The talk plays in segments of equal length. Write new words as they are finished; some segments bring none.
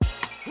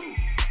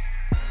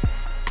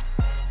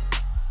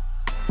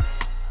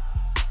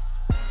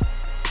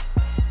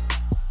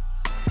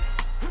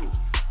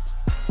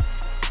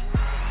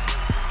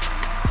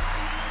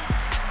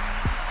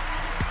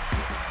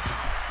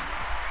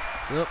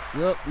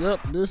Yep.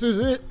 This is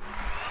it.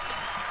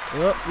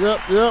 Yep.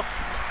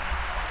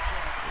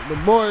 The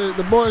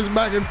boy's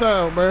back in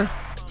town, man.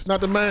 It's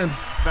not the man's.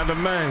 Thank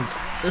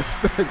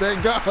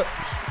God.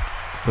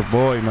 It's the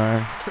boy,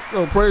 man.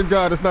 No, praise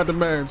God, it's not the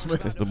man's, man.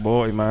 It's the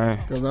boy, man.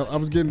 Because I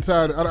was getting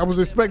tired. I was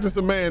expecting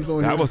some man's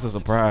on here. That was a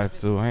surprise,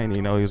 too. I didn't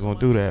even know he was going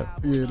to do that.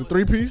 Yeah, the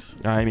 3-piece.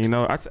 I didn't even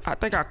know. I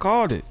think I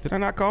called it. Did I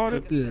not call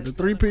it? Yeah, the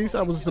 3-piece.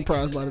 I was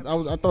surprised by it.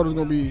 I thought it was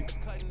going to be...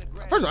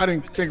 First of all, I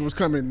didn't think it was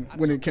coming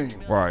when it came.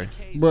 Right.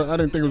 But I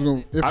didn't think it was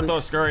going to... I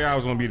thought Scary Eye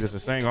was going to be just a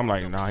single. I'm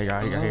like, nah, he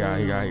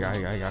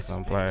got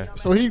something planned.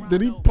 So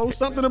did he post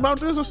something about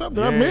this or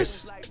something? Did I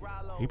miss?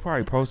 He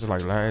probably posted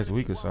like last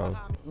week or so.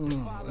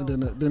 And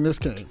then this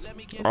came. Okay.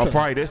 Or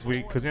probably this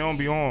week, because he don't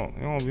be on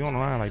the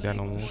line like that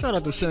no more. Shout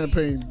out to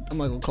Champagne. I'm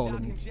not going to call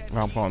him.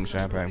 I'm calling him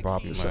Champagne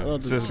Poppy, man. Shout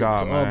out to This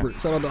guy, man. Aubrey.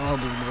 Shout out to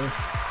Aubrey, man.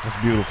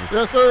 That's beautiful.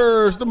 Yes,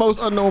 sir. It's the most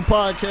unknown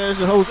podcast.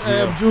 Your host,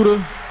 Ab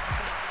Judah.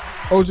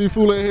 OG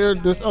Fule here.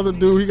 This other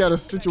dude, he got a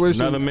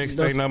situation. Another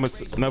mixtape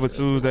number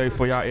Tuesday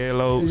for y'all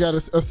earlobes. He got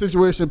a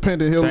situation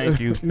pending. Thank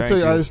you. He'll tell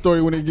you his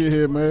story when he get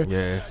here, man.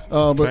 Yeah.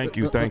 Thank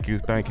you,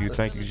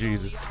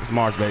 Jesus. It's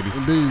March, baby.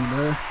 Indeed,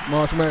 man.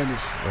 March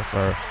Madness. Yes,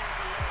 sir.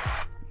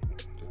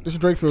 This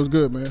Drake feels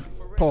good, man.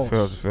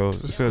 Pause. It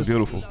feels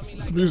beautiful.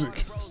 It's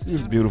music.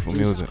 It's beautiful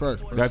music.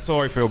 Christ, that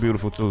Tory feel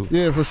beautiful too.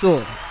 Yeah, for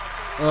sure.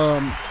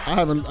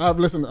 I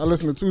listened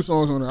to 2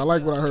 songs on it. I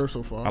like what I heard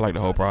so far. I like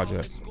the whole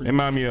project. It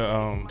remind me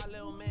of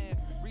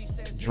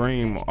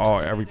Dream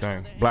or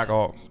everything. Black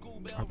Hawk.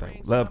 I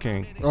think Love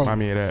King. Remind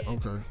me of that.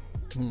 Okay.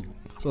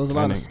 So there's a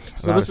lot of.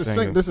 So this is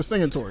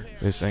singing Tory.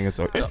 It's singing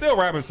Tory. It's still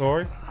rapping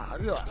Tory.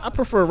 I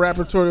prefer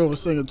rapping Tory over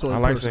singing Tory. I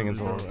like singing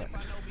Tory.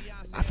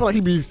 I feel like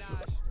he be.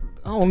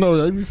 I don't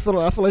know. I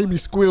feel like he be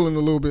squealing a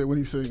little bit when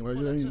he sing. Like,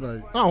 he's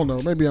like, I don't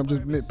know. Maybe I'm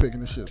just nitpicking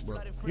and shit.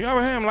 But you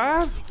ever hear him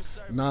live?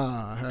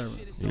 Nah, I haven't.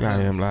 You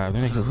gotta hear him live.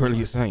 That nigga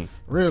really sing.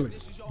 Really?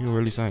 He can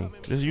really sing.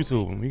 Just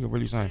YouTube him. He can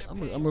really sing. I'm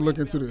gonna look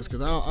into this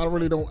because I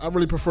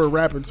really prefer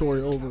rapping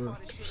Tory over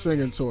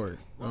singing Tory.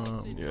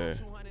 Yeah.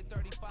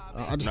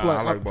 I just feel like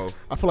I like both.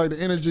 I feel like the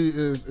energy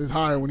is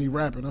higher when he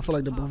rapping. I feel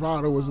like the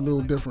bravado was a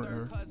little different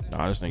there.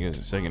 Nah, this nigga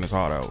is singing his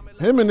heart out.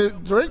 Him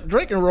and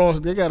Drake and Ross,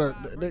 we gotta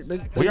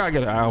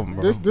get an album,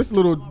 bro. This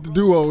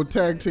little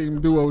tag team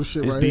duo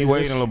shit it's right here. It's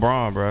D-Wade here. and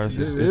LeBron, bro.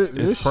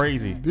 It's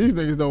crazy. These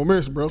niggas don't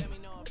miss, bro.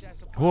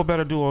 Who a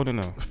better duo than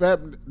them?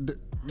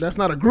 That's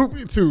not a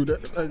group too.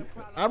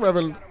 I'd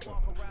rather him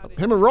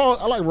and Ross.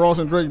 I like Ross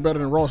and Drake better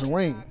than Ross and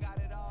Wayne.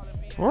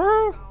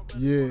 What?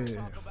 Yeah.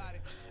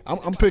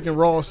 I'm picking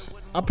Ross.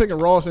 I'm picking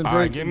Ross and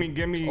Drake. Give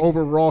me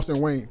over Ross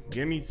and Wayne.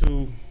 Give me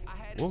 2.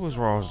 What was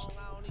Ross?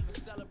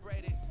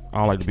 I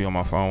don't like to be on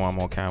my phone while I'm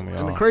on camera,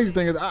 y'all. And the crazy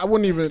thing is, I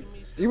wouldn't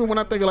even when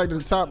I think of like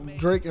the top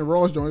Drake and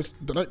Ross joints,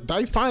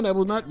 Dice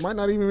Pineapple might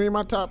not even be in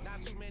my top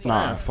 5.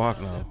 Nah, fuck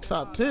no.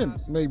 Top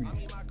 10 maybe.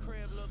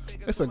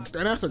 That's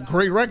a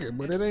great record,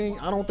 but it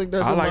ain't. I don't think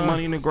that's. I like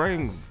Money in the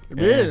Grave.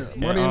 Yeah,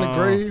 Money in the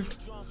Grave.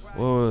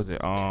 What was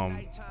it?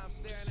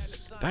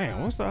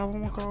 Damn, what's the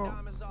album called?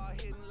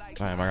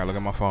 Damn, I gotta look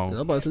at my phone. Yeah,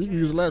 I'm about to say you can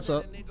use a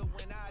laptop.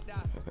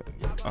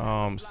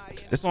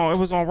 It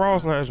was on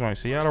Raw's last joint.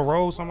 Seattle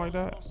Road, something like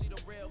that.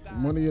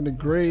 Money in the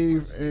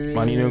Grave and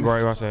Money in the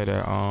Grave. I said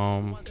that.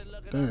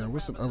 Damn,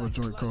 what's the other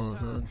joint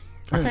called? Man?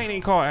 I can't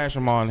even call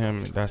Asherman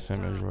him. That's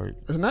him, is right.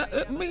 It's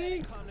not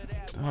me.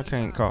 I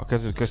can't call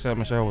because Cassette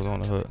Michelle was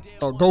on the hook.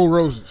 Oh, Gold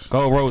Roses.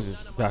 Gold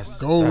Roses. That's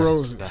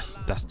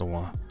the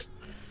one.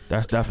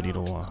 That's definitely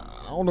the one.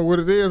 I don't know what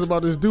it is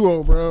about this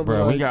duo, bro.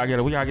 Bro, we gotta get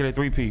a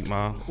 3-peat,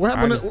 man. What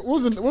happened? What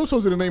was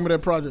supposed to be the name of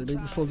that project they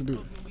were supposed to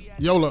do?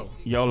 YOLO,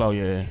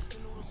 yeah.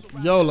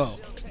 YOLO.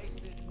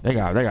 They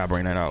gotta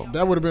bring that out.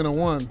 That would have been a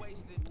 1.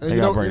 And you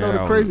know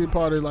the crazy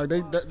part is like they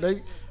I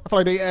feel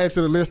like they add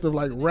to the list of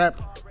like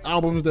rap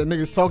albums that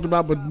niggas talked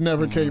about but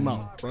never came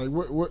out. Right?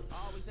 What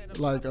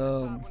like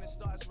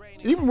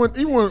even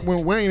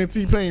when Wayne and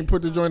T-Pain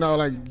put the joint out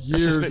like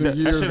years and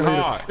years later,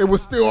 hard. It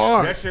was still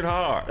hard. That shit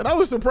hard. And I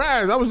was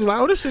surprised. I was just like,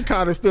 oh, this shit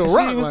kind of still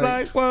rock. Was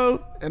like,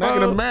 well, and I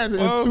can imagine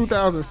in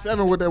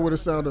 2007 what that would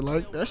have sounded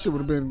like. That shit would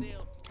have been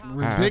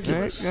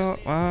ridiculous. You know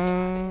what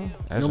I'm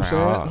saying?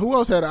 Hard. Who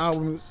else had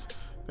albums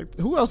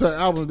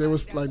that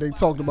was like they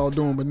talked about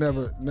doing but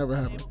never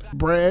happened?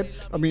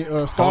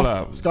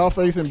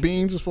 Scarface and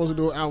Beans were supposed to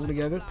do an album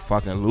together.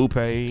 Fucking Lupe,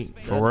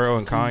 Pharrell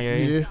and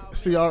Kanye. Yeah,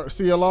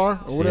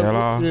 CLR or whatever.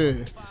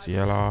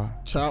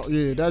 CLR. Child,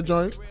 yeah, that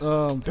joint.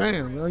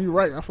 Damn, you're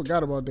right. I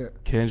forgot about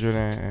that.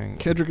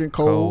 Kendrick and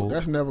Cole.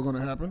 That's never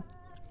gonna happen.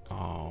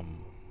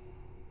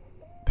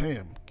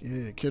 Damn,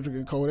 yeah, Kendrick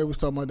and Cole. They was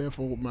talking about that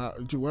for my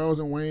Jewels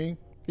and Wayne.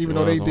 Even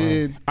though they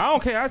did. I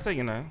don't care. I take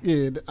it now.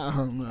 Yeah.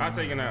 I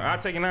take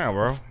it now,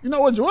 bro. You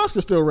know what? Jewels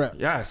can still rap.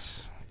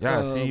 Yes,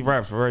 he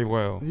raps very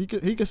well. He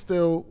can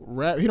still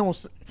rap. He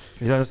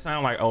doesn't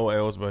sound like old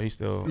L's, but he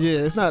still. Yeah,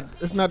 it's not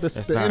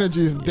the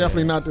energy is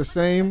definitely not the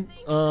same.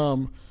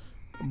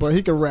 But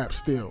he can rap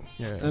still.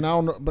 Yeah. And I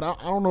don't know, but I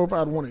don't know if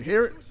I'd want to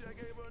hear it.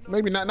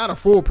 Maybe not a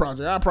full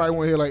project. I probably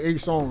want to hear like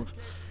 8 songs.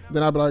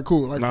 then I'd be like,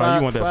 cool. Like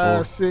you want that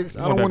 5, 6.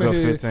 I don't want to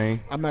hear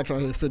 15. I'm not trying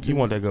to hear 15. You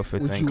want that good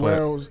 15 with clip.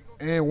 Wells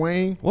and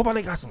Wayne. What about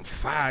they got some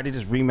fire? They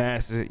just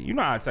remastered. You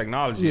know how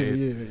technology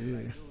is.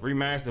 Yeah.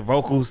 Remastered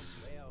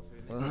vocals.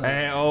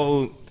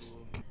 And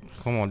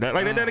come on. That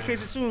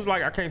dedication too is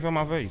like I can't feel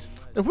my face.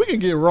 If we can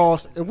get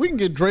Ross, if we can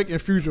get Drake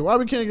and Future, why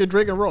we can't get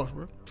Drake and Ross,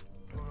 bro?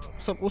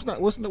 So what's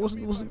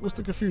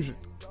the confusion?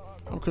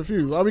 I'm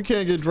confused. Why we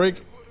can't get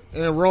Drake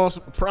and Ross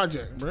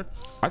project, bro?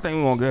 I think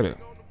we gonna get it.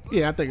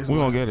 Yeah, I think we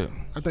gonna get it.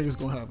 I think it's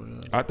gonna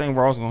happen. I think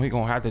Ross he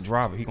gonna have to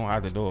drop it. He gonna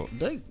have to do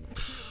it.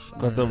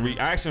 Because the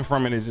reaction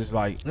from it is just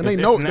like, and they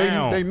know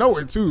they know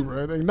it too,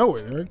 bro. They know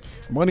it. Right?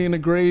 Money in the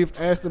Grave,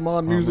 Aston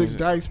Martin Music,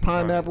 Dice,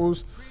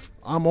 Pineapples.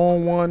 Right. I'm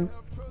on one.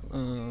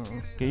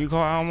 Can you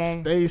call I'm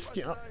on? That's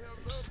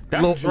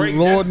Drake.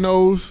 Lord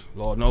knows.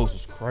 Lord knows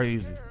is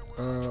crazy.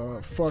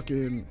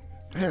 Fucking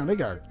damn, they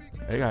got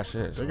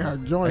shit. They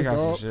got joints, got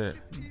dog. Some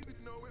shit.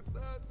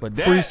 But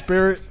that, Free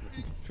Spirit.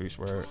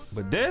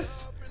 But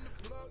this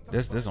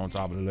on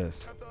top of the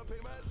list.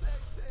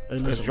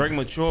 Because Drake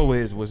mature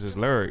was his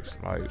lyrics.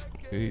 Like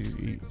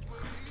he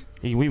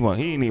didn't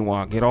even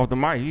want to get off the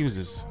mic. He was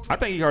just. I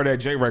think he heard that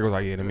J record was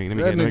like, yeah, let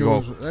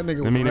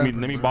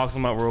me box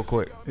him up real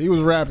quick. He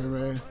was rapping,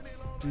 man.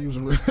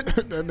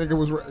 That nigga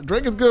was.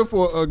 Drake is good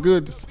for a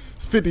good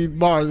 50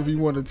 bars if he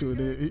wanted to.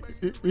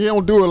 He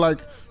don't do it like,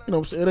 you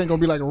know, it ain't gonna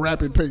be like a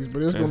rapid pace,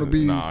 but it's gonna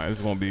be hit where it's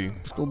supposed to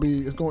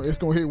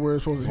hit.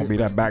 It's gonna be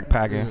that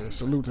backpacking. Yeah,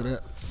 salute to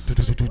that.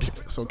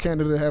 So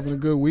Canada having a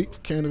good week.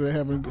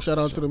 Shout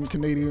out to them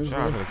Canadians. Shout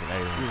out to the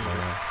Canadians.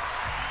 Yeah.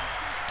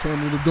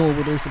 Canada doing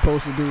what they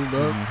supposed to do,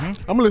 bro. Mm-hmm.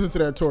 I'm gonna listen to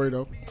that Tory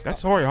though. That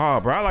Tory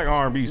hard, bro. I like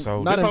R&B.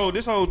 So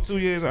this whole 2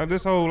 years,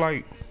 this whole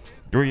like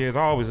 3 years,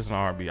 I always listen to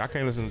R&B. I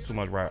can't listen to too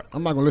much rap.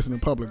 I'm not gonna listen in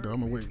public though.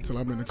 I'm gonna wait until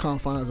I'm in the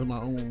confines of my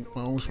own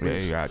space. Yeah,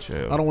 you got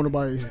chill. I don't want to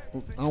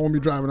be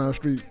driving down the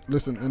street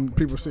and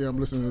people say I'm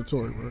listening to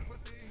Tory, bro.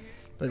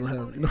 They gonna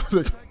have,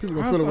 people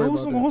gonna feel away about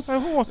that.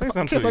 Who wants to say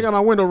something? I guess I got my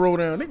window rolled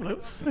down. They be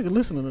like, this nigga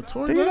listening to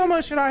Tory. Do you know how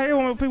much shit I hear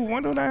when people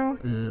window down?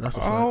 Yeah, that's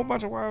a fact. A whole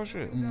bunch of wild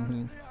shit.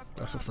 Mm-hmm.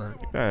 That's a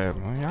fact. Yeah,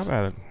 man, y'all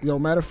better. Yo,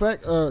 matter of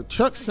fact,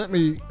 Chuck sent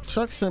me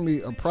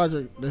a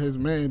project that his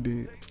man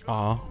did.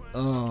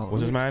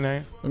 What's his man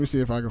name? Let me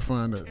see if I can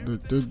find it.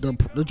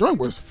 The joint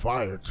was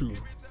fire too.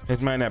 His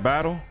man that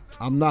battle?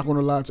 I'm not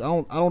gonna lie to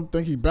you. I don't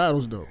think he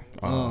battles though.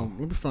 Let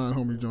me find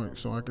homie joint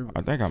so I can.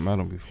 I think I met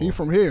him before. He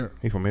from here.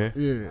 He from here?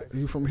 Yeah,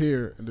 he from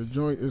here. And the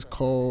joint is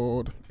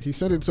called. He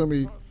sent it to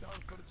me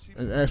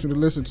and asked me to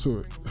listen to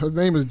it. His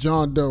name is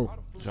John Doe.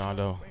 John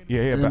Doe.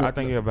 Yeah, I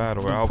think he's a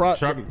battler.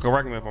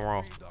 Correct me if I'm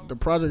wrong. The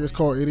project is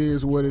called It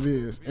Is What It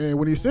Is. And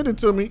when he sent it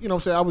to me, you know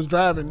what I'm saying, I was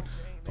driving.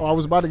 Or I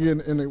was about to get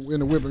in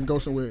the whip and go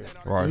somewhere.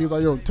 Right. And he was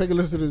like, yo, take a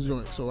listen to this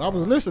joint. So I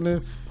was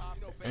listening,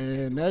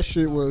 and that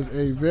shit was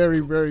a very,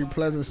 very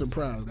pleasant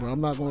surprise, bro.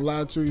 I'm not going to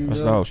lie to you.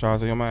 That's dope. Shout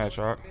out to your man,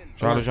 Chuck.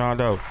 Shout out to John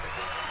Doe.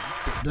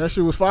 That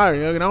shit was fire,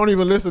 and I don't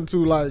even listen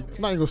to, like,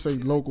 I'm not even going to say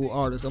local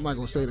artists. I'm not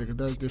going to say that because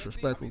that's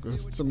disrespectful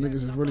because some niggas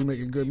is really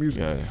making good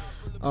music. Yeah.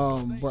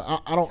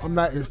 But I'm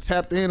not as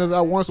tapped in as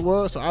I once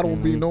was, so I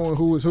don't be knowing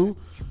who is who.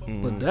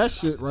 But that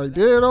shit right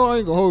there, though, I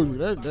ain't going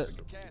to hold you.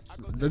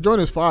 The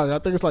joint is fire. I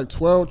think it's like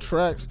 12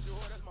 tracks.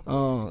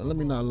 Let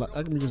me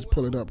just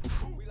pull it up.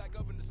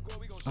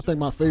 I think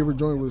my favorite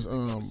joint was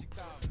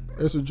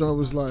it's a joint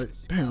was like,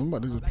 damn, I'm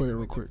about to just play it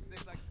real quick.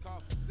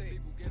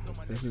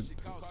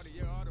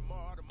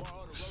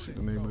 What's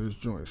the name of this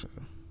joint?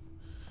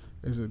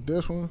 Is it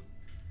this one?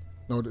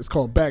 No, it's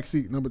called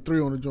Backseat, number 3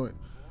 on the joint.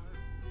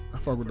 I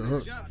fuck with the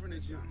hook.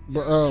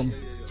 But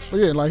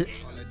yeah, like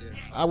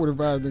I would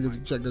advise niggas to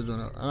check that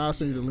joint out. And I'll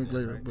send you the link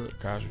later. But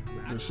gotcha.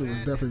 The shit was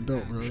definitely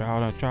dope, bro.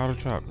 Shout out to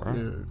Chuck, bro.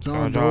 Yeah,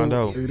 John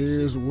Doe. It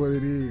is what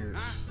it is.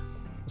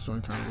 This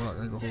joint kind of rock.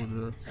 I ain't gonna hold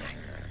you there.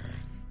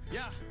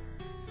 Yeah.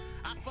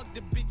 I fucked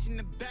the bitch in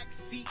the back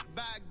seat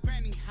by a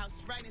granny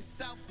house right in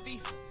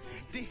Southeast.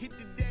 Then hit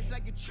the dash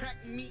like a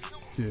track meet.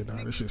 Yeah,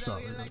 nah, this shit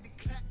solid.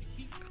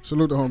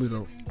 Salute the homie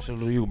though.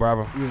 Salute you,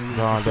 brother. Yeah,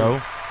 John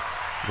Doe.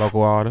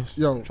 Local artist.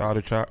 Yo, shout out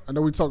to Chuck. I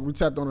know we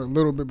tapped on it a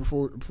little bit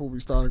before we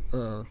started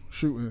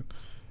shooting.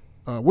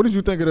 What did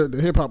you think of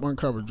the Hip Hop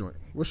Uncovered joint?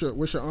 What's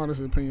your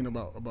honest opinion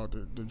about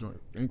the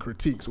joint and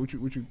critiques? What you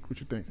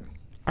thinking?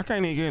 I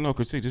can't even get no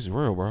critique. This is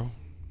real, bro.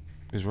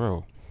 It's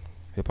real.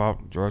 Hip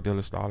hop, drug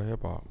dealers started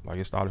hip hop. Like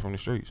it started from the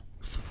streets.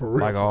 For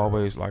real. Like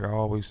I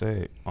always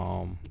said.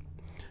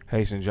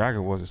 Haitian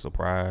Jacket was a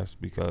surprise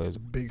because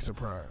big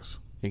surprise.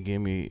 It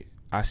gave me.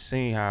 I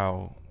seen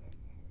how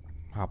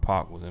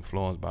Pac was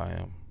influenced by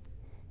him.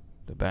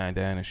 The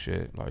bandana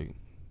shit, like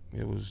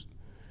it was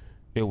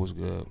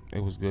good.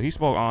 It was good. He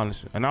spoke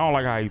honest, and I don't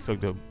like how he took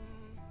the.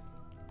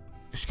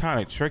 It's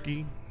kind of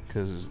tricky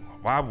because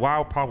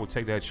why Pac would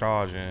take that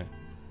charge and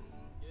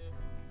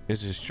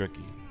it's just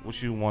tricky.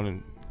 What you want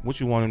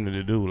him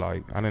to do?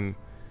 Like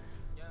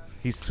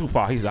he's too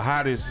far. He's the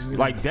hottest.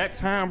 Like that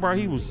time, bro.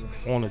 He was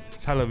on the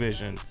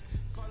television,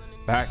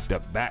 back to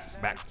back.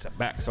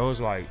 So it's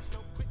like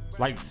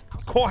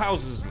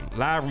Courthouse is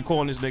live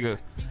recording this nigga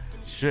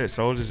shit.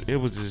 So it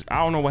was just I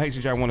don't know what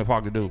Haitian Jack wanted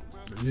Pac to do.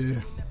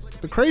 Yeah.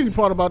 the crazy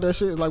part about that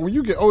shit is like when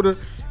you get older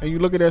and you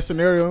look at that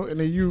scenario and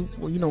then you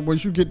know,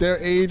 once you get their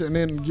age and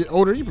then get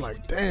older, you be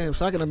like, damn.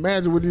 So I can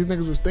imagine what these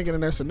niggas was thinking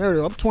in that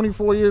scenario. I'm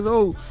 24 years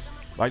old.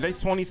 Like they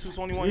 22,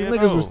 21 these years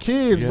niggas old. was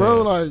kids,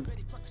 bro. Like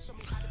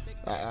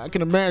I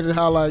can imagine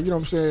how, like, you know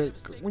what I'm saying,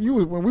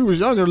 when we was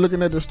younger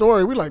looking at the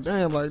story, we like,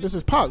 damn, like this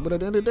is Pac. But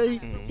at the end of the day,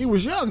 he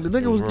was young. The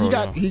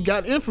nigga he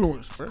got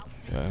influenced, bro.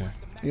 Yeah.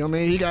 You know what I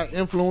mean? He got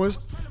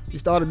influenced. He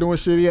started doing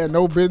shit he had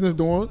no business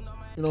doing.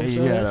 You know what I'm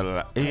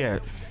saying? He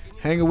had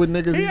hanging with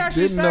niggas he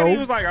actually didn't said know. He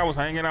was like, I was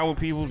hanging out with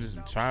people,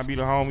 just trying to be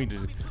the homie,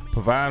 just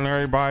providing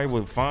everybody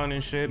with fun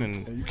and shit,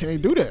 and you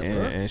can't do that, bro.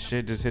 And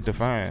shit just hit the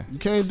fan. You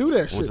can't do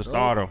that shit. With the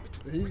stardom.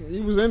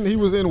 He was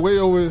in way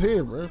over his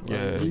head, bro.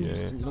 Yeah,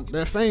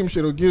 That fame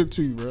shit will get it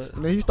to you, bro.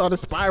 And then he started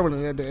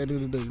spiraling at the end of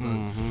the day.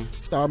 Like,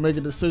 started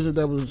making decisions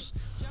that was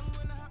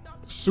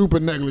super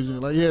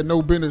negligent. Like he had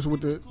no business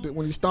with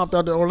when he stomped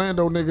out the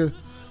Orlando nigga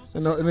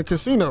in the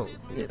casino.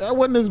 Yeah, that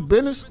wasn't his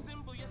business.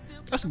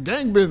 That's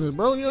gang business,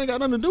 bro. You ain't got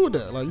nothing to do with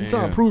that. Like, you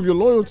trying to prove your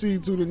loyalty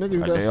to the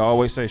niggas. Like they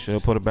always say,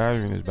 should put a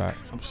battery in his back.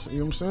 You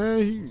know what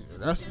I'm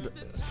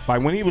saying?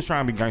 Like when he was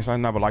trying to be gangster, I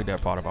never liked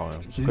that part about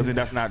him because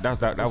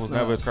that was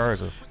never his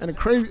character. And the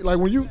crazy, like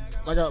when you,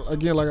 like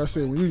I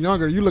said, when you're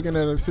younger, you looking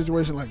at a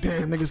situation like,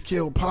 damn, niggas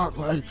killed Pac,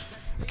 like.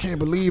 I can't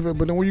believe it,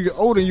 but then when you get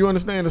older and you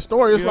understand the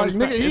story, it's like,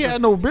 nigga, he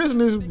had no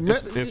business.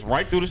 It's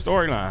right through the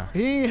storyline.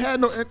 He ain't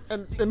had no,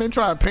 and they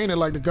try to paint it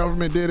like the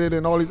government did it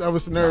and all these other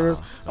scenarios.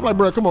 I'm like,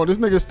 bro, come on, this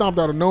nigga stomped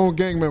out a known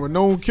gang member,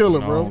 known killer,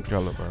 bro. Known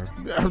killer,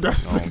 bro.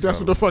 That's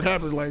what the fuck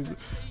happens. Like,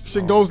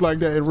 shit goes like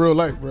that in real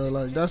life, bro.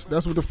 Like, that's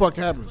what the fuck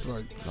happens.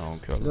 Like, known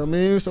killer. You know what I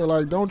mean? So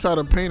like, don't try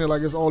to paint it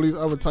like it's all these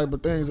other type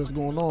of things that's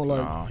going on.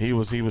 Like, nah, he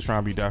was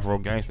trying to be death row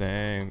gangster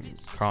and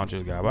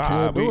conscious guy.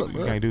 But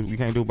we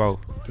can't do both.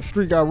 The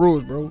street got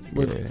rules, bro.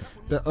 But yeah.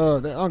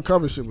 That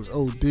uncovered shit was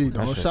OD,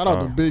 dog. Shout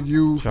out to Big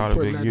U for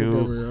putting that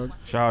together.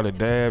 Shout out to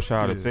Dab.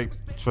 Shout out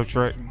to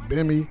Trick.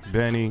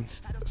 Benny.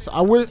 So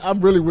I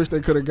really wish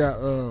they could have got.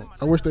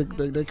 I wish they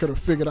could have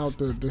figured out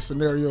the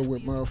scenario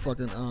with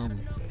motherfucking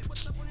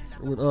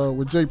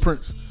with Jay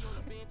Prince.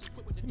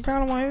 You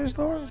kind of want to hear the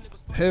story?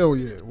 Hell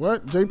yeah!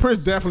 What? Jay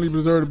Prince definitely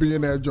deserved to be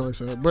in that joint,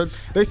 sir. But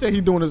they say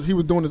he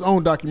was doing his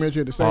own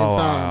documentary at the same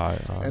time,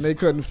 and they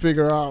couldn't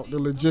figure out the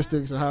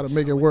logistics and how to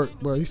make it work.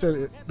 But he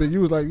said, Big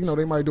U was like,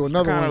 they might do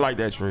another one. Kind of like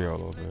that trio a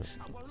little bit.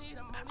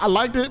 I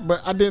liked it,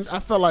 but I didn't. I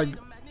felt like,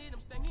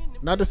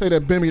 not to say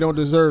that Bimmy don't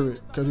deserve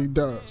it, because he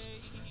does.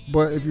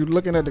 But if you're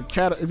looking at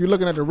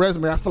the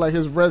resume, I feel like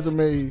his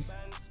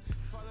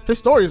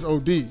story is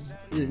OD.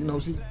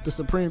 The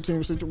Supreme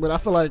Team situation. But I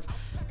feel like.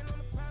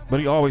 But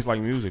he always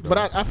liked music, though.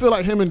 But I feel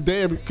like him and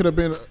Deb could have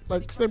been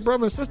like their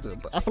brother and sister.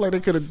 But I feel like they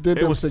could have did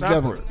them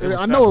together.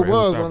 I know it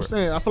was. What I'm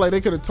saying. I feel like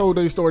they could have told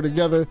their story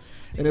together,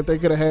 and if they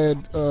could have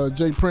had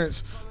Jay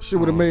Prince, shit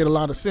would have made a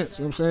lot of sense.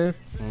 You know what I'm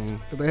saying?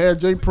 If they had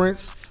Jay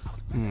Prince,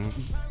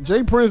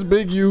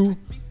 Big U,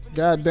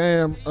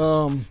 goddamn,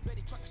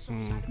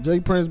 Jay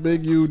Prince,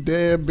 Big U,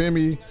 Deb,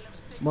 Bimmy,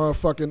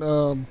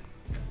 motherfucking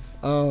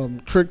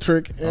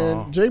Trick,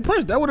 and Jay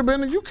Prince, that would have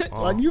been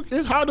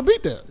it's hard to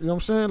beat that. You know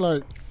what I'm saying?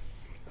 Like.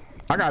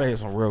 I gotta hear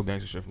some real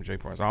gangster shit from Jay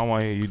Prince. I don't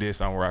want to hear you did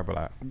something right, but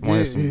I want to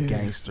hear some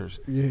gangsters.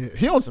 Yeah,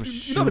 he don't.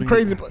 The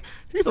crazy part?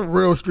 He's a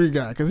real street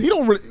guy because he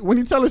don't really. When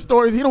he tell his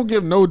stories, he don't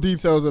give no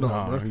details at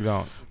all. No, he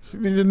don't.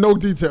 No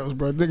details,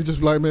 bro. Nigga just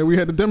be like, man, we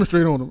had to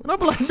demonstrate on him, and I'm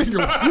like,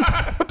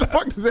 nigga, what the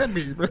fuck does that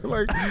mean, bro?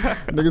 Like,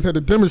 niggas had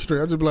to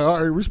demonstrate. I just be like, all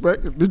right,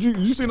 respect. Did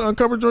you see the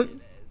Uncovered joint?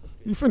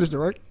 You finished it,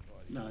 right?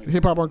 No.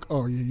 Hip hop.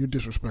 Oh yeah, you're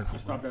disrespectful. I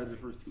stopped after the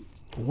first two.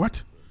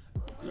 What?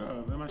 Yeah,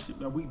 man,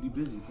 that week be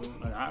busy, bro.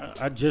 Like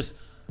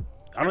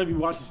I don't even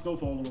watch the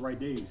Snowfall on the right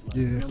days. Like,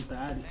 yeah. You know what I'm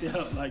saying? I had to stay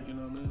up, like, you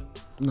know what I mean?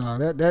 Nah,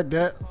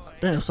 that.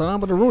 Damn, son, I'm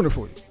about to ruin it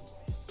for you.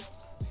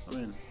 I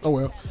mean. Oh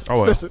well.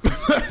 Listen.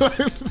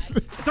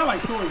 It's not like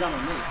stories I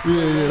don't know.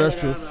 Yeah, that's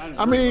true.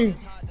 I mean,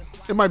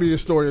 it might be a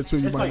story or two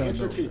you it's might like not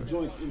know. Intricate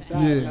joints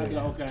inside. Yeah. Like,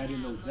 okay, I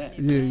didn't know that.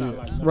 Yeah.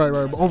 Like,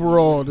 right. But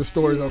overall, the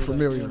stories are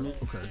familiar. You know what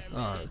I mean? Okay.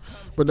 All right.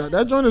 But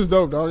that joint is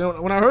dope, dog. You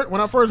know,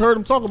 when I first heard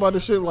him talk about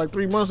this shit like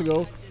 3 months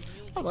ago,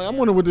 I was like, I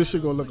wonder what this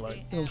shit gonna look like.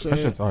 You know what I'm saying?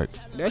 That shit's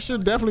tight. That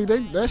shit definitely,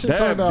 that shit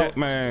turned out.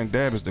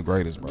 Dab is the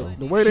greatest, bro.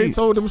 The way they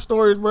told them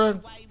stories, bro.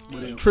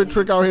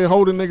 Trick out here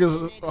holding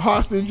niggas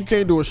hostage. You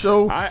can't do a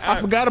show. I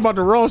forgot about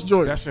the Ross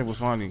joint. That shit was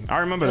funny. I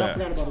remember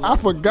that. I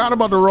forgot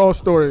about the Ross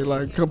story.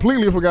 Like,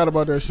 completely forgot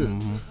about that shit.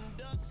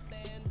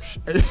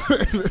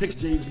 6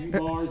 JV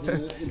bars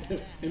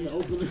in the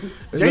opening.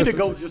 Jay the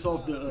GOAT just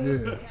off the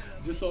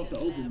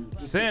opening.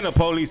 Saying the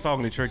police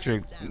talking to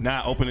Trick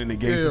not opening the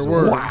gates. Yeah,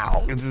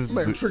 Wow. It's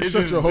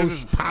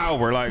just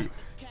power. Like,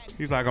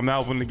 he's like, I'm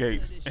not opening the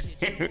gates.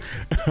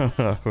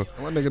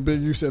 One nigga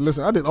Big U said,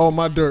 listen, I did all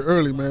my dirt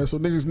early, man. So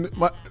niggas,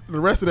 the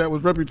rest of that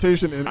was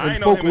reputation and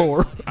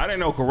folklore. I didn't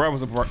know Corrupt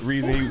was the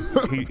reason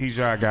he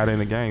got in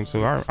the game.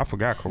 So I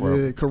forgot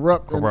Corrupt. Yeah,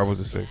 Corrupt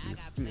was the 60s.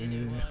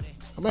 Yeah.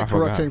 I mean,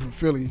 Corrupt came from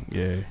Philly.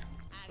 Yeah.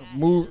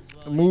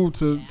 moved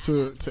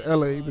to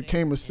LA,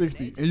 became a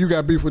 60, and you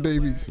got beef with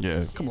Dave East.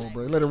 Yeah. Come on,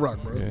 bro. Let it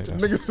rock, bro. Yeah,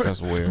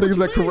 that's weird. Niggas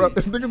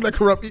that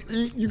corrupt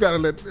eat, you gotta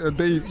let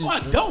Dave eat. No, I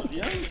don't.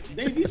 Yeah.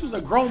 Dave East was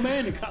a grown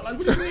man. Like, what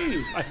do you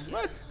mean? Like,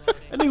 what?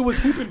 That nigga was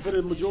hooping for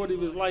the majority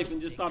of his life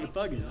and just started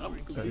thugging.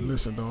 Hey,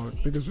 listen, dog.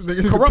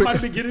 Niggas Corrupt might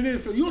have been getting in.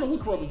 You don't know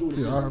what Corrupt was doing.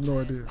 Yeah, I have no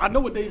idea. I know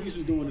what Dave East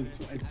was doing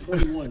at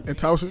 21. And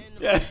Towson?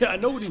 Yeah, I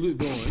know what he was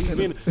doing.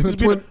 He was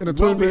being a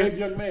well-behaved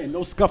young man.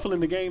 No scuffle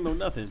in the game, no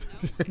nothing.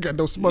 Got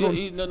no smut on.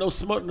 No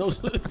smut, no.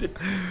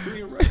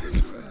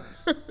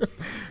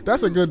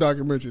 That's a good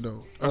documentary,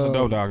 though. That's a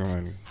dope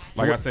documentary.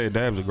 Like I said,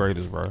 Dab's the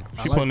greatest, bro.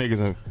 She put niggas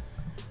in.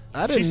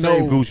 I didn't she know.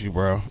 saved Gucci,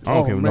 bro. I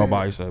don't care what man.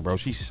 nobody say, bro.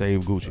 She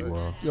saved Gucci,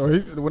 bro. Yo,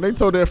 when they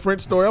told that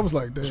French story, I was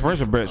like, damn. French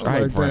a bitch.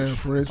 I hate French.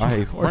 French. I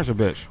hate French a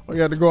bitch. Why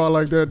you had to go out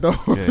like that, though?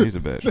 Yeah, he's a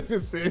bitch.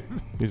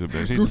 He's a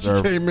bitch. He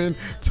Gucci came in,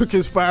 took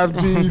his 5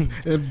 G's,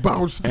 and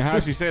bounced. And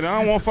how she said,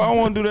 I don't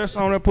want to do that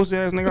song, that pussy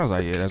ass nigga. I was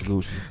like, yeah, that's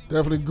Gucci.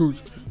 Definitely Gucci.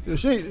 Yeah,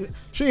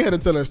 she ain't had to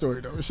tell that story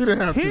though. She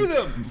didn't have to. He's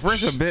a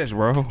French a bitch,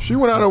 bro. She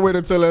went out her way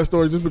to tell that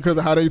story just because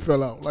of how they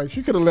fell out. Like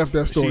she could have left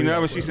that story. She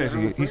never. Out, she said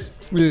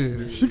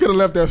she could have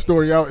left that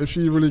story out if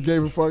she really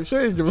gave a fuck. She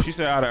ain't give a. She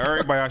said out of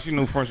everybody, she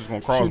knew French was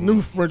gonna cross. She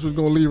knew French was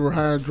gonna leave her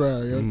high and dry.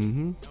 Yeah.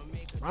 Mm-hmm.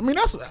 I mean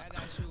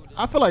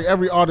I feel like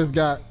every artist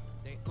got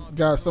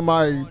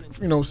somebody,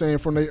 you know what I'm saying,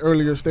 from their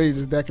earlier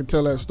stages that could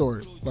tell that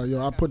story. Like,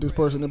 yo, I put this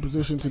person in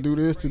position to do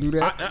this, to do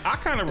that. I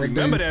kind of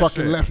remember and they that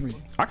fucking shit. left me.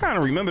 I kind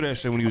of remember that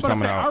shit when he was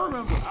coming out.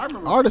 I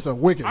remember. Artists are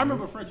wicked. I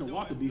remember French and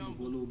Walker beefing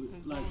for a little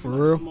bit. Like, for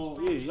real?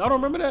 Small, yeah, y'all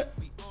don't remember that?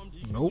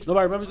 Nope.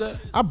 Nobody remembers that?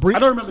 I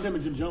don't remember them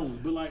and Jim Jones,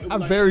 but like. I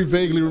very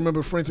vaguely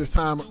remember French's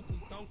time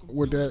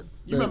with that.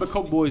 You remember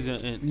Coke Boys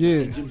and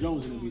Jim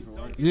Jones in the beefing,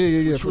 right?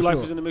 Yeah. True Life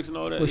was in the mix and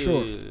all that? For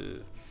sure.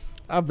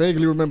 I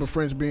vaguely remember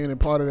French being a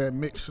part of that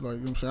mix. Like, you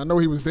know what I'm saying? I know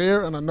he was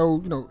there, and I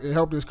know, you know, it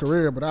helped his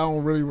career, but I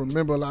don't really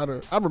remember a lot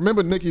of. I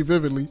remember Nicki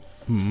vividly,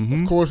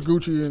 of course,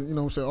 Gucci, and you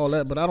know what I'm saying, all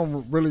that. But I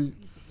don't really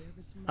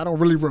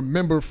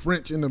remember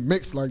French in the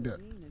mix like that.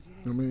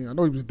 You know what I mean? I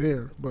know he was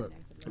there, but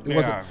it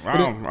wasn't. I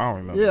don't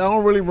remember. Yeah, I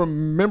don't really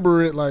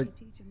remember it like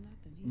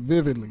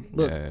vividly.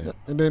 But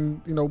and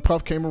then you know,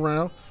 Puff came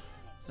around.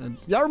 And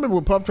y'all remember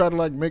when Puff tried to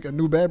like make a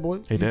new Bad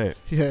Boy? He did.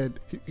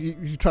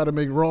 He tried to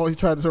make Raw. He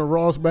tried to turn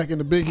Ross back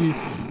into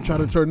Biggie. Tried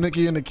to turn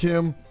Nicki into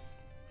Kim.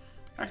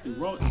 Actually,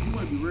 Ross, if you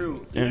want to be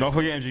real. And don't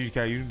forget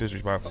MGK. You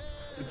disrespectful.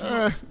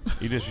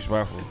 You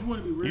disrespectful. If you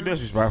want to be real. You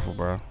disrespectful,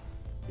 bro. If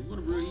you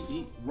want to be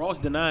real, Ross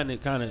denying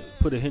it kind of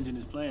put a hinge in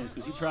his plans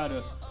because he tried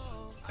to.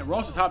 And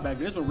Ross was hot back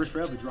then. This when Rich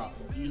Forever dropped.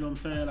 You know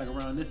what I'm saying? Like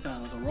around this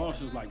time. So Ross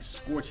was like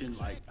scorching.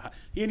 Like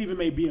he ain't even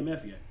made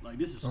BMF yet. Like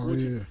this is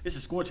scorching. This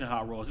is scorching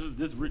hot Ross.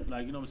 This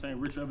like you know what I'm saying?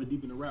 Rich Forever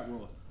deep in the rap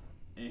Ross.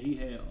 And he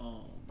had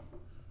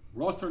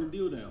Ross turned the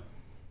deal down.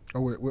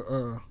 Oh wait,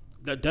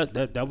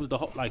 that was the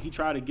whole, like he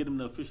tried to get him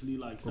to officially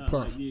like sign.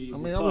 Like, I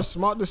mean, that was a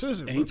smart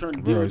decision. And he turned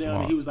the deal down.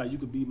 And he was like, you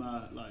could be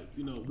my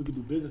we could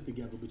do business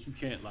together, but you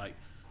can't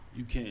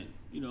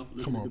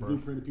look at the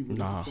blueprint of people.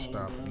 Nah,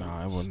 stop.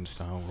 Nah, it wouldn't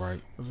sound right.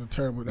 It was a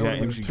terrible.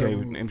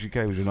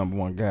 MGK was your number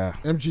one guy.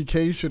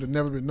 MGK should have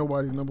never been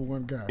nobody's number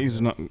one guy.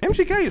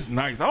 MGK is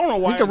nice. I don't know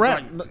why he can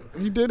rap.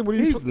 He did what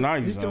he's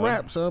nice. He can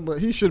rap, son, but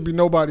he should be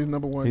nobody's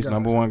number one. He's guy.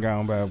 number one guy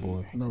on Bad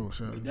Boy. No,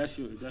 son. That's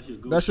your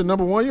That's your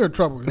number one. You're in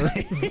trouble.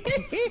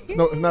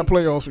 It's not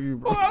playoffs for you,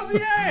 bro. Who else he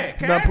had?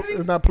 Cassie?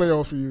 It's not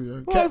playoffs for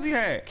you. Who else he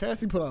had?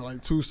 Cassie put out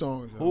like 2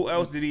 songs. Who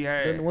else did he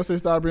have? Then once they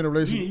started being in a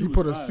relationship, he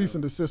put a cease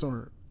and desist on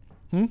her.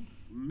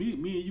 Me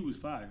and you was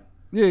fire.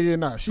 Yeah,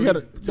 nah. She had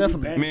a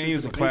definitely. Me and you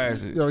was a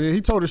classic. Yo, yeah, he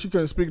told her she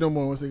couldn't speak no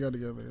more once they got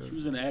together. Yeah. She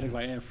was in the attic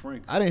like Anne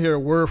Frank. I didn't hear a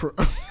word for.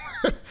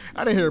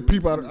 I didn't hear a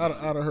peep out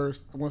of her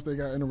once they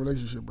got in a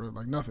relationship, bro.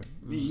 Like nothing.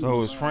 So it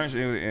was French.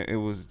 It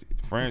was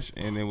French,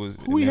 and it was.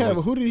 Who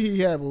did he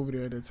have over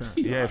there at that time?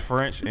 He had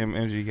French and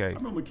MGK. I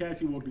remember when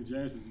Cassie walked in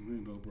Jasper's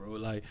Greenville, bro.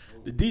 Like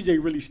the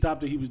DJ really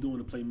stopped what he was doing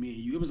to play Me and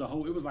You. It was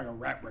like a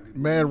rap record.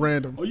 Mad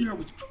random. Oh, you heard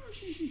what?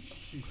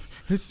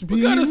 It's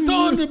we got to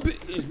start in the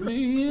It's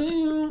me and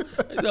you.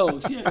 No,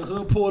 she had the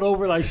hood pulled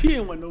over like she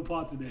didn't want no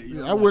parts of that. You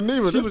know? I wouldn't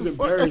even. She was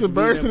embarrassed. That's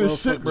embarrassing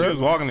as shit, bro. She was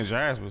walking to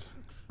Jasper's.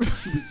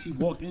 She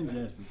walked in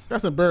Jasper's.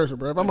 That's embarrassing,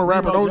 bro. If I'm a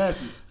rapper, don't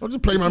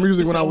just play my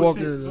music when I walk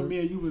in. So Me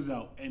and You was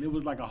out, and it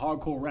was like a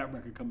hardcore rap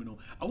record coming on.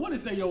 I want to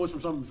say, yo, it's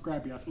from something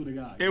Scrappy. I swear to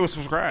God. It was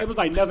from Scrappy. It was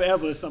like Never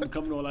Ever or something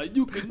coming on. Like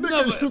you could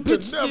never,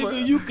 bitch,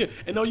 nigga, you could.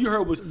 And all you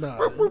heard was,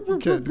 nah, you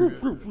can't do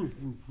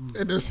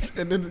that.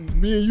 And then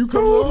Me and You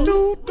comes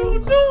on.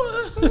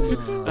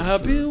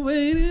 I've been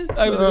waiting.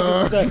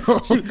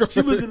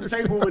 She was in the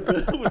table with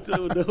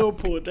the hood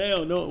pulled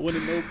down. No,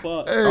 wanted no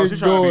part. Hey, she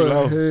trying to be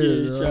low.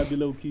 Yeah, she trying to be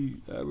low key.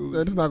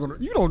 That's not gonna.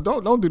 You don't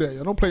do that.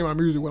 Yo. Don't play my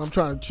music when I'm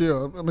trying to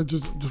chill. I'm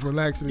just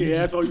relaxing. Yeah,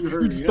 that's all you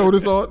heard. You just throw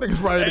this on.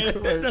 Niggas right.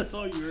 That's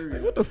all you heard.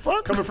 Like, what the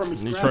fuck? Coming from the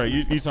You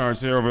turned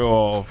Terrorville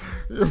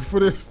off. Yeah, for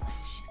this.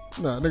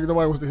 Nah, nigga,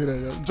 nobody wants to hear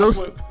that,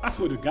 yo. I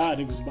swear to God,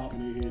 niggas was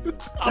bopping their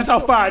head. That's how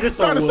fire this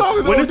song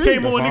was. When this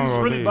came on, niggas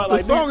was really about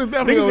like, the song is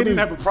definitely niggas didn't even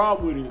have a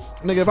problem with it.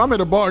 Nigga, if I'm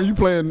at a bar and you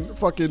playing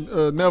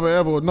fucking Never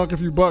Ever or Nuck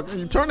If You Buck,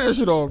 you turn that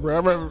shit off, bro.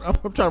 I'm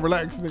trying to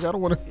relax, nigga. I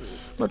don't want to.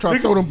 I'm not trying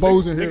to throw them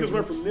bows in here. Niggas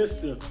went from this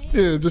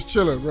to just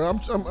chilling, bro.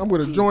 I'm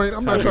with a joint.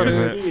 I'm not trying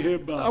to hear.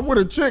 I'm with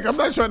a chick. I'm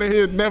not trying to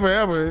hear Never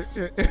Ever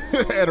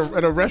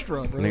at a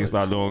restaurant, bro. Niggas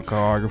start doing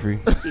choreography.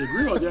 Yeah,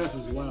 Green Jazz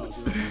was wild,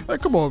 bro.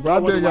 Like, come on, bro.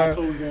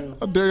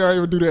 I dare y'all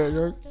even do that,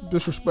 yo.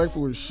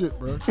 Disrespectful as shit,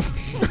 bro.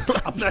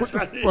 I'm not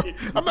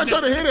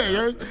trying to hear that,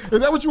 yo.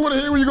 Is that what you want to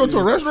hear when you go to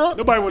a restaurant?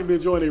 Nobody want to be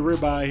enjoying their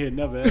ribeye here.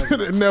 Never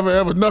ever. Never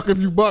ever Nuck If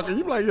You Buck. And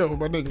you be like, yo,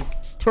 my nigga,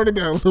 turn it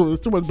down a little.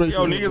 It's too much bass.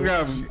 Yo,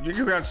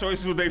 niggas got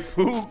choices with their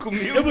food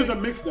music. It was a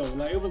mix though.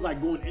 Like it was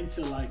like going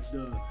into like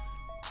the.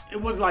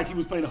 It wasn't like he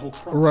was playing the whole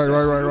crunk. Right.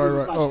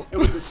 Like, it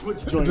was a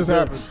switch joint. It just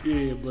happened.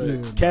 Yeah,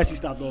 but Cassie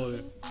stopped all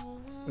that.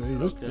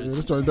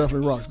 This joint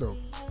definitely rocks though.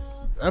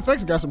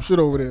 FX got some shit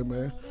over there,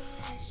 man.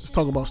 Let's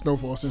talk about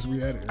Snowfall since we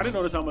had it. I didn't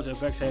notice how much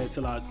FX had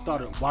until I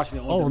started watching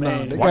it on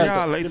demand. Why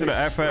y'all late to the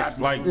FX?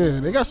 Like, yeah,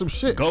 they got some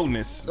shit.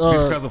 Goldness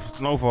because of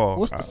Snowfall.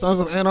 What's the Sons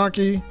of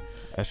Anarchy?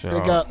 That shit they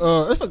got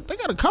they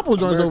got a couple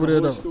joints over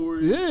there though.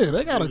 Story. Yeah,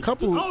 they got a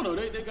couple. I don't know.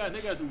 They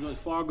got some joints.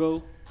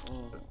 Fargo.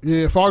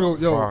 Yeah, Fargo.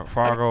 Yo,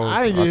 Fargo.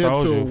 I ain't get hip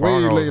till way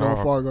late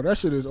on Fargo. That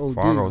shit is OD.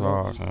 Fargo's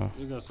hard, man.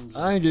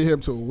 I ain't get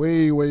hip till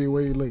way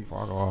late.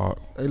 Fargo hard.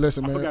 Hey,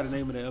 listen, man. I forgot the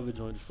name of that other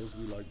joint. It's supposed to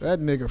be like that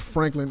nigga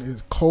Franklin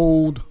is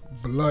cold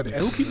blooded. Hey,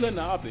 who keep letting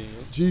the op in? Yo?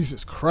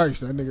 Jesus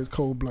Christ, that nigga's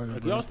cold blooded.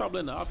 Like, y'all stop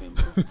letting the op in,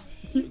 bro.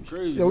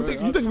 Crazy. Yo,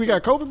 you think we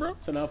got COVID, bro?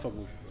 So now I'm fucking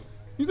with you, bro.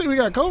 You think we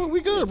got COVID? We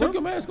good, bro. Take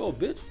your mask off,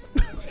 bitch.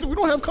 We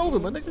don't have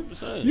COVID, my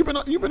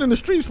nigga. You been in the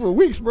streets for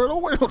weeks, bro.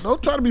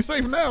 Don't try to be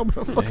safe now,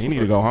 bro. Yeah, he need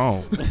to go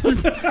home.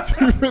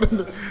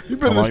 You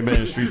been in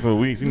the streets for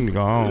weeks. He need to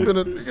go home.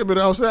 You been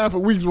outside for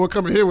weeks. Won't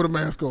come in here with a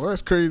mask on.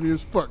 That's crazy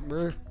as fuck,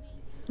 man.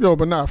 Yo,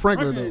 but nah,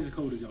 Franklin though. As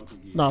cold as y'all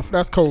think he is. Nah,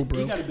 that's cold, bro.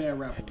 He got a bad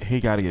rap. He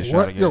got to get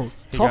shot again. Yo,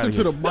 talking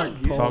to the mic,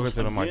 bro. Talking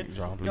to the mic,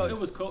 John. Yo, it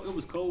was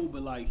cold,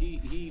 but like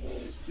he,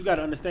 you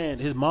gotta understand.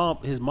 His mom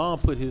put the mom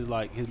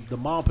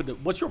put the.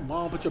 Once your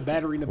mom put your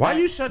battery in the. Why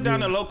back, you shut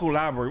down the local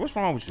library? What's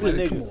wrong with you?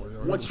 Nigga, come on,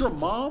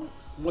 yo.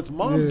 Once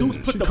mom dudes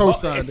put the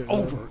button, it's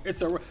over.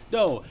 It's a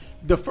no.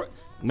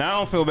 Now I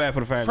don't feel bad for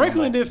the fact.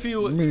 Franklin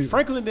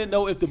didn't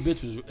know if the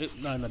bitch was.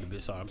 Not the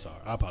bitch. Sorry, I'm sorry.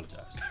 I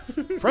apologize.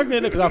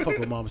 Franklin didn't because I fuck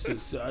with mama.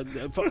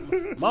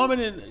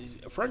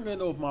 Franklin didn't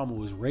know if mama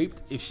was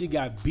raped, if she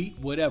got beat,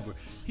 whatever.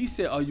 He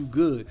said, "Are you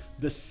good?"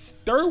 The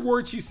third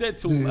word she said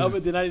to him, other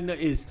than I didn't know,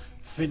 is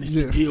finish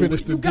the deal.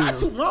 You got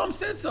to. Mom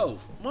said so.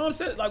 Mom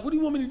said, like, what do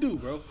you want me to do,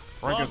 bro?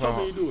 Mom told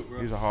me to do it, bro.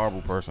 He's a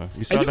horrible person.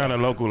 You shut down the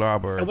local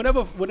library. And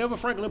whenever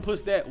Franklin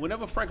puts that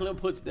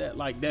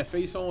like that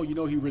face on, you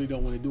know he really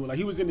don't want to do it. Like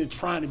he was in there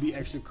trying to be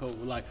extra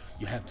cold, like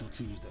you have till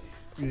Tuesday.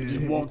 Yeah.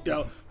 Just walked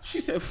out. She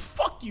said,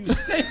 "Fuck you,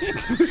 Sam."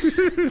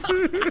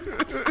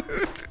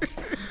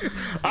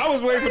 I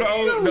was waiting for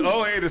the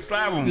OA to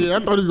slap him. Yeah, I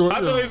thought he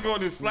was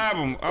going to slap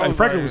him. Like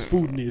Franklin was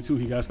food in there too.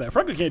 He got slapped.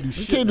 Franklin can't do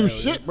shit. He can't do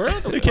shit, bro.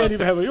 He can't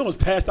even have a. He almost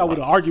passed out with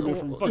an argument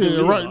from fucking.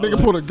 Yeah, right.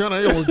 Nigga pulled a gun.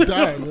 He almost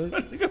died, man.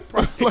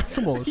 Like,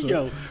 come on, son.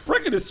 Yo,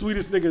 Franklin the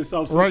sweetest nigga in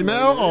South Central. Right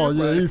now, oh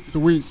yeah, he's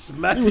sweet.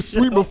 He was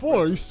sweet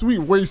before. He's sweet,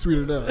 way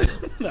sweeter now.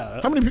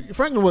 Nah. How many people?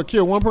 Franklin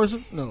killed one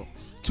person? No,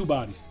 2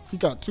 bodies. He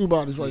got 2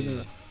 bodies right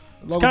now.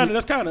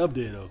 That's kind of up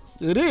there though.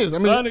 It is. I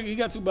mean, he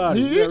got 2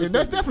 bodies.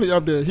 That's definitely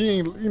up there. He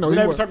ain't. You know, he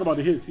never talk about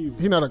the hits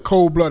either. He not a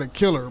cold-blooded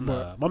killer,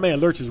 but my man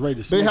Lurch is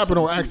ready to. They happen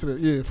on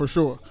accident. Yeah, for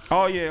sure.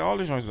 Oh yeah, all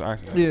these joints are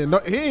accident. Yeah, no,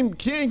 he ain't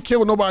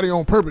killed nobody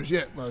on purpose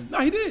yet. Like, no,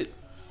 he did.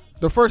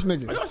 The first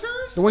nigga. Are y'all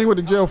serious? The one he went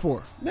to jail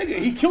for. Nigga,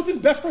 he killed his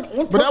best friend on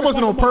purpose. But that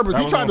wasn't on purpose.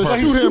 He tried to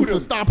shoot him to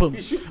stop him.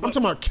 I'm talking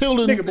about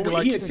killing nigga. But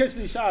when he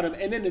intentionally shot him,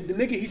 and then the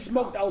nigga he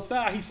smoked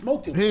outside, he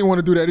smoked him. He didn't want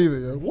to do that either,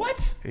 yo.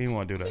 What? He didn't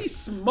want to do that. He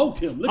smoked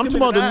him. I'm talking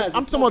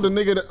about the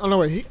nigga that. Oh no,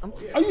 wait.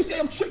 Are you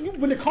saying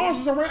when the cars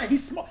was around, he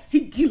smoked?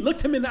 He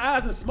looked him in the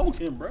eyes and smoked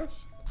him, bro.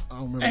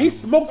 And he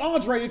smoked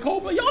Andre and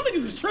Cole, but y'all niggas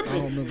is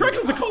tripping.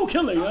 Franklin's a cold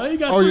killer, yo. He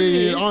got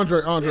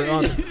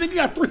Andre. He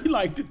got 3,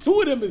 like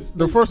 2 of them is.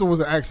 The first one was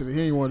an accident.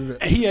 He ain't want to do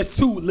that. And he has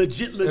 2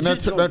 legit. And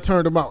that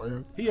turned him out,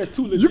 yo. He has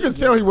 2 legit. You can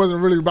tell he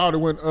wasn't really about it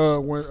when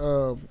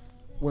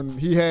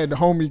he had the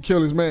homie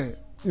kill his man.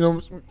 You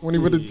know, when he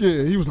went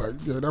to he was like,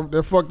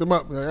 that fucked him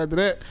up. After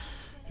that,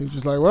 he was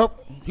just like, well,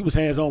 he was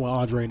hands on with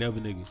Andre and the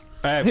other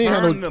niggas. He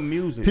had the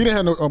music. He didn't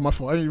have no. Oh my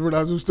fault. I didn't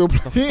realize he was still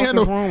playing.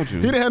 He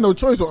didn't have no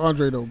choice with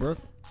Andre though, bro.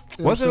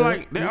 Was it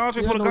like did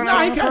Andre put a gun on him?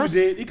 Nah, he kind of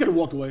did. He could have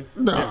walked away.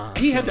 Nah,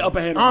 he had the upper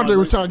hand. Andre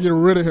was trying to get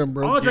rid of him,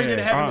 bro. Andre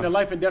didn't have him in a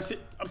life and death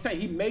shit. I'm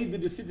saying he made the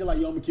decision like,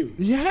 yo, I'm gonna kill you.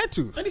 He had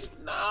to. And it's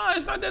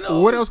not that.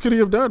 What else could he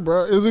have done,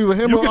 bro? It was either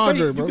him or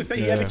Andre, bro. You could say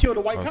he had to kill the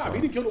white cop.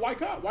 He didn't kill the white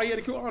cop. Why he had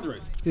to kill Andre?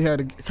 He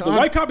had to. The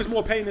white cop is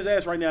more pain in his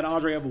ass right now than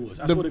Andre ever was.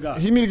 I swear to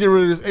God. He need to get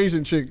rid of this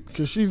Asian chick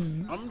because she's.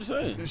 I'm just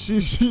saying.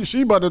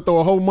 She about to throw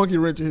a whole monkey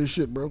wrench in his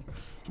shit, bro.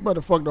 She about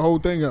to fuck the whole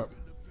thing up.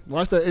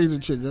 Watch that Asian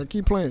chick, yo.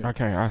 Keep playing. I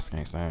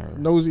can't stand her.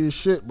 Nosy as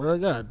shit, bro.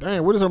 God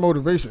damn, what is her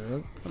motivation?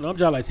 Yo? I'm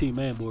just like Team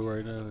Man Boy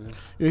right now.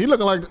 Yeah, he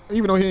looking like,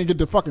 even though he didn't get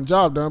the fucking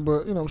job done,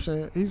 but you know what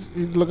I'm saying?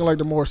 He's looking like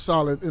the more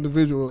solid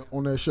individual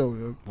on that show,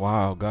 yo.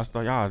 Wow,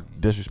 Gustavo, y'all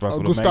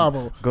disrespectful.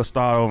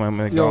 Gustavo and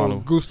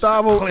McDonald.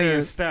 Gustavo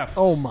and Steph.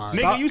 Oh my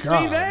nigga, you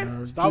God, see that? Man.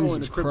 Gustavo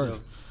in the crypto.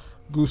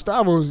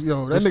 Gustavo's, that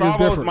nigga's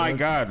different. My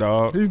guy,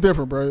 dog. He's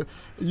different, bro.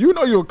 You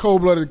know you're a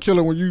cold-blooded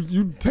killer when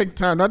you take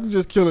time not to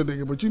just kill a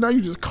nigga, but you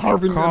just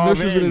carving initials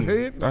in his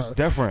head. That's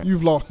different.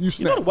 You've lost. You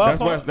snapped. That's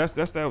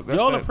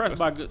y'all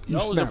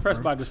was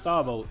impressed by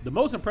Gustavo. The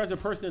most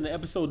impressive person in the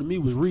episode to me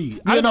was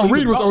Reed. Yeah, no,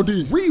 Reed was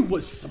OD. Reed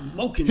was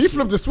smoking. He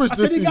flipped the switch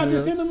this season. He got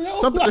this in him, yo.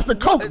 It's the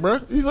coke, bro.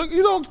 He's on.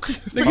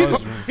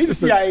 He's a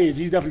CIA agent.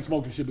 He's definitely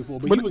smoked some shit before,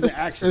 but he was in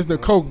action. It's the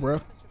coke,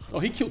 bro. Oh,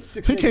 he killed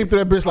 6 He came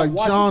through that bitch like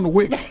John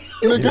Wick.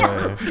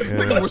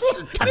 Nigga was.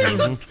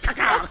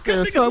 I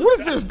said, son, what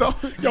is this, dog?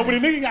 Yo,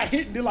 when the nigga got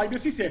hit and did like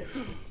this, he said,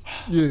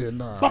 yeah,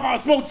 nah. I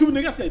smoked 2,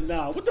 nigga. I said,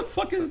 nah, what the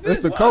fuck is this?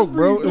 It's the coke,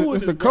 bro.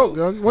 It's the coke,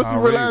 yo. Once he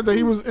realized that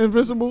he was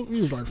invincible,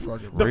 he was like,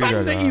 fuck it, bro. The fact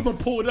that they even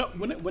pulled up,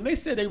 when they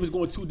said they was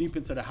going too deep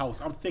into the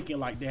house, I'm thinking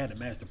like they had a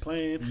master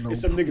plan. And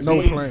some niggas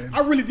waiting. Plan.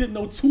 I really didn't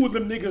know 2 of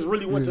them niggas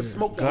really went to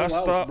smoke the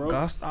whole house, bro.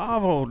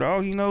 Gustavo,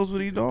 dog. He knows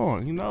what he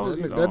doing. He knows.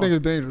 That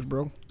nigga's dangerous,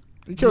 bro.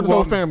 He killed his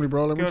whole family,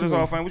 bro. Killed his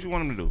whole family. What you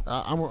want him to do?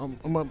 I'm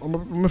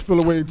gonna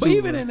feel away too. But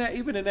even in that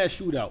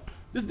shootout,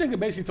 this nigga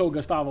basically told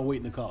Gustavo wait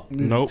in the car.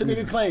 Nope. So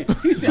nigga claimed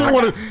he said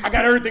I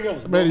got everything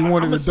else. Bro. He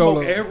wanted I'm to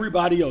smoke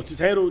everybody else.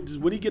 Just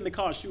when he get in the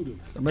car, shoot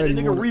him. And the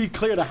nigga Reed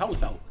cleared the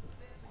house out.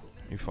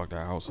 He fucked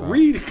that house out.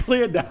 Reed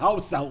cleared the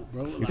house out,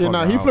 bro.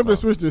 He flipped the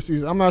switch this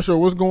season. I'm not sure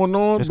what's going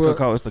on. It's but the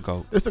coke. It's the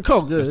coke. It's the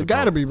coke. Yeah, it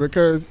gotta be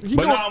because he.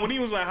 But when he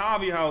was at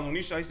Harvey house, when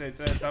he said,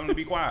 "Tell him to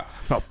be quiet."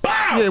 So,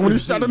 yeah, when he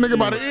shot the nigga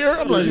by the ear,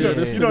 I'm like,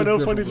 this. You know, no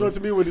funny joke to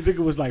me when the nigga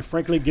was like,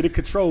 "Franklin, get in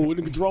control."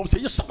 And nigga Jerome said,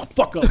 "You shut the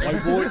fuck up,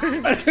 white boy."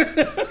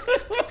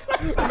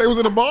 They was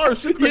in the bar and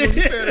shit. Nigga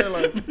was standing there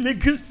like,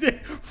 nigga said,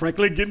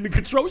 "Franklin, get in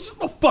control." Shut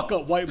the fuck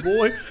up, white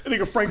boy. And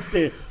nigga Frank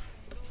said,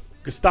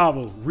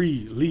 Gustavo,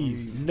 Reed,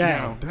 leave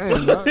now.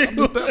 Damn,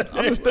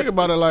 I'm just thinking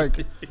about it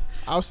like,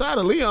 outside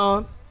of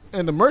Leon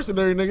and the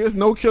mercenary nigga, there's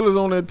no killers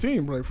on that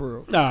team, like for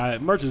real. Nah,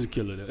 Merch is a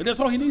killer. And that's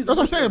all he needs. That's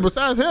what I'm saying.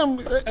 Besides him,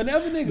 and the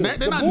other nigga,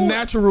 they're not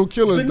natural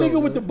killers. The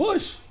nigga with the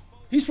bush,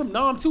 he's from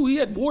Nam too. He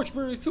had war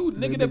experience too.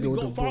 The nigga that be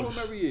going follow him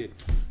every year.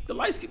 The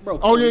light skin, bro.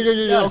 Oh yeah.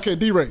 Yes. Okay,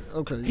 D-Ray.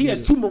 Okay. He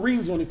has 2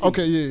 Marines on his team.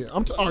 Okay,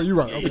 yeah. You're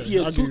right. Okay, he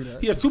has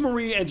 2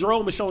 Marines, and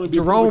Jerome is showing to be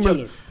a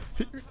killer.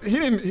 He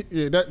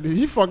didn't.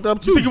 He fucked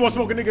up too. You think he want to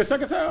smoke a nigga a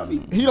second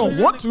time? He don't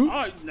want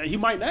to. He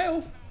might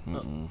now.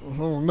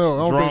 Oh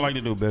no, Jerome like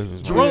to do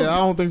business. I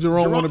don't think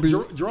Jerome want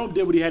to be. Jerome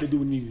did what he had to do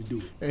when he needed to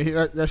do it,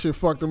 and that shit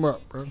fucked him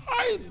up, bro.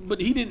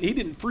 But he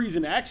didn't freeze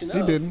in action.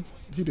 He didn't.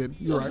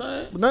 You're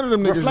right. But none of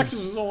them niggas.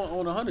 Reflections was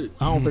on 100.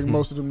 I don't think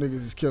most of them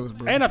niggas is killers,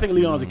 bro. And I think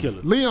Leon's a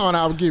killer. Leon,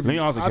 I would give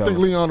you. I think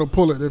Leon will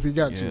pull it if he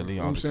got to. Yeah, you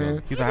know what I'm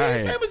saying? He's a high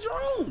head.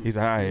 He's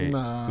a high head.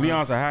 Nah.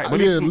 Leon's a high head.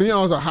 Yeah,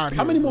 Leon's a hot head.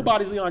 How many more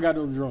bodies Leon got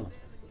than Jerome?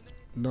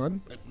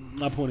 None.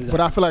 My point is but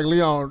I feel like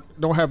Leon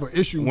don't have an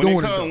issue doing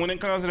it. When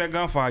it comes to that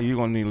gunfire, you're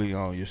going to need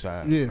Leon on your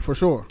side. Yeah, for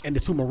sure. And the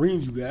 2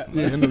 Marines you got.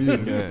 Yeah.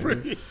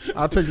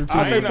 I'll take the 2.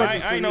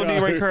 I know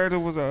D-Ray Carter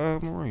was a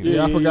Marine.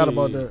 Yeah, I forgot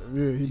about that.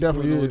 Yeah, he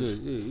definitely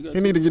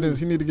is.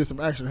 He need to get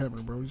some action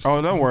happening, bro.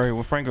 Oh, don't worry.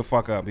 When Frank will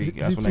fuck up, he's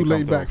too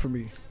laid back for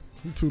me.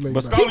 He too late.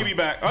 But Scully be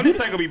back.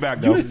 Undertaker be back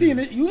though. You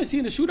didn't see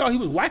in the shootout he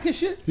was whacking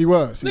shit. He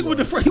was. Nigga with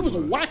the he was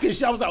whacking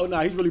shit. I was like, oh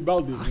nah, he's really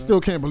about this. I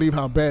still can't believe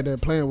how bad that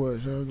plan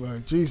was. Yo.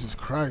 Like Jesus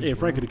Christ. Yeah,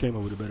 Frank could have came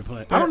up with a better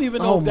plan. I don't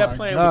even know if that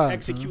plan was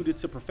executed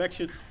to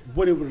perfection.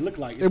 What it would look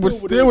like. It would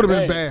still would have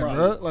been bad,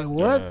 bro. Like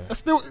what? Yeah.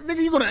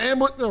 Nigga, you gonna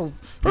ambush? No.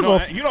 First of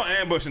all, you don't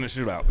ambush in the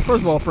shootout.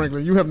 First of all,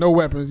 Franklin, you have no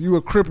weapons. You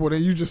a crippled,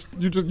 and you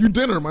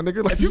dinner, my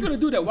nigga. Like, if you're gonna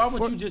do that, why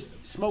wouldn't you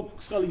just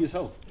smoke Scully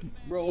yourself,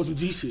 bro? Or some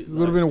G shit. It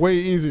would have been way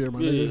easier,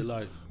 my nigga. Yeah,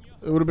 like.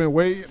 It would have been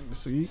way.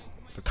 See,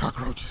 the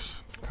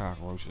cockroaches.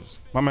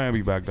 My man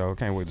be back though.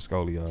 Can't wait to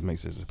Scully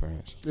makes his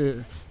appearance.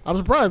 Yeah, I'm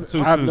surprised.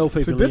 I have no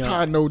faith in Leon. This how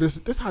I know this.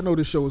 This how I know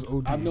this show is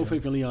OD. I have no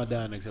faith in Leon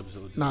dying next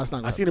episode. Nah, it's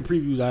not. I seen the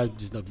previews. I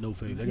just have no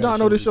faith. No, I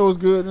know this show is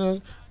good.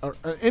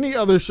 Any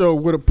other show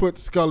would have put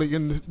Scully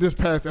in this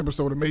past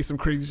episode and made some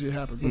crazy shit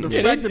happen. But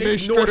the fact that they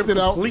stretched it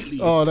out,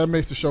 that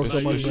makes the show so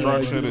much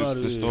better.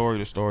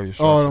 The story.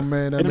 Oh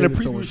man, that and then the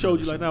preview showed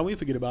you like, nah, we ain't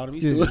forget about him.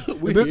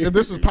 If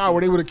this was Power,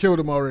 they would have killed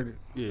him already.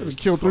 Yeah, they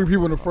killed 3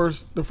 people in the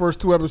first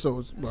 2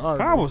 episodes.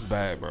 Power was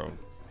bad, bro.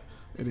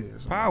 It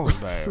is. Power was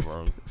bad,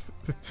 bro.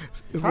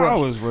 Power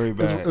was very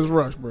bad. It's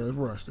rushed, bro. It's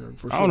rushed.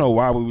 For sure. I don't know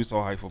why we were so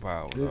hyped for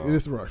Power.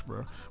 It's rushed,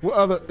 bro. What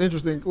other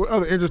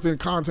interesting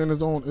content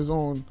is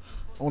on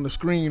the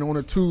screen, on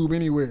the tube,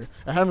 anywhere?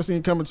 I haven't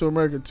seen Coming to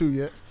America 2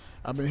 yet.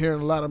 I've been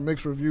hearing a lot of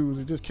mixed reviews.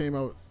 It just came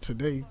out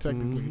today,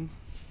 technically.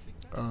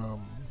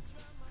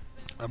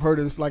 I've heard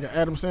it's like an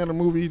Adam Sandler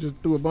movie. He just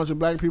threw a bunch of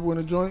black people in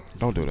the joint.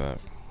 Don't do that.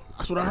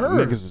 That's what I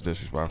heard. Niggas is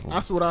disrespectful.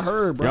 That's what I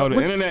heard, bro. Yo,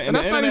 internet, and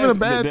that's not even a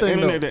bad thing,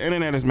 though. The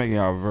internet is making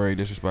y'all very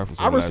disrespectful.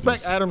 I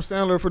respect Adam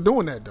Sandler for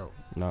doing that, though.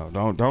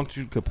 No, don't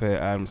you compare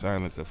Adam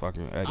Sandler to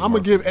fucking Eddie. I'm gonna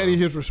give Eddie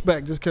his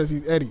respect just because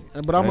he's Eddie.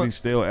 But Eddie's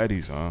still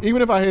Eddie, son.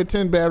 Even if I had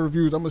 10 bad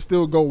reviews, I'm gonna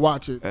still go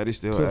watch it. Eddie's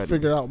still to Eddie.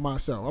 Figure out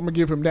myself. I'm gonna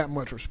give him that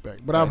much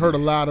respect. But I've heard a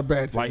lot of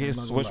bad things. Like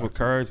his switch with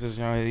Kurds is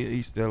young.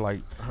 He's still like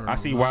I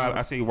see why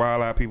a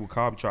lot of people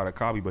try to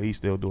copy, but he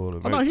still do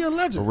it. Oh no, he a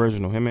legend.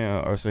 Original. Him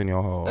and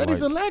Arsenio Hall.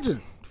 Eddie's a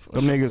legend.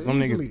 Them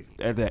niggas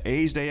at the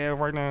age they have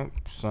right now,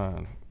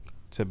 son,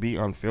 to be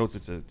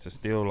unfiltered to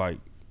still like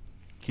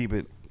keep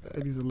it.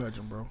 Eddie's a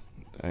legend, bro.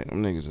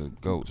 Them niggas are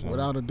goats.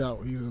 Without a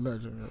doubt, he's a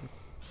legend. Man.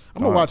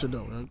 I'm gonna watch it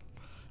though.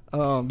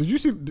 Man. Did you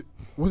see?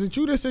 Was it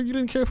you that said you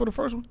didn't care for the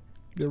first one,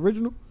 the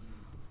original?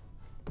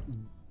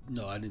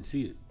 No, I didn't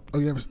see it. Oh,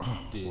 you never?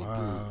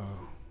 Wow.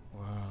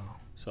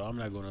 So I'm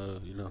not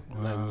gonna,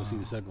 I'm not gonna see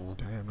the second one.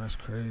 Damn, that's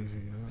crazy.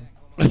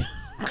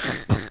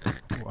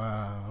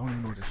 Wow, I don't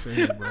even know what to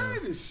say, bro.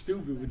 I'm just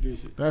stupid with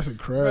this shit. That's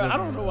incredible. Bro, I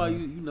don't know why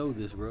you know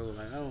this, bro.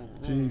 Like I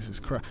don't. Jesus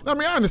Christ. I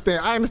mean, I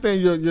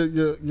understand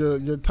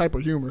your type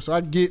of humor, so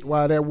I get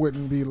why that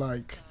wouldn't be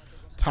like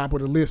top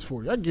of the list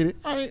for you. I get it.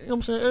 You know what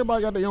I'm saying?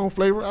 Everybody got their own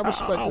flavor. I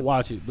respect it. I'll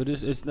watch it, but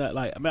it's not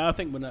like. I mean, I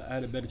think when I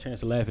had a better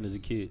chance of laughing as a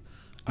kid,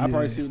 I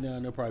probably sit down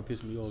and they'll probably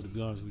piss me off. To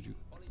be honest with you,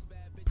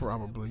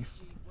 probably,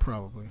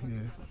 yeah.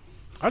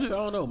 I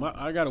don't know.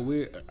 I got a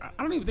weird. I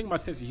don't even think my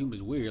sense of humor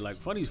is weird. Like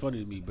funny's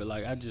funny to me, but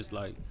like I just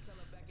like.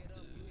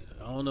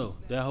 I don't know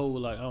that whole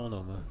like. I don't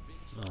know, man.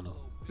 I don't know.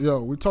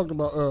 Yo, we talked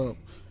about.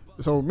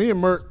 So me and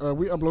Mert,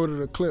 we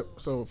uploaded a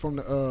clip. So from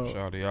the shout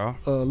out to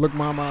y'all. Look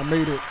Mama, I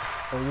Made It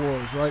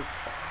awards, right?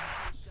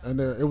 And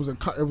it was a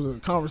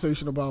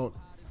conversation about.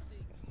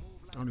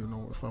 I don't even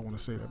know if I want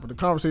to say that, but the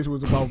conversation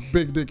was about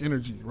big dick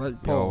energy, right?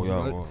 Paul,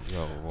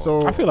 right?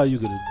 So I feel like you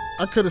could.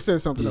 I could have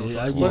said something else.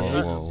 Right?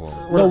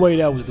 No way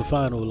that was the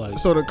final. Like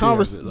so, the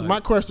conversation. My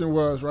question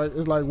was right.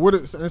 It's like what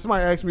is? And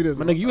somebody asked me this.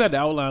 My nigga, you had the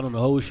outline on the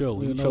whole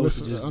show. You chose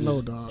to just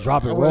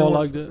drop it raw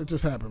like that. It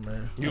just happened,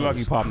 man. You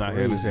lucky Pop not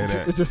here to say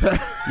that. It just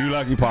happened. You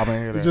lucky Pop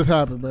ain't here. It just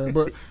happened, man.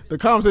 But the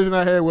conversation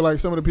I had with like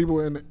some of the people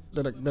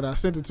that I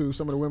sent it to,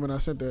 some of the women I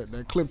sent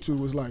that clip to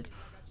was like,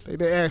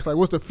 they asked like,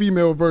 what's the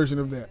female version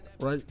of that,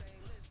 right?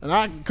 And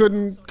I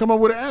couldn't come up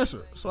with an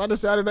answer. So I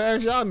decided to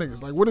ask y'all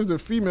niggas, like, what is the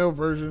female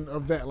version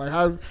of that? Like,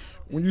 how,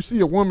 when you see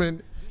a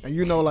woman and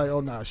you know, like, oh,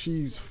 nah,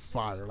 she's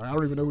fire. Like, I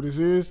don't even know who this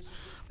is.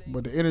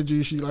 But the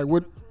energy, she, like,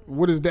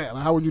 what is that?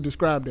 Like, how would you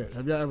describe that?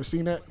 Have y'all ever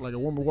seen that? Like, a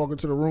woman walk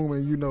into the room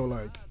and you know,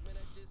 like,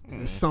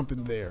 there's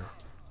something there.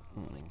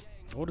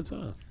 All the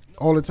time.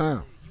 All the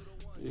time.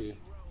 Yeah.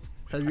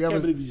 I can't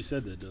believe you just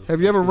said that, though. Have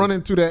you ever run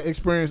into that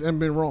experience and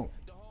been wrong?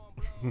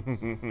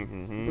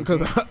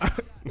 Because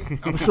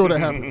I'm sure that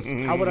happens.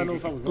 How would I know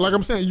if I was wrong? Like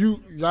I'm saying,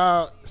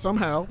 y'all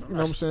somehow, you know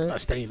what I'm saying? I'm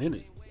staying in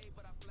it.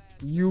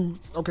 You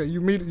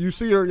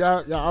see her,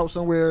 y'all out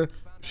somewhere,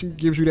 she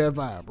gives you that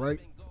vibe, right?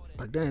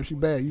 Like, damn, she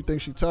bad. You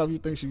think she tough, you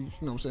think she, you know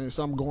what I'm saying,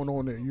 something going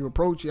on there. You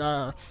approach,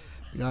 y'all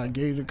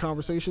engage in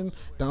conversation,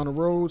 down the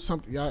road,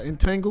 something, y'all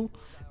entangle,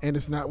 and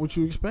it's not what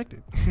you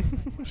expected.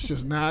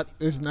 It's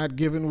not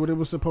giving what it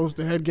was supposed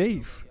to have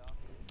gave.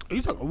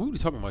 What are we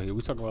talking about here?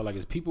 We talking about like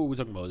as people? We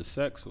talking about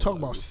sex? Talking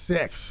about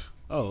sex.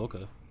 Oh,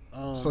 okay.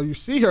 So you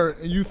see her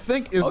and you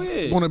think it's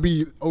gonna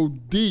be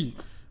OD. It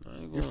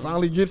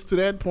finally gets to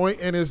that point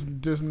and it's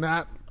just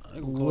not. I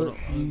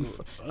mean,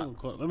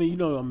 you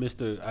know, I'm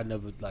Mr. I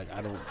never like.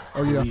 I don't.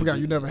 Oh yeah, I forgot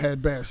you never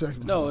had bad sex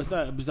before. No, it's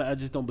not. I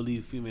just don't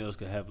believe females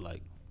could have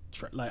like.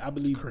 I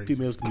believe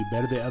females can be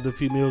better than other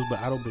females, but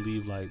I don't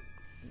believe like.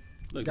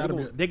 Look,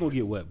 they're gonna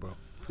get wet, bro.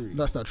 Period.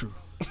 That's not true.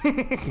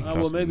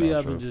 Well, maybe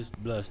I've been just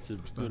blessed to.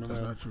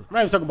 That's not true. I'm not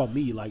even talking about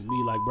me, like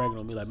bragging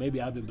on me. Like maybe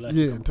I've been blessed.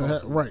 Yeah, to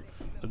have right.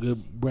 A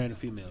good brand of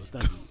females.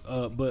 Thank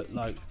you. But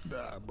like,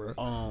 bro.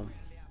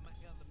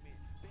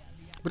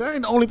 But that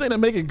ain't the only thing that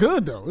make it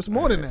good though. It's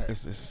more than that.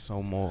 It's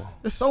so more.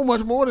 It's so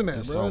much more than that,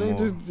 it's bro. So they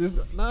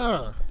just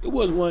nah. It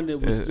was one that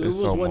was. It was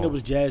so one that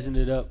was jazzing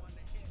it up.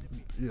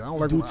 Yeah, I don't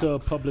like due to a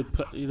public.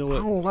 You know what? I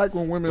don't like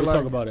when women we'll like.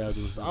 talk about it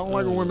after. I don't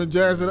like when women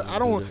jazz it up. I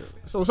don't.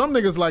 So some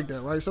niggas like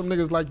that, right? Some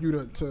niggas like you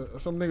to.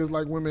 Some niggas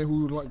like women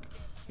who like.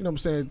 You know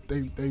what I'm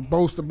saying? They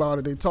boast about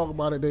it. They talk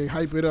about it. They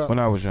hype it up. When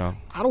I was young.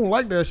 I don't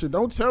like that shit.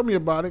 Don't tell me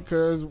about it,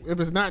 because if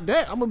it's not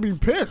that, I'm gonna be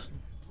pissed.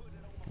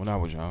 When I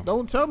was young.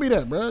 Don't tell me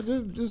that, bro. Just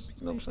you know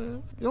what I'm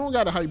saying? You don't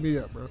gotta hype me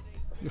up, bro.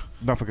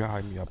 Don't forget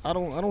hype me up. I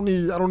don't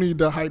need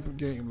the hype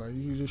game. Like,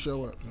 you just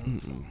show up.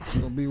 It's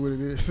gonna be what it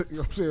is. You know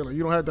what I'm saying? Like,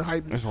 you don't have to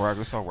hype me. It's all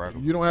regular.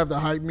 You don't have to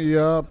hype me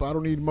up. I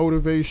don't need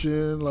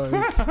motivation. Like,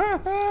 I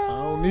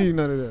don't need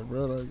none of that,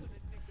 bro. Like,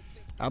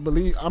 I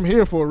believe I'm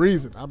here for a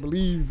reason. I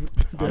believe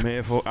I'm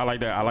here for. I like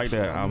that.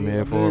 I'm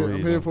here for a reason.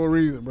 I'm here for a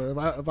reason, bro.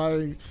 If I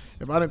didn't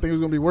think it was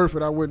gonna be worth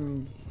it, I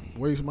wouldn't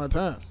waste my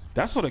time.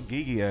 That's for the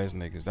geeky ass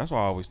niggas. That's why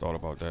I always thought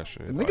about that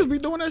shit. Niggas be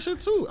doing that shit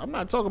too. I'm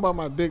not talking about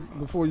my dick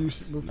before you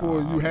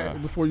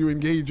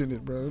engage in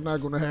it, bro. I'm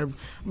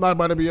not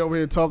about to be over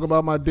here talking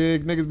about my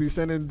dick. Niggas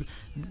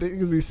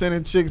be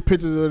sending chicks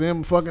pictures of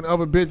them fucking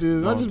other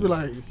bitches. I just be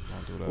like,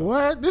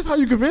 what? This how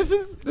you convince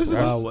it? This is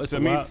to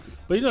me.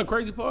 But you know the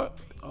crazy part?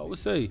 I would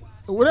say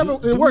whatever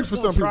it works for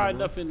some people. Try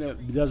nothing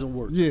that doesn't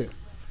work. Yeah.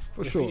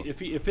 For sure.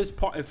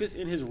 If it's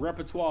in his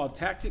repertoire of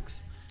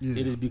tactics,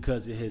 it is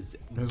because it has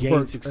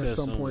gained success at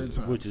some point in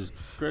time, which is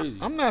crazy.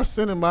 I'm not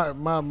sending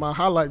my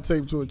highlight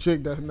tape to a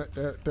chick that's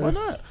Why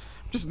not?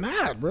 Just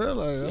not, bro.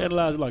 Like,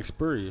 analyze like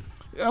Spurrier.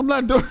 I'm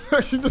not doing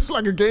just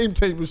like a game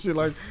tape and shit.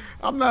 Like,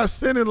 I'm not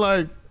sending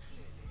like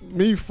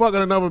me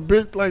fucking another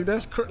bitch. Like,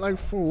 that's like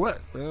for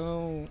what,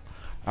 bro?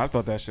 I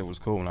thought that shit was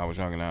cool when I was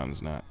young, and now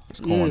it's not. It's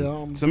corny.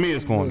 Yeah, to me,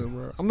 it's corny.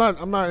 Bro. I'm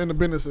not in the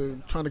business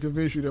of trying to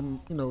convince you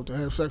to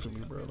have sex with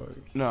me, bro.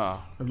 Like, Nah.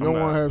 if you don't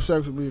want to have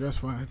sex with me, that's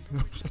fine.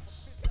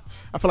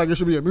 I feel like it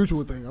should be a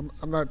mutual thing.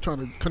 I'm not trying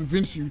to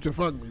convince you to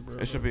fuck me, bro.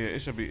 It should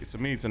be to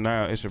me to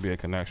now. It should be a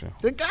connection.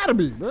 It gotta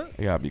be, bro.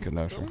 It gotta be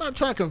connection. I'm not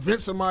trying to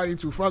convince somebody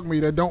to fuck me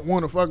that don't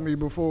want to fuck me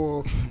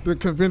before the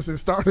convincing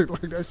started.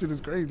 Like, that shit is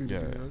crazy.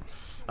 Yeah. Man.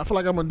 I feel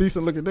like I'm a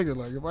decent looking nigga.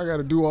 Like, if I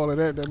gotta do all of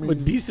that, that means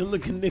I'm a decent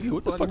looking nigga.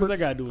 What the fuck does that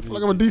got to do with it? I feel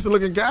like I'm a decent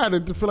looking guy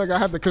to feel like I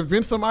have to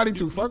convince somebody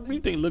to fuck me.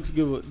 You think looks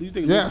give? Do you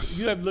think? Yes.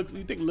 Looks,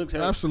 you think looks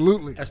have?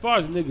 Absolutely. As far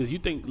as niggas, you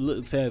think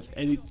looks have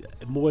any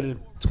more than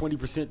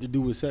 20% to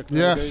do with sex?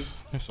 Yes.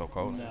 Okay? It's so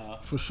cold. Nah.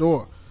 For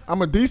sure.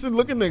 I'm a decent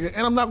looking nigga,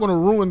 and I'm not gonna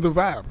ruin the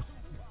vibe.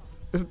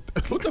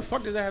 What the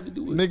fuck does that have to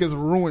do with? Niggas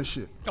ruin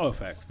shit. Oh,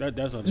 facts.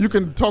 That's You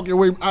can talk your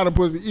way out of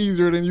pussy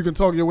easier than you can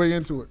talk your way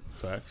into it.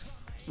 facts.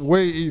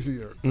 Way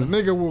easier. A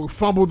nigga will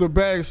fumble the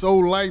bag so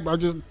light by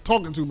just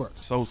talking too much.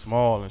 So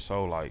small and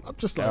so like I'm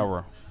just like,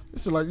 error.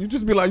 it's like you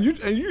just be like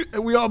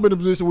and we all been in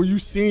a position where you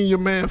seen your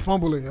man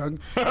fumbling and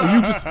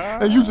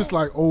you just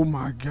like, oh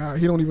my god,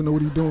 he don't even know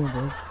what he doing,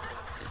 bro.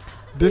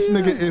 This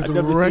nigga is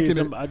wrecking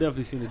it. I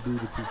definitely seen a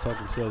dude or two talk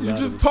themselves You out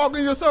just of it.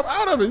 talking yourself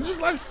out of it. You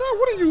just like, son,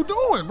 what are you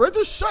doing, bro?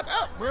 Just shut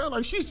up, bro.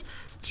 Like she's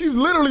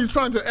literally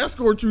trying to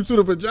escort you to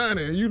the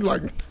vagina, and you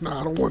like,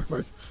 nah, I don't want it.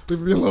 Like,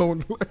 leave me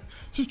alone. Like,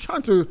 she's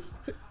trying to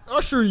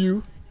usher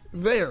you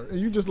there, and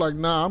you just like,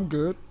 nah, I'm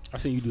good. I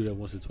seen you do that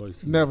once or twice.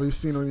 Too. Never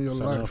seen it in your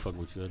So I don't life. fuck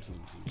with you. That's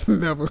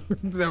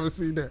what never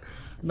seen that.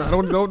 Nah,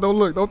 don't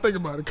look. Don't think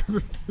about it,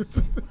 cause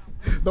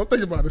don't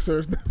think about it, sir.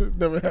 It's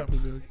never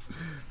happened, man.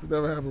 It's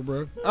never happened,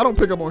 bro. I don't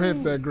pick up on hints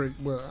that great,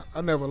 but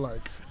I never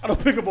like. I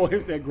don't pick up on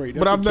hits that great.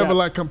 That's But I've the never cap.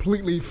 like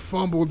completely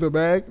fumbled the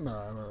bag.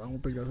 Nah, I don't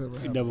think that's ever You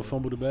happened. never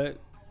fumbled the bag?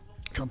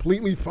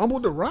 Completely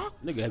fumbled the rock?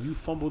 Nigga, have you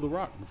fumbled the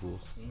rock before?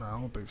 Nah, I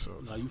don't think so.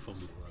 Nah, you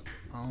fumbled the rock.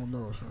 I don't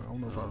know. Son. I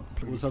don't know if I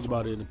completely. We'll talk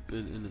about it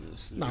in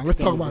Nah, let's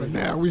talk about it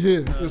now. We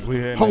here. It's We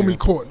here, homie nigga.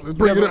 court. Let's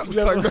bring it up. You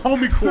never,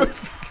 homie court.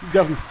 You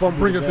definitely fumbled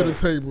Bring it the to the bag.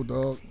 table,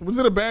 dog. Was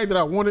it a bag that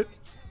I wanted?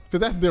 Because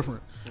that's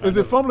different. Is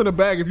it fumbling the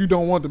bag if you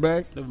don't want the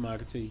bag? Never mind,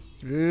 continue.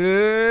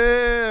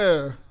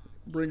 Yeah.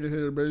 Bring it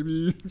here,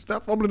 baby.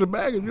 Stop fumbling the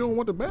bag if you don't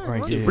want the bag.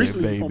 Right Right? here. Yeah,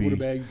 Recently, baby. you fumbled the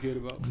bag you cared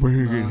about.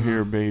 Bring it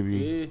here, baby.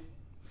 Yeah.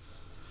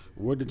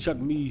 Word to Chuck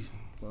Mees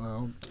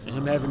and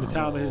him having the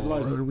time of his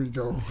life. Here we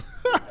go.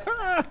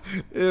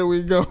 Here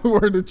we go.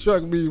 Word to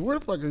Chuck me. Where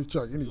the fuck is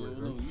Chuck anyway,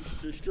 bro?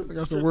 I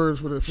got some words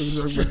for the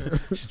young man.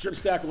 Strip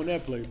sack on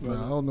that play, bro.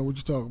 Nah, I don't know what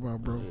you're talking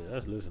about, bro. Yeah,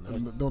 that's listen. I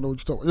That's, don't know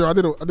what you're talking. Yeah, I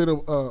did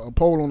a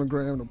poll on the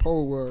gram. The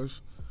poll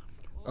was,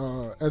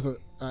 I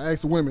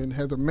asked women,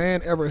 has a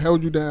man ever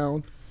held you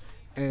down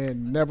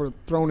and never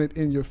thrown it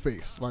in your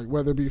face, like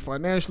whether it be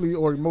financially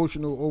or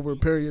emotional over a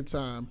period of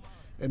time,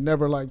 and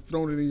never like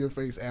thrown it in your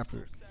face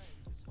after?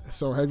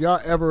 So have y'all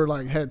ever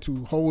like had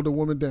to hold a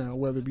woman down,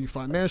 whether it be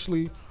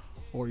financially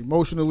or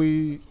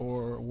emotionally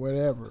or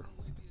whatever,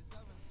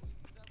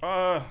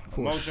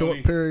 for a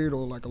short period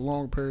or like a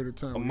long period of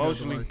time?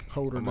 Emotionally, you had to, like,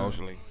 hold her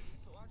emotionally,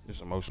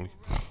 just emotionally.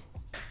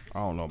 I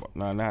don't know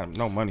about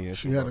no money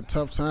issue. She had a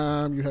tough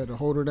time. You had to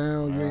hold her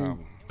down. You ain't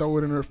throw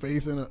it in her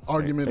face in an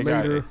argument they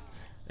later.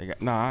 It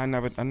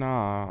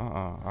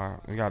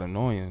got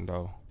annoying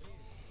though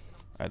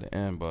at the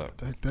end, but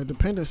That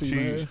dependency,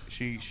 man.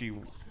 she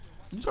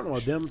you talking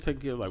about them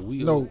taking care of like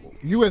we? No,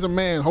 you as a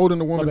man holding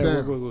the My woman bad.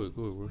 down. Go ahead,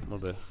 bro. My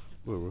bad.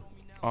 Go ahead,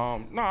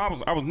 bro. no,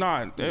 I was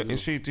not.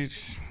 It's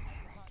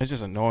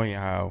just annoying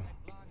how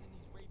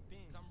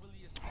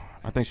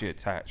I think she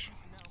attached.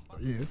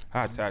 Yeah.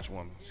 I attach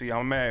women. See,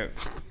 I'm mad.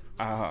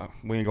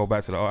 We ain't go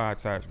back to I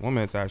attach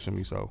women attached to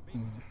me, so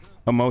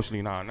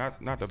emotionally, not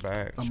the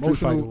bag.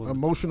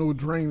 Emotional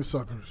drain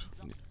suckers.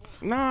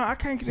 Nah, I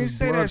can't Just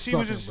say that. blood She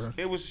was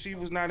sucking, just she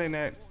was not in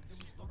that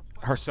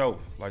herself.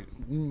 Like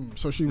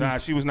So she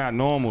was. she was not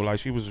normal. Like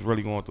she was just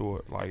really going through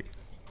it. Like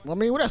I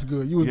mean, well, that's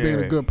good. You was being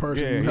a good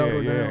person. You held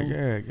her down.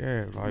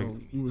 Yeah. Like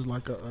You was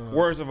like a.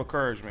 words of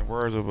encouragement,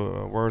 words of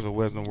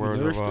wisdom,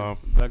 words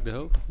of back to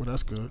health. Well,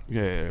 that's good.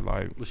 yeah.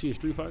 Like Was she a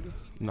street fighter?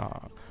 nah,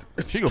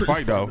 she can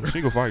fight though.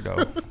 She can fight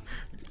though.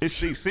 It's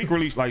she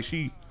secretly like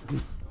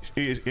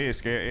it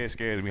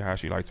scares me how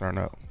she like turn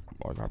up.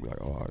 Or I'll be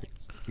like, oh,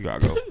 you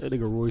gotta go. That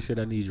nigga Roy said,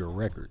 "I need your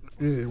record."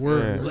 Yeah,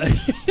 word.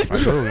 Yeah.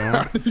 I do, man.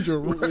 I need your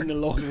We're in record. the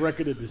lost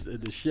record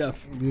of the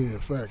chef. Yeah,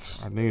 facts.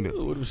 I need it.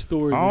 What them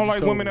stories? I don't that you like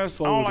told women I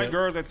before don't like that-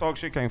 girls that talk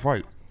shit can't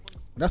fight.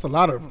 That's a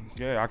lot of them.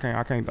 Yeah, I can't.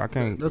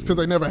 That's because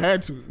they never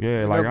had to.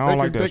 Yeah, like I don't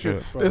like that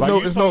shit.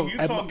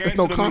 There's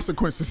no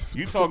consequences.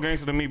 You talk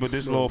gangster to me, but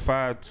this little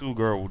 5'2"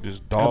 girl would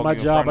just dog. At my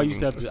job, I used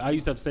to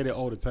have to say that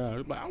all the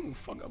time. Like, I don't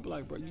fuck up.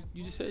 Like, bro,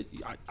 you just said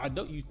I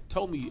know you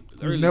told me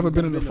earlier. You've never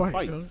been in a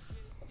fight.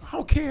 I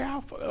don't care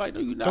how. Like,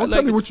 no, you not. Don't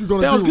tell me what you gonna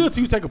do. Sounds good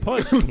till you take a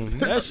punch.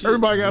 That shit.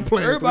 Everybody got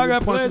plans. Everybody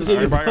got plans.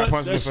 Everybody got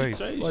punched in the face.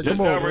 Like, Just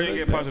come on, not ready to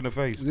get punched in the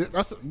face.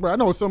 Yeah, bro, I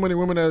know so many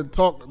women that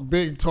talk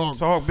big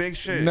big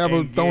shit.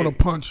 Never thrown a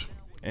punch.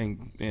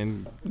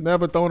 And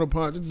never thrown a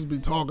punch. It just be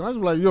talking. I was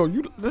like, yo,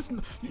 it's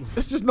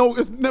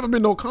never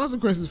been no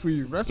consequences for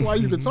you. That's why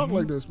you can talk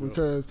like this,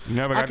 because you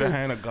never got the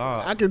hand of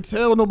God. I can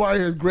tell nobody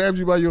has grabbed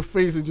you by your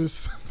face and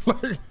just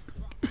like.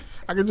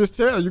 I can just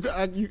tell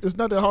it's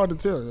not that hard to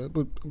tell.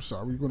 But I'm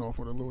sorry, we went off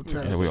on a little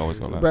tangent. Yeah, we always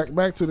go left.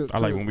 Back to the. I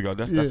like when we go.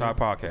 That's our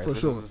podcast. For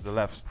sure. This is the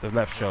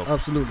left show.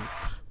 Absolutely.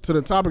 To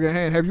the topic at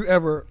hand, have you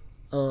ever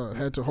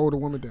had to hold a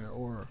woman down,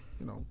 or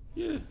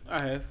Yeah,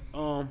 I have.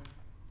 I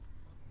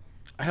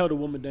held a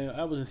woman down.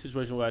 I was in a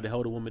situation where I had to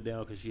hold a woman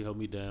down because she held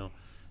me down,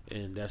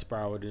 and that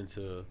spiraled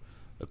into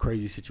a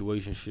crazy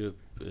situationship,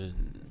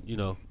 and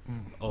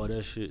all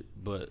that shit.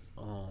 But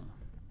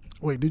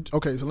wait,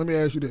 okay, so let me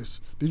ask you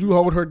this: did you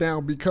hold her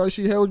down because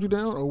she held you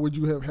down, or would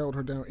you have held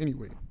her down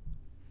anyway?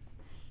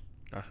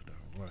 That's a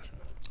different question.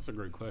 That's a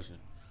great question.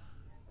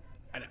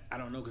 I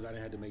don't know, because I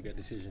didn't have to make that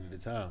decision at the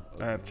time.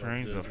 That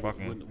changed the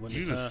fucking. When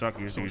You just suck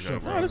your shit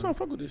up, bro. That's why I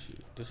fuck with this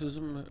shit. This is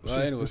America.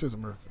 This is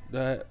America.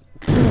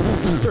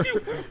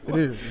 It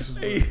is.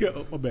 Hey,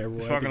 yo, my bad,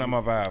 Roy. Fucking up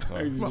my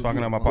vibe, though.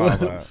 Fucking up my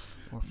vibe.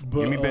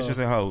 Give me bitches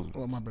and hoes.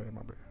 Oh, my bad.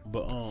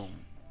 But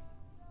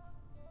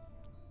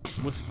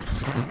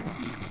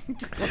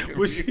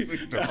this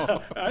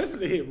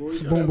is a hit, Roy.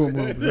 Boom.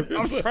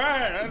 I'm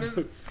trying.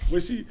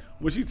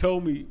 When she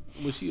told me,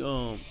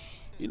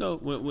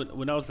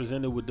 when I was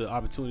presented with the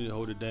opportunity to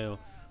hold it down,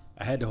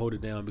 I had to hold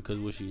it down because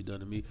of what she had done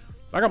to me.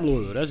 Like, I'm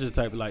loyal. That's just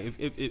the type of, like,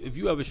 if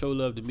you ever show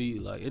love to me,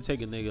 like, it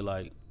take a nigga,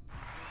 like,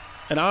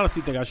 and I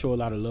honestly think I show a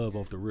lot of love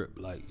off the rip.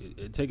 Like,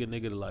 it take a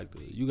nigga to, like,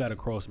 you got to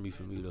cross me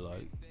for me to,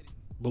 like,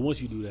 but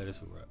once you do that,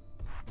 it's a wrap.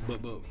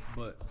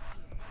 But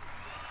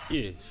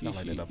yeah, she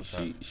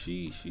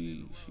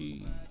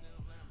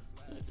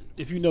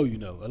if you know,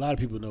 a lot of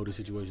people know the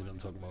situation I'm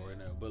talking about right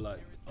now, but like,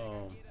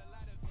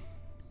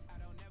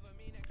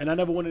 and I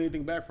never wanted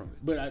anything back from it.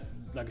 But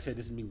like I said,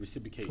 this is me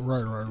reciprocating.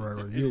 Right.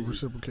 You're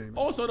reciprocating.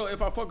 Also, though,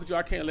 if I fuck with you,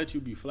 I can't let you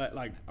be flat.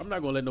 Like, I'm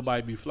not gonna let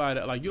nobody be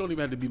flat. Like, you don't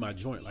even have to be my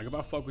joint. Like, if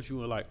I fuck with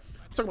you and, like,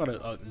 I'm talking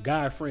about a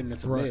guy friend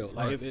that's a male.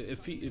 Like,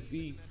 if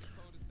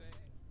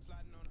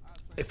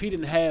he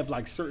didn't have,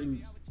 like,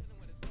 certain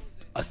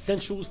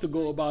essentials to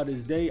go about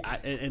his day,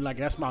 and like,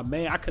 that's my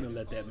man, I couldn't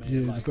let that man.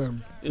 Yeah, like, just let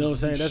him. You know what I'm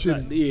saying? That's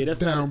shitty, not. Yeah, that's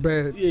down not,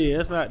 bad. Yeah,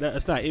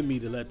 that's not in me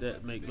to let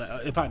that make.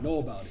 Like, if I know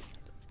about it.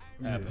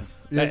 Happen.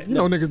 Yeah,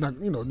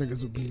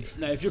 niggas would be.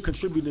 Now, if you're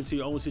contributing to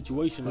your own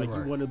situation, like,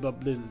 you want to,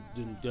 then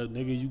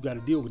nigga, you got to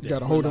deal with that. You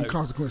got to hold them like,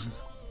 consequences.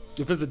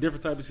 If it's a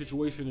different type of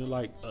situation, and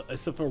like,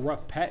 except for a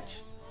rough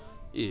patch,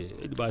 yeah,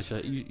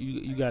 anybody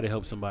you got to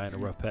help somebody in a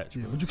rough patch.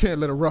 Yeah, bro. but you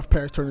can't let a rough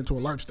patch turn into a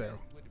lifestyle.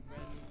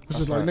 It's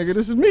just like, nigga,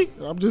 this is me.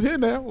 I'm just here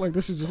now. Like,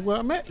 this is just where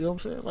I'm at. You know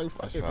what I'm saying? Like,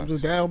 fuck it. I'm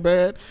just down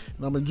bad,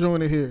 and I'm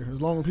enjoying it here.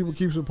 As long as people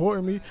keep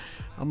supporting me,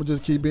 I'm gonna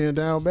just keep being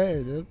down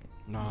bad. Yeah?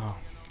 No.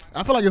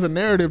 I feel like it's a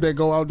narrative that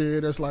go out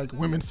there that's like,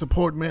 women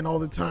support men all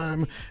the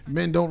time.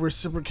 Men don't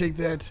reciprocate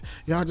that.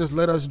 Y'all just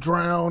let us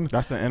drown.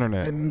 That's the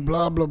internet. And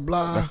blah, blah,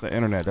 blah. That's the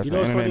internet. That's you the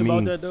know internet what's funny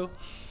memes. about that, though?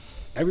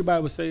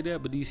 Everybody would say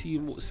that, but these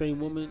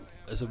same woman,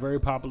 it's a very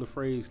popular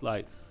phrase,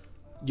 like,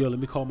 yo, let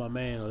me call my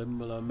man, or let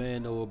me let my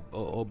man know,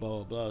 or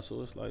blah, blah.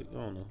 So it's like, I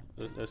don't know.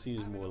 That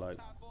seems more like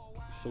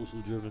social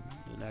driven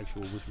than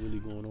actual what's really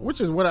going on.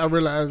 Which is what I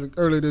realized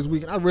earlier this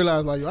week. I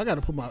realized, like, yo, I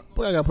gotta put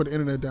the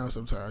internet down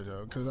sometimes,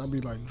 yo, because I'll be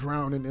like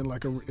drowning in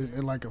like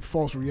a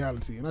false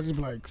reality, and I just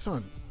be like,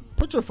 son,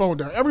 put your phone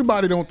down.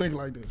 Everybody don't think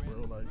like this,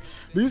 bro. Like,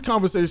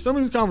 some of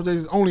these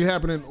conversations only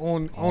happening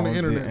on the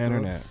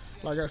internet.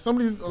 Bro. Like, a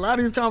lot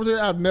of these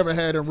conversations I've never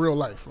had in real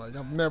life. Like,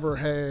 I've never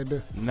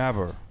had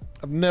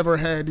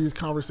these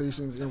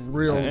conversations in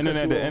real life. The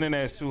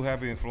internet is too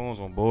heavy influence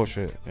on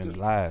bullshit and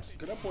lies.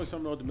 Could I point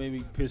something out that made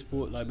me piss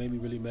poor, like, made me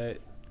really mad?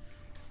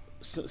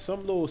 Some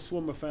little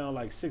swimmer found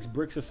like 6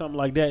 bricks or something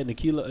like that in the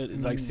kilo,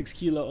 like 6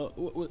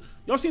 kilo.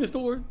 Y'all seen the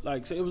story?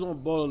 Like, so it was on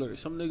Ball Alert.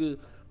 Some nigga,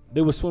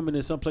 they were swimming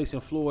in some place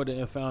in Florida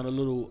and found a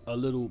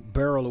little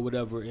barrel or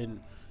whatever, and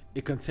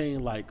it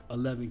contained like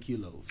 11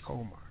 kilos.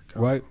 Oh my god!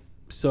 Right.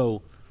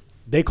 So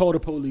they called the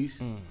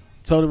police.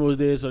 Told them it was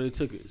there, so they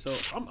took it. So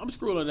I'm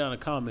scrolling down the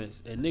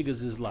comments, and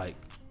niggas is like,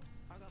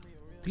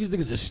 these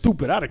niggas are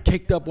stupid. I'd have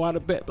kicked up while the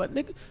bet. Like,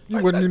 nigga, you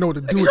wouldn't know what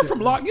to do with you're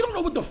from Lock. You don't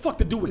know what the fuck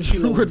to do with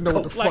kilos. You wouldn't know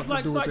what the fuck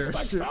to do with that.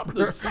 Like, stop the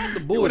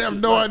bullshit. You would have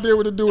no idea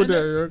what to do with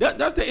that.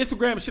 That's the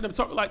Instagram shit I'm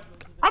talking. Like,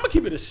 I'm gonna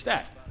keep it a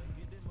stack.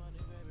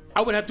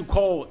 I would have to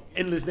call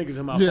endless niggas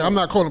in my phone. Yeah, I'm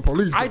not calling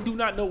police. I do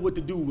not know what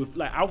to do with,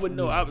 like, I wouldn't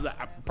know. I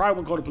probably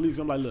wouldn't call the police.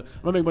 I'm like, look,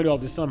 I'm gonna make money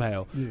off this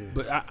somehow. Yeah.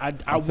 But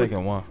I'm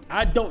taking one.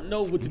 I don't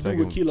know what to do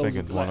with kilos.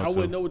 Like, I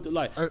wouldn't know what to,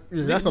 like. Yeah,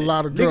 that's a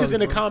lot of drugs. Niggas in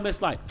the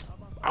comments like,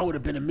 I would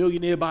have been a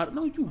millionaire by it.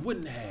 No, you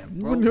wouldn't have, bro.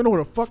 You wouldn't even know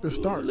where the fuck to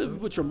start. You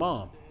live with your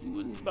mom. You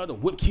wouldn't about to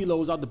whip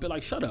kilos out the bed.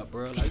 Like, shut up,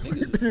 bro. Like,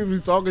 niggas be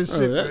talking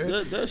shit,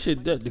 man. That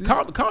shit,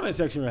 the comment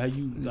section had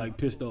you, like,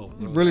 pissed off,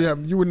 bro. You really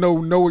have, you would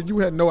know, you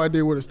had no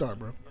idea where to start,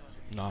 bro.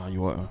 Nah,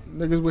 you wouldn't.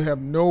 Niggas would have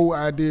no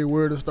idea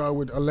where to start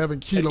with 11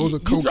 kilos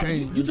of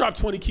cocaine. You drop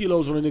 20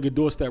 kilos on a nigga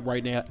doorstep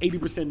right now,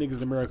 80% niggas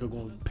in America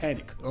going to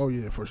panic. Oh,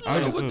 yeah, for sure.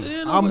 I'm one of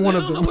them. I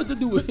don't know what to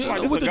do with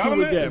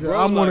that, bro.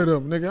 I'm one of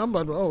them, nigga. I'm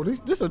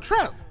like, this a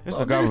trap. It's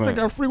a government. Niggas think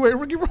I'm Freeway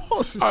Ricky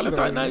Ross. All right,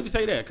 let's not even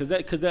say that,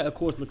 because that, of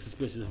course, looks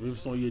suspicious if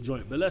it's on your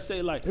joint. But let's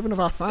say, like, even if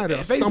I find it, I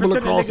if stumble 80%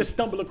 across of niggas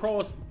stumble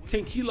across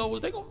 10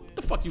 kilos, they go, what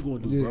the fuck you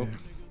going to do, bro?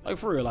 Like,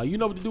 for real, like, you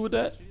know what to do with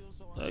that?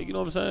 Like, you know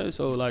what I'm saying?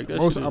 So, like,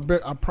 that's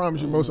I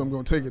promise you most of them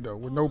going to take it, though,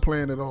 with no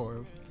plan at all.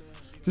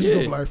 Just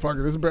gonna be like, fuck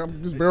it,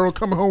 this barrel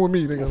coming home with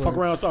me, nigga. Fuck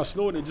around and start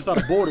snorting it just out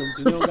of boredom.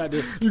 You don't got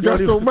the, you got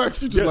so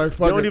much, you just like,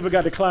 fuck it. You don't even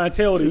got the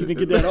clientele to even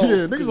get that off.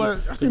 Yeah, niggas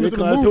like, I seen this in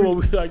the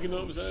movie. Like, you know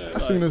what I'm saying? I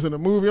seen this in the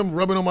movie. I'm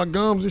rubbing on my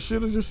gums and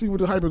shit and just see what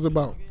the hype is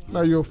about.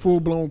 Now you're a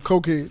full-blown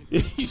cokehead.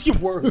 You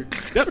word.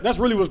 That's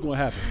really what's going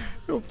to happen.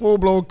 You're a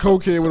full-blown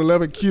cokehead with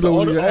 11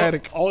 kilos in your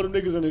attic. All the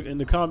niggas in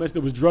the comments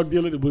that was drug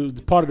dealing, that was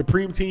part of the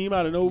Preem team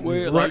out of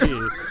nowhere. Like,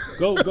 yeah,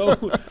 go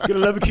get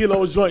 11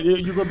 kilos joint.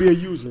 You're going to be a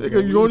user.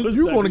 Nigga,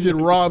 you're going to get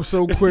robbed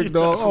so quick,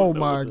 dog. Oh,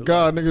 my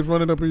God. Niggas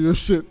running up in your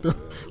shit, dog.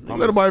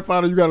 Let everybody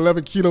find out you got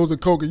 11 kilos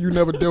of coke and you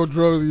never dealt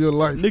drugs in your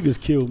life. Niggas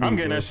kill me. I'm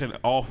getting that shit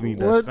off me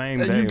the same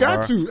day, you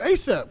got to,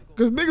 ASAP.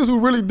 Because niggas who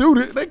really do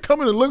it, they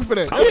come in and look for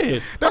that. Yeah.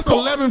 That's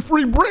 11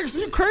 free bricks.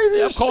 You crazy?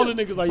 Yeah, I'm calling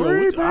niggas like, yo,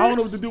 I don't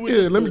know what to do with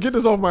this. Yeah, let me get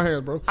this off my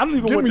hands, bro. I don't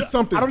even give want me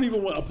something. I don't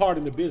even want a part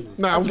in the business.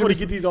 Nah, I just want to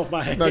get these off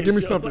my hands. Nah, give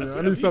me something.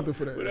 I need something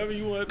for that. Whatever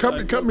you want.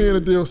 Cut me in a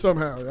deal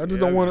somehow. I just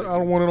don't want it. I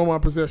don't want it on my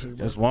possession.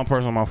 There's one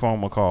person on my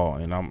phone will call,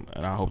 and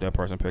I hope that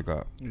person pick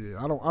up.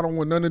 Yeah, I don't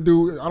want nothing to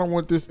do. I don't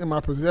want this in my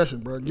possession,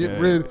 bro. Get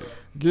rid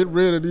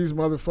of these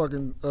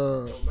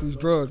motherfucking these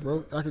drugs,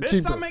 bro. I can keep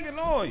them. Stop making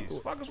noise.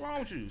 Fuck is wrong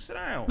with you? Sit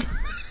down.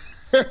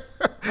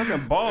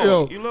 Looking bald.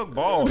 Yo, you look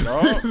bald,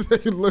 dog.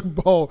 You look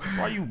bald.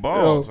 Why you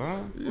bald,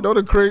 son? You know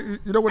the crazy.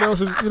 You know what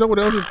else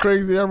is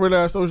crazy? I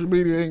realize social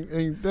media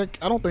ain't that.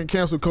 I don't think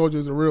cancel culture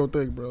is a real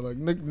thing, bro. Like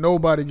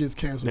nobody gets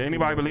canceled. Did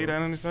anybody believe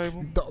that on this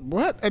table?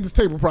 What? At this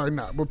table, probably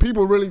not. But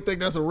people really think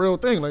that's a real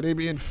thing. Like they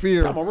be in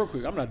fear. Come on, real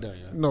quick. I'm not done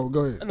yet. No,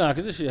 go ahead. Nah,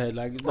 because this shit had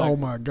like oh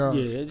my God.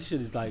 Yeah, this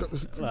shit is like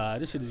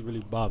this shit is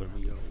really bothering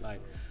me, yo.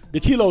 Like the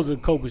kilos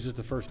of coke was just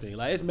the first thing.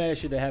 Like it's mad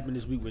shit that happened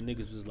this week when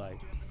niggas was like,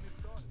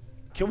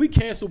 can we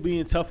cancel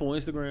being tough on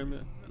Instagram,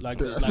 man? Like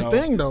that's a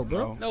thing, though,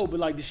 bro. No, but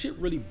like the shit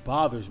really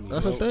bothers me.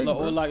 That's a thing, like,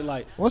 bro. Or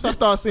like once I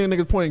start seeing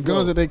niggas pointing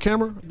guns at their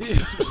camera,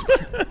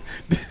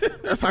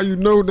 that's how you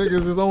know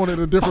niggas is on it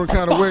a different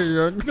kind of way,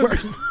 young.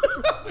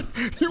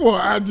 You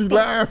want IG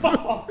Live?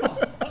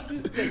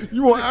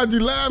 You want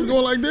IG Live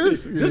going like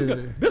this?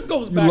 This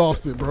goes back. You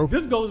lost it, bro.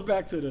 This goes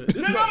back to the.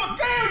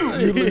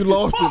 You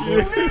lost it,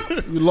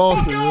 bro. You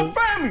lost it,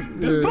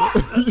 bro.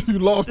 You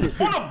lost it.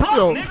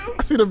 Yo,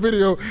 I see the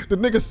video. The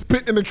nigga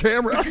spit in the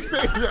camera. I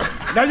said,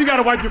 now you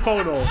gotta wipe your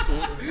phone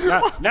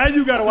off. Now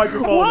you gotta wipe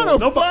your phone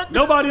off.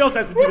 Nobody else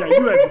has to do that.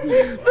 You have to do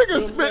it.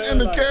 Nigga spit in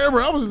the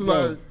camera. I was just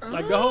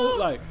like the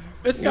whole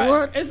this guy.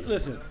 What?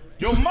 Listen.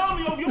 Yo, mom,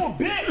 you a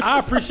bitch. I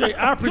appreciate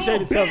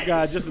the tough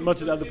guy just as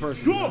much as the other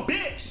person. You a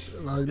bitch.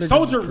 Like,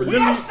 Soldier literally,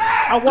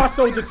 I watched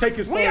Soldier take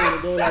his phone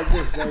and go like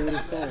this, bro, with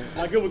his phone,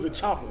 like it was a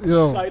chopper.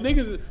 Yo. Like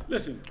niggas,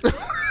 listen,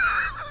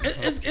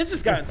 it's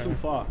just gotten too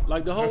far.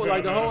 Like the whole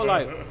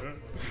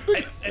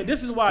and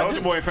this is why Soldier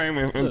Boy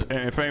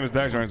and famous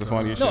Dax joints are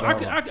funny. No,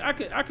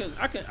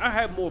 I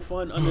have more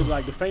fun under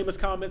like the famous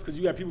comments because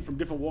you have people from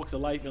different walks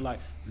of life and like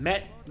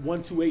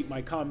Matt128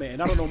 might comment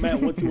and I don't know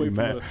Matt128 from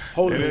the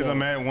whole. It is a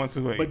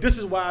Matt128. But this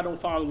is why I don't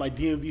follow like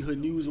DMV Hood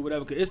News or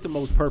whatever because it's the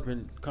most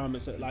perping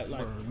comments like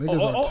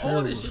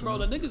all this shit, bro.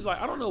 The niggas like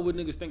I don't know what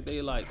niggas think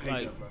they like.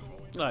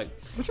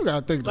 What you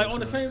gotta think? Like on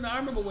the same. I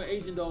remember when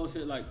Agent Dog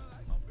said like.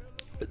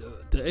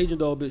 The Agent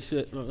Dog bitch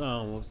shit. No, I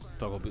don't want to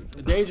talk about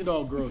it. The Agent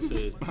Dog girl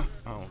said.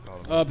 I don't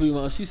call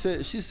it. She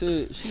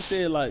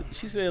said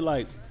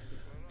like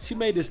she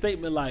made this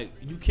statement like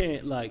you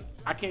can't like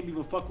I can't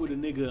even fuck with a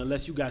nigga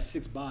unless you got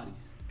 6 bodies.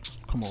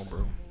 Come on,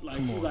 bro. Like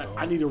she's like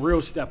I need a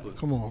real stepper.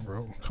 Come on,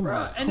 bro. Come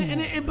on.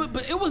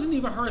 But it wasn't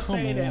even her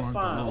saying that. Fine,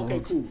 dog.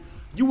 Okay, cool.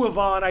 You with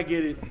Vaughn, I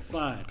get it.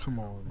 Fine. Come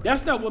on, man.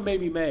 That's not what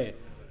made me mad.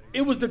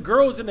 It was the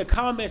girls in the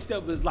comments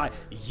that was like,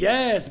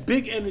 yes,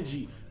 big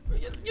energy.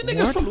 Your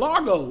niggas from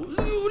Largo.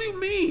 What do you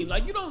mean?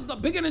 Like you don't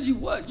big energy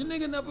what? Your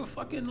nigga never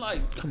fucking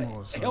like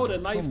held a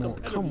knife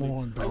competitively. Come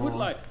on, dog.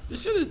 Like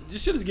this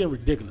shit is getting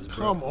ridiculous, bro.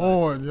 Come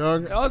on,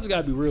 young. Y'all just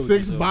gotta be real.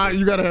 6 bodies.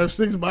 You gotta have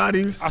 6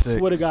 bodies. I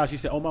swear to God, she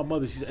said, "Oh my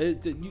mother." She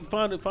said, "You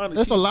find it."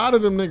 That's a lot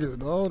of them niggas,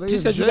 dog. She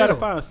said you gotta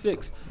find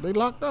 6. They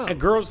locked up. And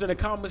girls in the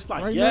comments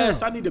like, right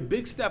 "Yes, now. I need a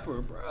big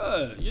stepper,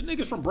 bruh. Your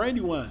niggas from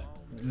Brandywine."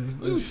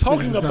 What are you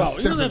talking about?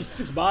 He doesn't have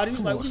 6 bodies.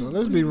 Come like, on, what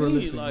let's be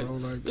realistic, like, bro.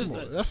 Like, come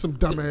on. That's some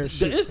dumbass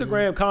shit. The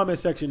Instagram comment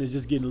section is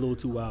just getting a little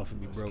too wild for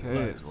me, bro. It's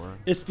kids, bro.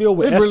 It's filled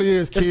with. It really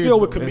is kids. It's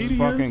filled with bro. comedians. It's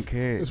fucking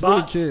kids. It's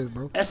really bots, kids,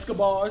 bro.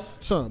 Escobars.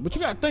 Son, but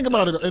you gotta think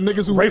about it. And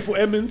niggas who Rayful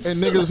Emmons. and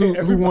niggas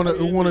who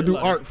wanna do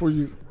like, art for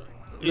you.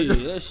 Yeah,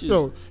 that shit.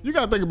 Yo, you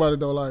gotta think about it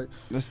though. Like,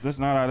 That's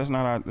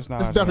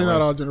definitely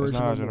not our generation. It's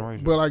not our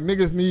generation. But like,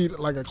 niggas need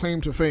like a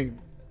claim to fame,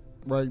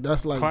 right?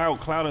 That's like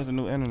cloud is the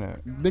new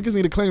internet. niggas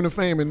need a claim to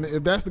fame, and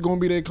if that's gonna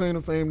be their claim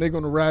to fame, they're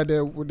gonna ride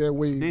that with that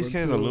wave. These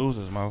kids are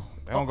losers, Mo.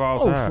 They don't go Oh,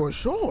 outside. for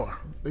sure,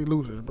 they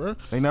losers, bro.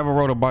 They never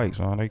rode a bike,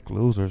 son. They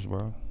losers,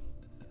 bro.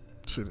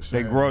 Shit is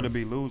They sad. grow up to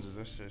be losers.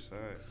 That shit's sad.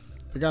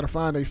 They gotta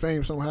find their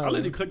fame somehow. I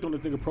literally clicked on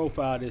this nigga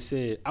profile that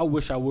said, I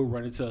wish I would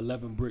run into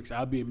 11 bricks.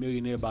 I'll be a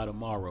millionaire by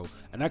tomorrow.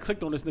 And I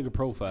clicked on this nigga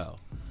profile.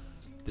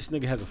 This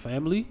nigga has a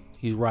family.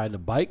 He's riding a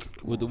bike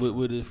with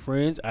his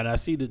friends. And I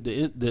see the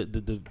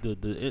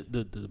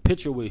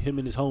picture with him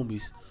and his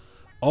homies.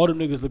 All them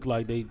niggas look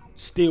like they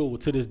still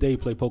to this day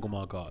play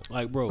Pokemon cards.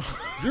 Like, bro,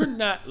 you're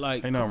not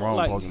like. Ain't nothing wrong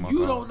like, with Pokemon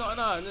you cards. don't know.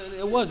 Nah,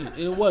 it wasn't.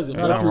 It wasn't.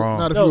 Not But if you- wrong.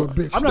 not if No, you're a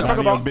bitch. I'm not Stop. talking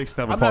about big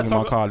step of I'm not Pokemon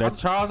talking- card.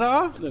 That I'm-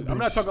 Charizard, Look, I'm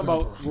not talking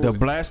about the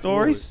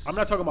Blastoise, I'm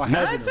not talking about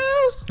having them.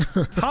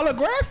 Ninetales,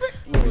 holographic.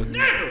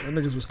 That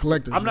niggas was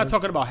collectors. I'm not man.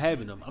 talking about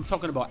having them. I'm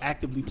talking about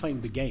actively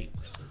playing the game.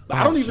 Like,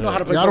 I don't even know how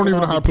to play. Yeah, I don't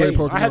even know how to play game.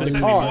 Pokemon. I had the The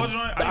cards.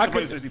 64 joint? but I used to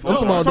play could- 64. I'm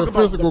talking about the talking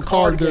physical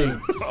card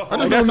game.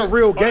 Like, that's a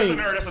real game.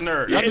 That's a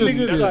nerd. Yeah,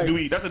 niggas That's like- a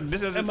dweeb.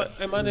 This is And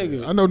my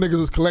nigga. I know niggas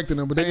was collecting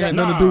them, but they And ain't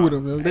that- nothing to do with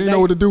them. They And ain't now know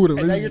what to do with them.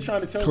 And They now you're just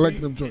trying to tell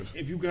collecting me them joints.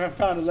 if you can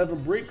find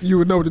 11 bricks, You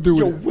would know what to do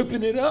you're with it.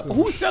 whipping it up.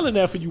 Who's selling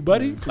that for you,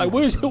 buddy? Like,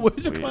 where's your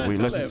clientele? We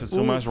listen at, to fool?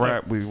 too much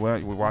rap. We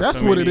watch. That's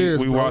too what many, it is,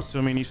 We bro. watch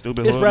too many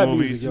stupid It's hood rap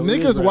movies. music, yo.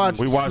 Niggas watch.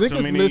 We watch too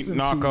niggas many listen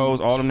narcos.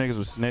 to. All them niggas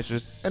was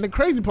snitches. And the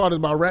crazy part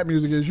about rap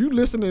music is you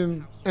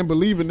listening and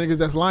believing niggas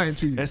that's lying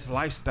to you. It's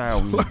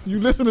lifestyle. You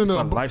listening It's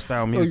to a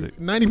lifestyle music.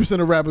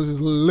 90% of rappers is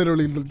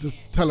literally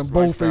just telling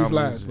bold-faced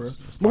lifestyle lies, bro. music.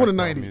 It's More than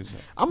lifestyle 90. music.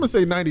 I'm gonna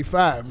say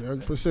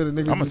 95%. Of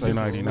niggas I'ma is say just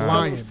 99.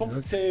 lying.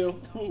 Folk tale.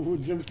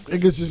 Jim said.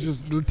 Niggas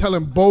just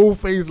telling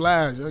bold-faced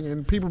lies,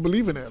 and people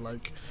believing that.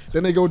 Like,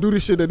 then they go do the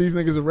shit that these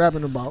niggas are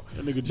rapping about.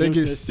 That nigga They Jim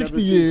get said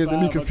 60 years and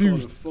be 17.5, I call it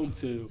confused. folk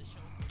tale.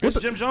 It's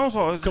Jim Jones'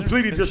 fault. It's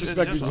Completely Jim- it's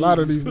disrespected Jim- A lot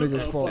of these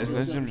niggas' fault. It's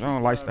Jim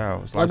Jones'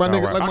 lifestyle. It's Like my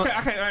lifestyle nigga- rap.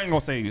 like my- I ain't gonna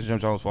say it's Jim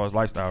Jones' fault. It's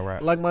lifestyle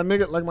rap. Like my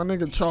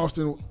nigga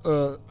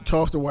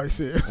Charleston White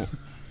said.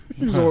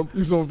 he was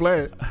on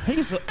Vlad.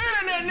 He's an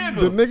internet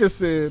The nigga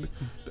said,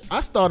 I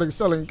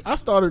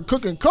started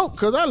cooking coke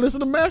because I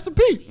listened to Master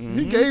P.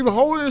 He gave the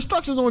whole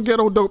instructions on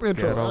Ghetto Dope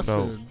intro. Ghetto I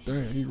Dope. said,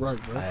 damn, he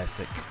right, bro.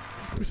 Classic.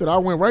 He said, I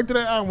went right to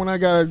that album when I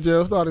got out of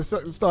jail,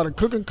 started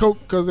cooking coke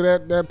because of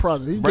that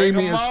project. He gave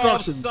me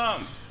instructions.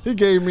 He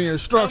gave me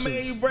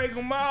instructions. break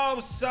them all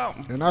or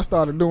something. And I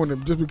started doing it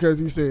just because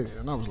he said it.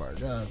 And I was like,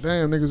 God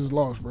damn, niggas is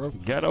lost, bro.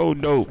 Ghetto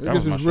Dope. That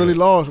was Niggas my is really shit.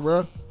 lost,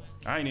 bro.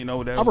 I ain't even know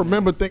what that I was.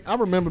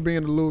 remember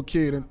being a little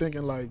kid and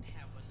thinking like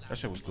That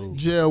shit was cool.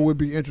 jail would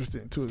be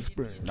interesting to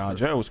experience. Nah,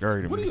 jail was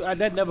scary to What do me. you?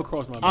 That never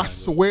crossed my mind. I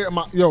swear,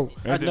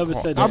 I never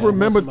said that. I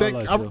remember once in my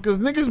life, yo. because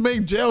niggas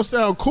make jail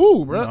sound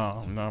cool, bro.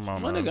 No, My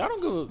nigga, I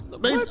don't give a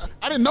They, what?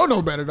 I didn't know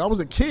no better. I was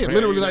a kid, Yeah,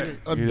 literally you like did.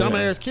 a You did.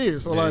 dumbass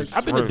kid. So Yeah, like,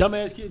 I've been a Right.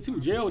 dumbass kid too.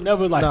 Jail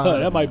never like, Nah,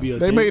 that might be a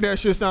they thing. made that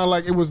shit sound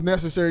like it was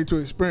necessary to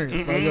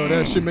experience. Like, yo,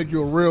 that shit make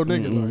you a real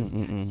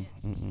nigga.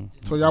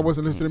 So y'all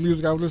wasn't listening to the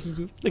music I was listening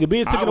to? Nigga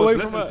being I taken was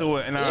away from listening to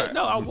it, and yeah,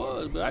 no, I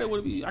was, but I didn't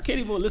want to be. I can't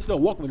even listen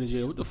to a Walkman in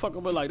jail. What the fuck?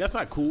 I'm like, that's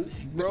not cool,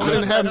 bro. I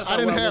didn't That's not what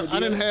I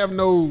I ain't had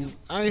no,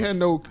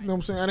 you know what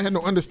I'm saying? I didn't have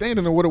no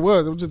understanding of what it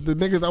was. It was just the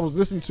niggas I was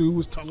listening to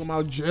was talking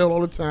about jail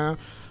all the time,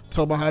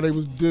 talking about how they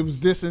was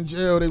this in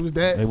jail, they was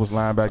that. They was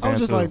lying back I then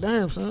was just too. like,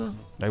 damn, son.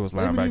 They was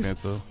lying back then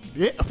too.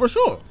 Yeah, for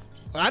sure.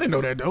 I didn't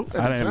know that though at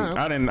I the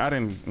time.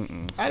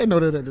 didn't. I didn't know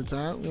that at the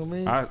time. You know what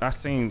I mean? I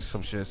seen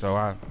some shit, so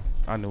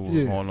I knew what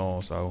was Yeah. going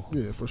on. So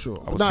Yeah, for sure.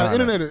 was Nah, the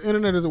kinda-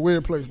 internet is a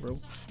weird place, bro.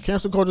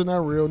 Cancel culture is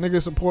not real.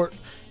 Niggas support.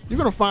 You're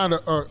gonna find a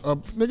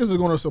niggas is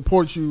gonna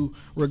support you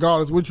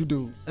regardless what you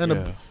do, and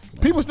Yeah. the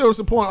people still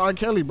support R.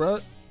 Kelly, bro.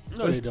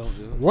 No, they don't.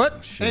 Dude. What?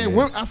 Shit. And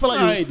women, I feel like,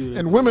 No, they do that.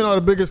 and women are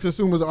the biggest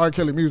consumers of R.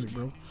 Kelly music,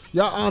 bro.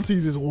 Y'all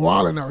aunties is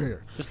wilding out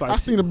here. Just like- I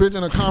seen a bitch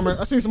in a comment.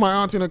 I seen somebody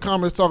auntie in the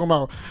comments talking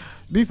about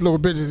these little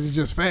bitches is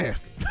just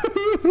fast.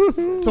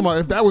 Talking about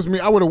if that was me,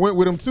 I would have went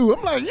with them too.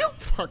 I'm like, you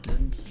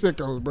fucking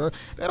sickos, bro.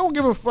 They don't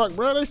give a fuck,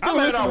 bro. They still I'm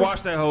mad I listen.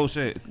 watched that whole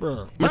shit.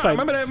 Bro.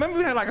 Remember that? Remember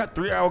we had like a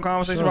 3-hour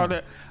conversation Sure. about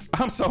that.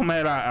 I'm so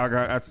mad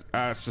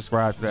I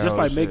subscribed to that. Just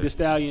whole like Meg shit. the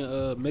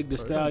Stallion, Meg the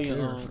Stallion,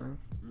 care, son.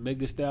 Meg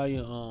the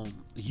Stallion,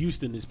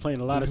 Houston is playing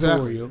a lot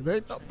Exactly. of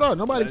Tory. Bro,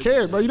 nobody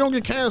cares, bro. You don't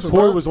get canceled.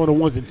 Tory bro. was on the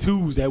ones and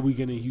twos that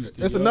weekend in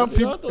Houston. It's yo. enough I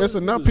people. thought It's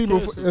this enough was people.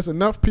 canceled. It's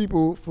enough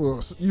people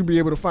for you to be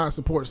able to find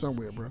support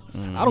somewhere, bro.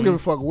 I don't give a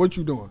fuck what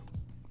you doing.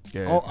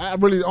 Yeah. Oh, I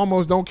really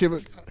almost don't give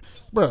a,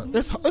 bro.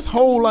 It's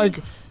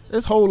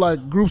whole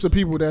like groups of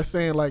people that's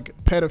saying like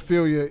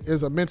pedophilia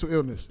is a mental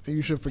illness and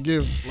you should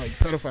forgive like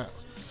pedophiles.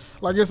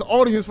 Like it's an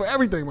audience for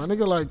everything, my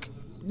nigga. Like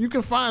you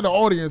can find an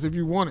audience if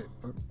you want it.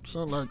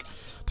 Something like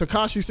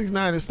Tekashi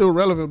 6ix9ine is still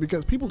relevant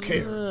because people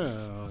care.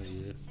 Oh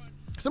yeah.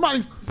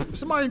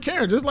 Somebody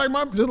caring, just like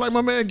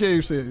my man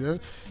Gabe said. Yeah?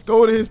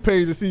 Go to his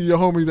page and see your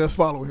homies that's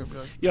following him.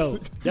 Yeah? Yo,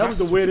 that was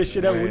the weirdest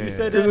shit ever. When you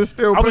said that,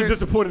 still I was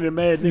disappointed in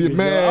mad niggas.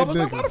 I was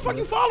like, why the fuck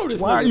you follow this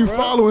nigga? Why are you bro?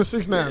 following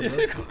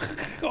 6ix9ine,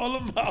 bro? Call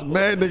him out.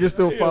 Mad niggas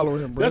still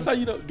following him, bro. That's how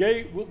you know.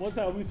 Gabe, one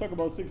time we was talking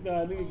about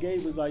 6ix9ine, nigga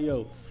Gabe was like,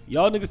 yo,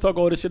 y'all niggas talk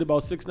all this shit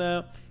about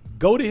 6ix9ine.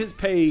 Go to his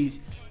page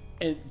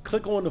and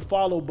click on the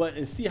follow button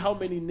and see how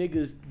many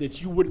niggas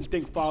that you wouldn't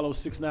think follow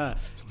 6ix9ine.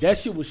 That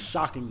shit was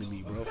shocking to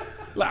me, bro.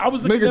 Like I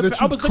was looking niggas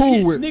at, I was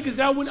cool looking at niggas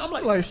that wouldn't. I'm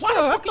like why the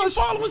fuck are you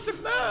following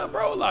 6ix9ine,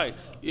 bro? Like,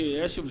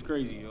 yeah, that shit was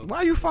crazy, yo. Why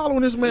are you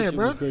following this man, that shit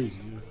bro? Was crazy,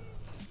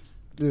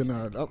 yo. Yeah,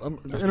 nah.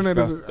 The internet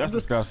that's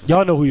disgusting.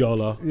 Y'all know who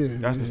y'all are. Yeah,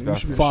 that's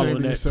disgusting.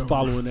 Following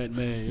that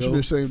man, yo. You should be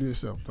ashamed of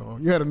yourself,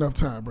 dog. You had enough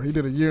time, bro. He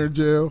did a year in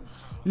jail.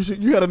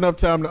 You had enough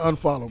time to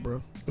unfollow,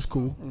 bro. It's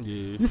cool.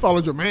 Yeah. You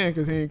followed your man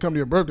because he ain't come to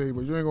your birthday,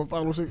 but you ain't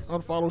gonna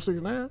unfollow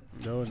 6ix9ine.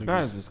 No,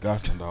 that is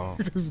disgusting, dog.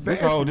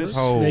 This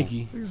whole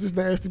snaky. It's just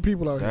nasty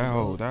people out here. That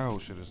whole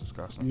shit is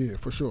disgusting. Yeah,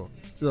 for sure.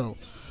 Yo,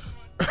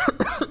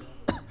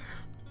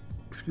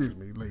 excuse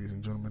me, ladies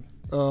and gentlemen.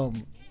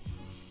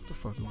 The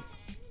fuck.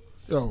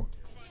 Yo,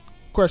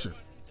 question.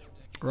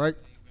 Right?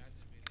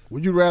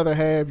 Would you rather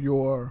have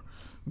your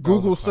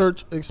Google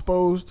search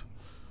exposed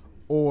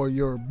or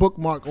your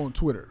bookmark on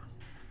Twitter?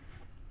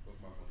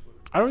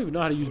 I don't even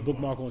know how to use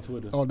bookmark on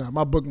Twitter. Oh, no,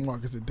 my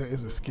bookmark is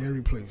a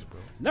scary place,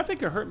 bro. Nothing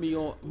can hurt me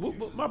on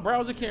my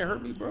browser. Can't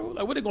hurt me, bro.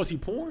 Like, what they gonna see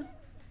porn?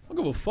 I don't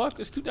give a fuck.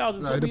 It's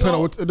 2020. Nah,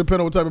 it depends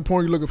on what type of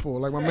porn you're looking for.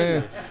 Like my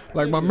man.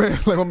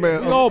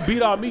 We all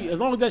beat our meat as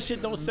long as that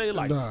shit don't say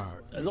like. Nah.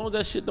 As long as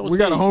that shit don't say. We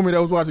got a homie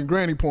that was watching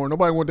granny porn.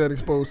 Nobody want that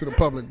exposed to the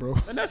public, bro.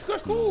 And that's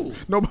cool.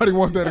 Nobody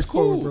wants that That's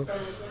exposed, cool.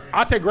 bro.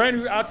 I'll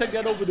take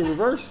that over the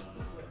reverse.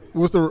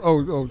 What's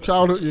the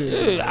childhood?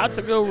 Yeah, I'll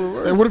take it over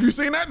reverse. And what if you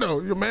seen that though?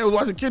 Your man was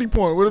watching kitty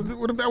porn.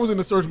 What if that was in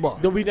the search bar?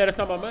 Don't be that. That's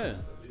not my man.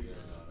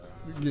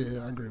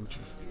 Yeah, I agree with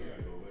you.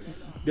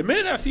 The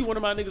minute I see one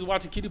of my niggas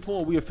watching kitty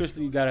porn, we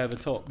officially gotta have a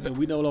talk. And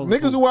we no longer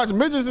niggas who watch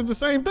midgets is the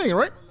same thing,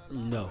 right?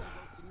 No.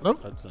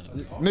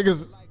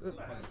 Niggas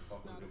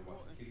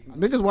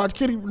watch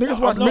kitty.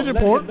 Niggas watch midget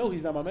porn. No,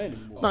 he's not my man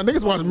anymore. Nah,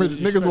 niggas watch midget.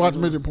 Niggas watch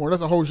midget porn.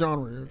 That's a whole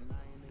genre. Yeah.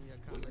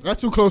 That's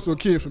too close to a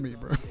kid for me,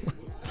 bro.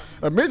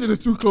 A midget is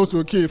too close to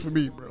a kid for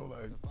me, bro.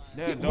 Like,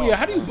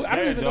 how do you? I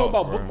don't even know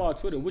about bookmark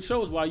Twitter, which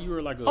shows why you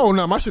were like a. Oh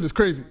no, my shit is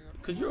crazy.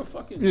 Cause you're a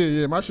fucking.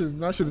 Yeah, my shit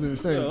is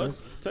insane, bro.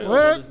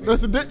 What?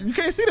 You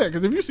can't see that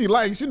because if you see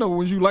likes, you know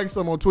when you like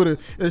something on Twitter,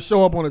 it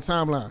show up on the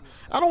timeline.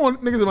 I don't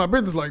want niggas in my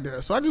business like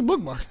that, so I just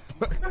bookmark.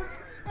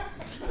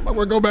 I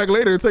might go back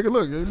later and take a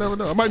look. You never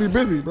know. I might be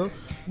busy, bro.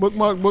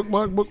 Bookmark,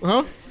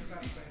 huh?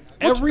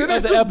 Every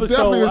other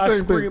episode, I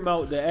scream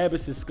out the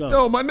Abbas is scum.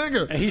 Yo, my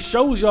nigga. And he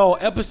shows y'all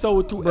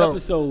episode through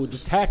episode the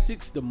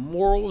tactics, the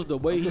morals, the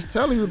way. I'm just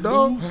telling you,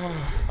 dog.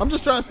 I'm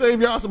just trying to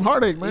save y'all some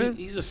heartache, man.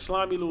 He's a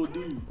slimy little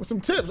dude. With some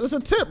tips. It's a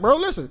tip, bro.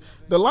 Listen,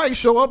 the likes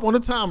show up on the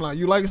timeline.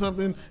 You like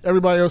something,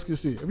 everybody else can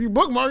see it. If you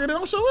bookmark it, it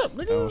don't show up,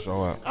 nigga. It don't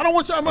show up. I don't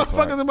want y'all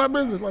motherfuckers in my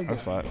business like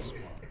that. That's facts.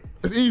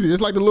 It's easy.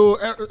 It's like the little.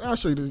 I'll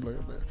show you this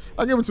later, man.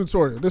 I'll give a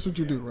tutorial. This is what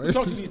you do, right?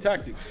 Talk to these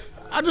tactics.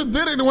 I just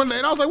did it one day,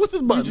 and I was like, what's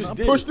this button? I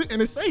pushed it,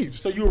 and it saves.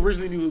 So you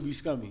originally knew it would be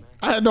scummy?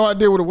 I had no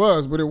idea what it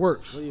was, but it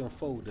works. Well, you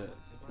unfold that.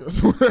 That's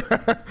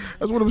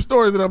one of them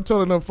stories that I'm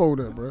telling unfold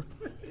that, bro.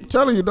 I'm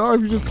telling you, dog,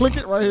 if you just click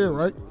it right here,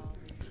 right?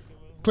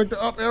 Click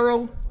the up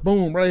arrow,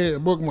 boom, right here,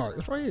 bookmark.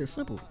 It's right here,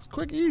 simple. It's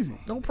quick, easy,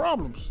 no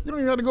problems. You don't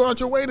even have to go out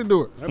your way to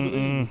do it.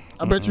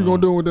 I bet you're going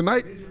to do it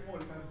tonight.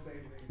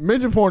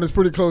 Midget porn is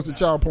pretty close to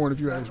child porn if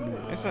you ask me.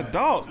 It's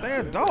adults.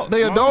 They're adults.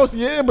 They adults,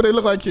 yeah, but they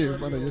look like kids,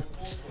 my nigga.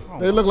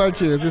 They look like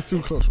kids. It's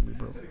too close for me,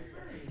 bro.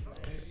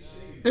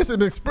 It's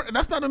an experience.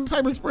 That's not the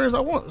type of experience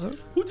I want, son.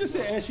 Who just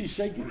said and she's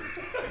shaking it?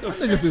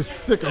 Niggas is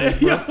sick of it,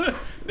 bro.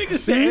 Niggas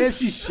said and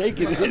she's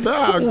shaking it.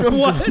 Nah,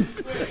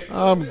 what?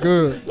 I'm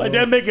good. Like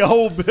that make a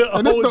whole bit.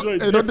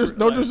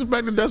 No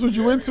disrespect that that's what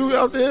you into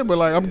out there, but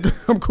like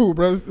I'm cool,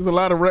 bro. It's a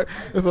lot of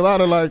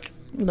like,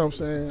 you know what I'm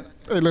saying.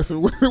 Hey,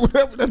 listen,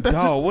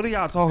 Dog, what are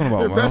y'all talking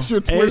about, man? That's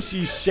your twist.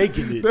 And she's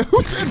shaking it.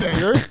 Who said that,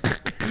 Eric?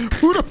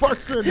 Who the fuck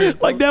said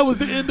that? Like that was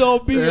the end all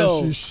be all.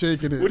 And she's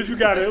shaking it. What if you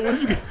got it?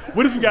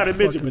 What if you got a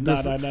midget? But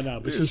nah.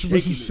 But she's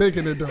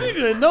shaking it though.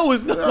 Nigga, no,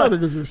 it's not. That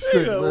niggas is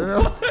sick,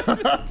 man.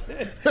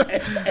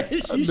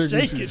 And she's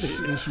shaking it.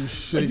 And she's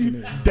shaking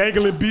it.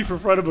 Dangling beef in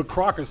front of a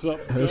crock or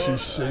something. And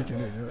she's shaking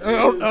it. I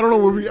don't know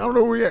where we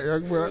at.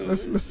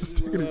 Let's just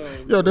take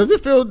it. Yo, does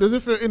it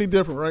feel any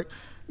different, right?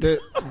 That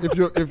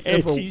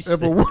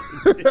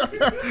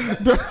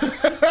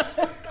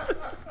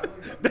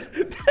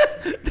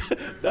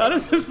Nah,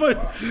 this is funny.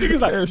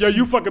 Niggas like, yo,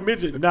 you fucking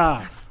midget.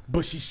 Nah,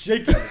 but she's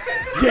shaking it.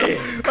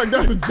 Yeah. Like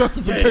that's a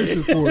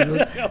justification for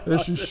it.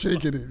 And she's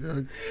shaking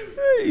it.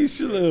 Hey,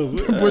 Slim.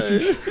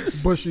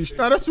 Bushy.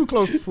 Nah, that's too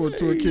close to a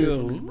kid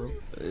for me, bro.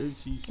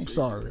 I'm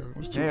sorry.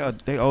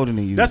 They older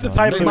than you. That's the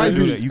title. They might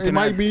be. They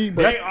might be.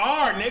 But They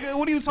are, nigga.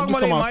 What are you talking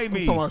about? They might be.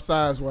 I'm talking about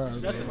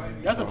size-wise.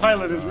 That's the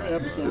title of this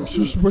episode.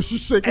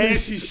 She's shaking And it.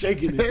 she's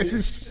shaking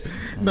it.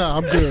 Nah,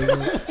 I'm good,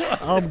 man.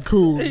 I'm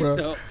cool,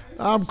 bro.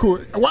 I'm cool.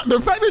 The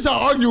fact that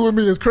y'all argue with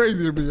me is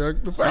crazy to me.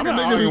 The fact that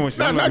niggas is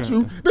not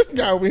you. This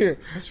guy over here.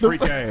 This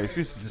freak ass.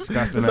 This is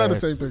disgusting. It's not the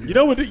same thing. You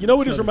know what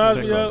this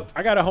reminds me of?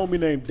 I got a homie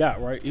named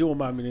Dot, right? He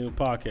remind me of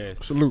the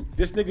podcast. Salute.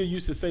 This nigga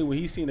used to say when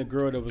he seen a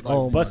girl that was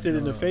like busted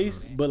in the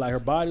face, but like her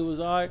body was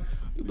alright.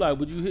 He be like,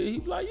 would you hit? He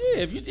be like,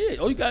 yeah, if you did.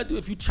 All you gotta do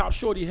if you chop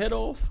shorty head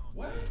off.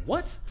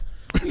 What?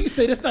 You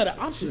say that's not an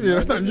option. Yeah,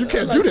 that's not. You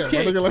can't do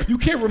that. You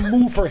can't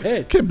remove her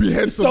head. Can't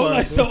behead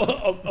somebody.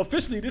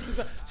 Officially, this is.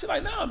 She's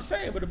like, no, I'm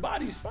saying, but the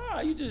body's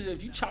fine. You just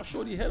if you chop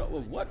shorty head off,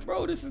 well, what,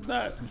 bro? This is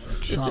not.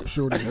 Chop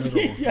shorty head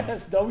off.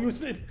 Yes, though.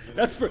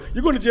 That's for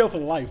you're going to jail for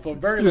life for a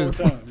very long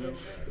time.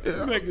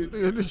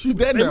 Yeah. She's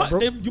dead now, bro.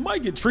 You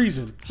might get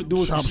treason for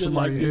doing some shit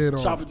like head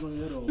off. Chop a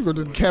head off. You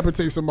gonna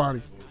decapitate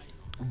somebody.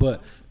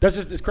 But that's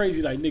just it's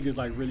crazy. Like niggas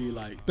like really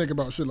like think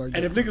about shit like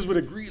that. And if niggas would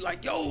agree,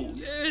 like yo,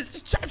 yeah,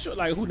 just chop short.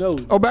 Like who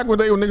knows? Oh, back when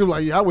niggas were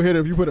like, yeah, I would hit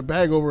her if you put a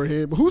bag over her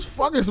head. But who's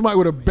fucking somebody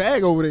with a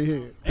bag over their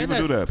head? People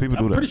do that.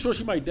 I'm pretty sure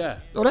she might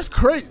die. Oh, that's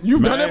crazy.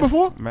 You've done that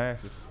before?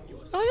 Massive.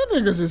 Oh, you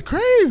niggas is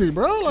crazy,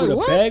 bro. Like with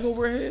what? A bag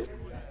over her head?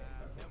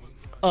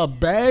 A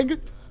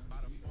bag?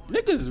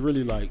 Niggas is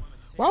really like.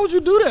 Why would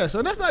you do that?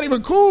 So that's not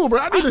even cool, bro.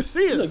 I need to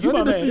see it. Look, I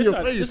need to see your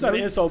face. It's not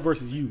an insult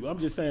versus you. I'm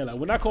just saying, like,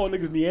 when I call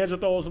niggas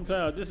Neanderthals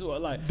sometimes, this is what,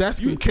 like. That's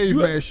some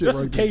caveman shit. That's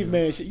some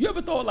caveman shit. You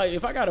ever thought, like,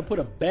 if I got to put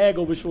a bag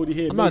over shorty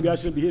head, maybe I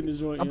shouldn't be hitting this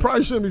joint? I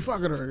probably shouldn't be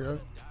fucking her, yo.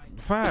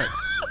 Facts.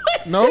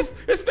 No?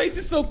 His face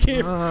is so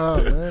careful.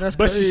 Man, that's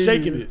but crazy. She's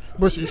shaking it.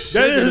 But she's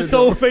shaking it. That is his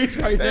whole face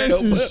right there.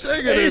 She's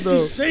shaking it, though.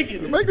 She's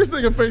shaking it. Make this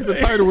nigga face the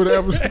title with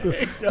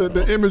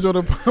the image on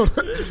the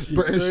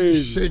but and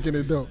she's shaking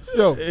it, though.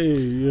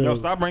 Yo,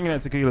 stop bringing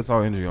that tequila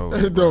salt energy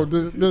over. Though,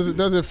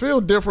 does it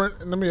feel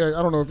different? Let me.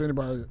 I don't know if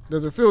anybody.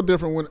 Does it feel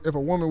different if a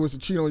woman was to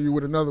cheat on you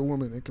with another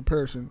woman in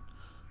comparison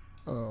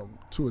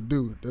to a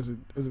dude? Does it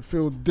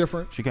feel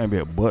different? She can't be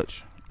a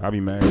butch. I'll be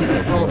mad.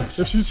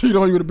 If she cheat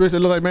on you with a bitch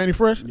that look like Manny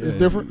Fresh, it's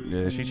different.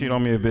 Yeah, she cheat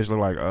on me, a bitch look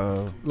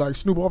like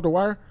Snoop off the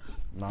wire.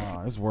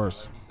 Nah, it's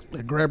worse.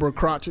 Like grab her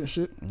crotch and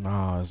shit.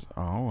 Nah, it's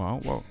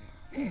well.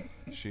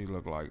 She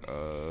look like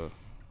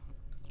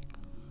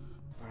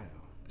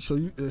So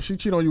if she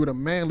cheat on you with a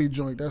manly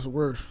joint, that's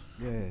worse.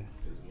 Yeah.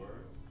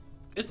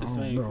 It's the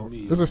same for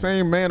me. It's the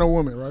same man or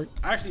woman, right?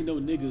 I actually know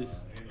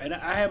niggas, and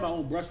I have my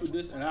own brush with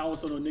this, and I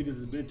also know niggas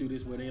has been through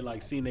this where they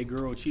like seen their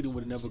girl cheating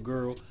with another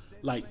girl,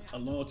 like a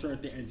long term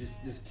thing, and just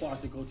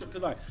quash it go.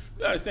 Because like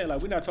you understand,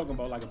 like we're not talking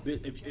about like a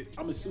bitch. If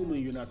I'm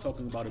assuming you're not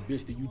talking about a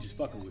bitch that you just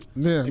fucking with.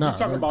 Yeah, if you're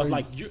talking about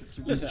like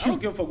listen, I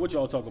don't give a fuck what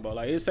y'all talking about.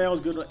 Like it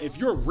sounds good. If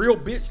you're a real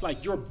bitch,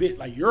 like you're a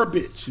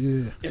bitch.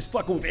 Yeah, it's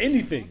fucking with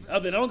anything.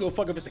 Other than I don't give a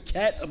fuck if it's a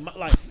cat,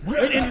 like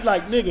any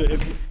like nigga.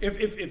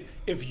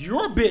 If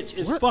your bitch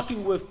is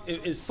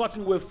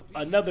fucking with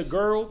another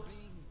girl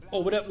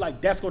or whatever, like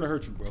that's gonna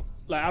hurt you, bro.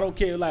 Like I don't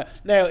care. Like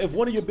now, if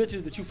one of your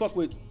bitches that you fuck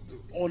with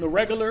on the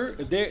regular,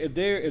 if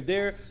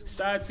they're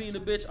side seeing the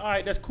bitch, all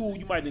right, that's cool.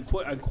 You might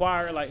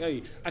inquire like,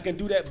 hey, I can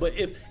do that. But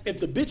if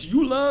the bitch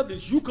you love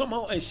that you come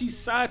home and she's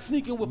side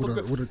sneaking with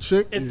a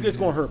chick, it's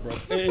gonna hurt, bro.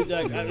 It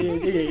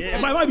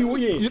might be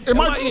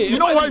you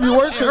know what might be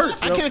worse? It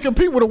hurts. I can't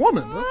compete with a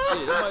woman, bro.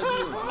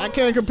 I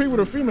can't compete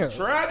with a female.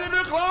 Trapped in the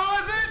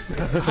closet.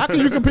 How can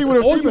you compete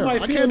with a female? I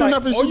can't do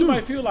nothing. Or you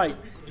might feel like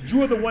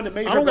you are the one that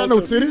made her. I don't got no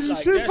titties.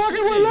 Like, she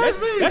fucking with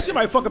Leslie. That shit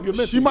might fuck up your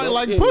mental. She might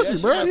like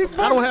pussy, bro. I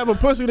don't have a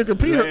pussy to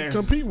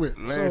compete with.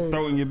 Lance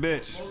throwing your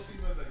bitch. Most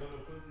females that go to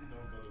pussy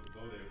don't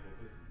go there for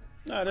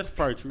pussy. Nah, that's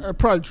probably true.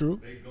 Probably true.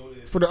 They go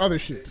there for the other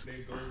shit.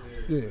 They go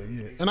there.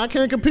 Yeah. And I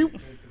can't compete.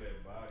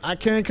 I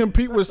can't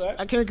compete with.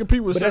 But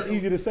that's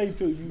easy to say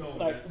too. You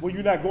like when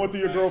you're not going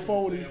through your girl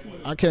phone.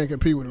 I can't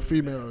compete with a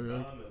female,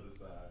 yo.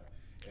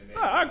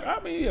 I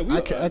mean, yeah. I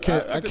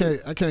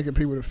can't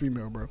compete with a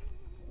female, bro.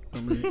 I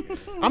mean,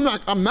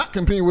 I'm not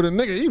competing with a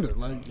nigga either.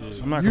 Like,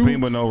 I'm not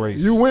competing with no race.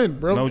 You win,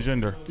 bro. No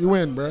gender. You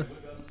win, bro.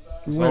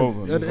 You win.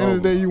 Over. At the end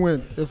of the day, you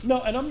win.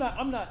 No, and I'm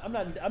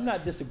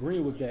not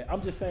disagreeing with that.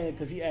 I'm just saying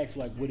because he asked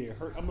like, would it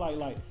hurt? I'm like,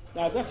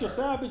 now if that's your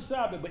side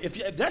bitch. But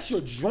if that's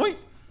your joint,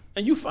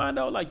 and you find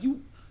out like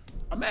you.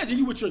 Imagine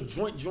you with your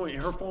joint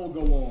and her phone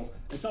go off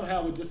and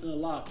somehow it's just in a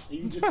lock and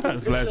you just see a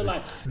picture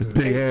like it's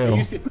Big L.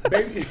 You see,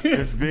 baby,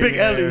 it's Big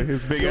Ellie.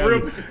 It's Big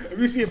Ellie. If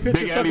you see a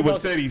picture, Big Ellie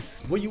with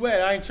titties. Where you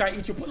at? I ain't trying to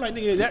eat your pussy. Like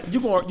nigga, that you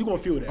gonna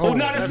feel that. Oh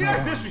no, that's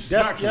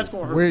disrespectful. That's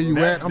gonna hurt. Where you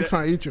at? I'm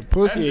trying to eat your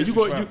pussy. Yeah, you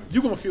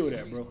gonna feel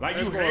that, bro. Like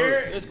you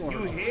hear?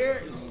 You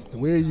hear?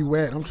 Where you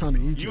at? I'm trying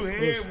to eat your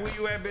pussy. You hear? Where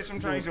you at, bitch? I'm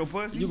trying to eat your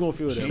pussy. You gonna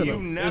feel that.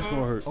 You never. It's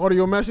gonna hurt.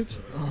 Audio message.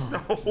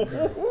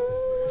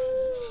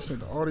 She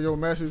sent the audio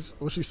message,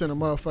 or she sent a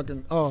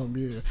motherfucking.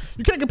 Yeah.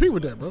 You can't compete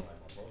with that, bro.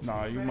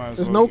 Nah, you might as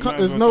There's well.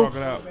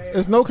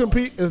 There's no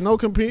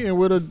competing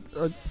with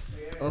a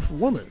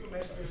woman.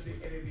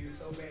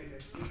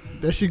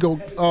 That she go.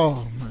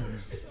 Oh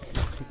man.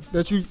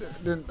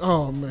 then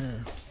oh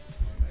man.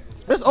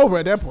 It's over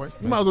at that point.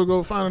 You might as well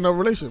go find another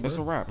relationship. It's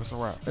a wrap. It's a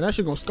wrap. And that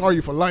shit gonna scar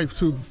you for life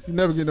too. You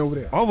never getting over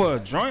that. Over a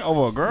joint?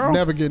 Over a girl?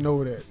 Never getting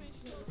over that.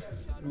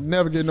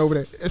 Never getting over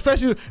that.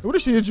 Especially, what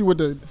if she hit you with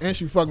the, and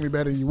she fucked me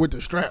better than you with the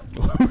strap?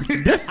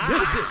 This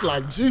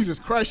like, Jesus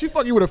Christ, she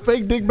fuck you with a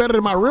fake dick better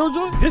than my real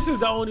joint? This is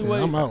the only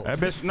way. I'm out. That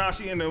bitch, nah,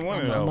 she in there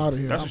winning though. I'm out of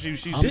here. That's what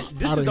she's This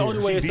is the only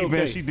way it's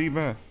okay. She deep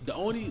in. The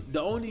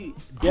only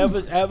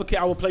devil's advocate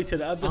I would play to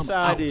the other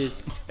side out. is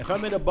if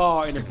I'm in a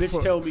bar and a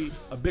bitch tell me,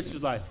 a bitch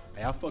was like,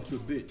 hey, I fucked you a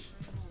bitch.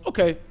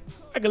 Okay.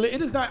 It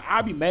is not,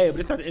 I'll be mad,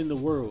 but it's not the end of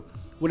the world.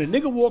 When a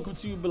nigga walk up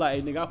to you and be like,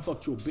 hey, nigga, I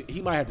fucked you a bitch,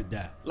 he might have to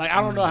die. Like, I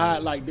don't know how,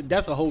 like,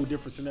 that's a whole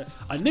difference in that.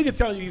 A nigga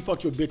telling you he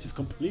fucked you a bitch is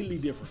completely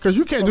different. Because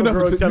you can't do from a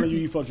nothing girl to telling you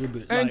he fucked you a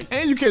bitch.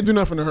 And you can't do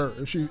nothing to her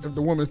if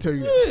the woman tell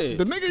you that. Yeah.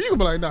 The nigga, you can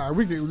be like, nah,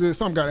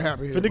 something gotta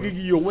happen here. If a nigga give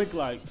you a wink,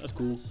 like, that's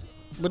cool.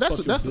 But that's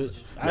Fuck you,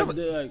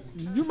 bitch.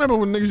 You remember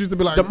when niggas used to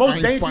be like, The most I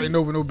ain't dangerous- fighting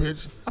over no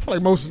bitch. I feel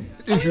like most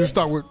issues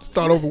start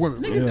over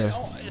women.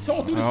 Nigga, it's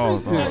all through the Oh,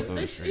 streets. it's all Like, through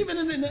the it's streets. even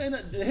in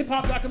the hip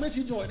hop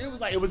documentary joint, it was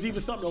like it was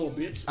even something old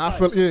bitch. I Like,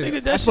 feel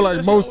nigga, that I shit- feel like that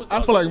shit most. always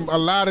I feel like starts a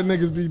lot of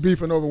niggas be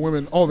beefing over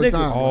women all the Nigga,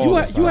 time. you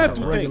the have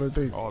to Regular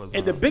think. thing. All the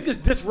And the time.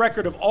 biggest diss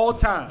record of all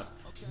time,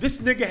 this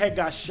nigga had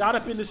got shot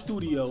up in the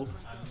studio.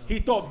 He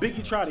thought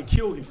Biggie tried to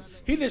kill him.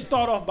 He didn't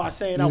start off by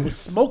saying, I will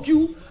smoke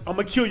you, I'm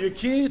going to kill your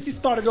kids. He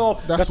started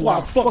off, that's why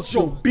I fucked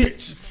your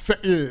bitch.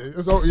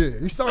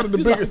 He started the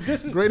Like,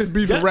 biggest, greatest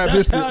beef in rap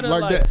that's history how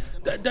like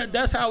that.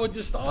 That's how it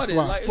just started. That's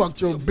why I like,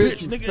 fucked your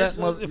bitch, you fat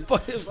mother-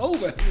 It's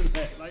over after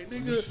that. Like,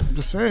 nigga.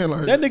 Just saying,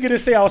 like That nigga didn't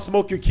say I'll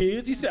smoke your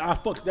kids. He said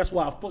that's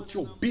why I fucked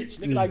your bitch.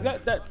 Nigga, like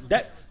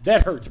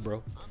that hurts,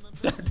 bro.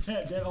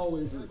 that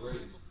always hurts.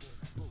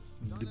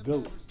 The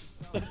GOAT.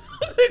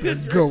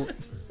 go.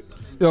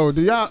 Yo,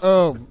 do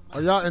y'all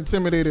are y'all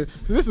intimidated?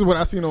 So this is what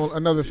I seen on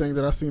another thing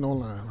that I seen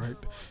online, right?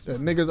 That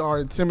niggas are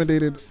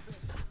intimidated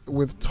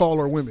with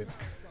taller women.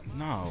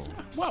 No.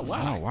 Why?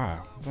 No, why?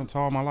 I've been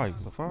tall my life.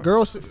 The fuck?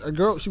 A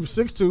girl, she was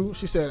 6'2".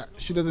 She said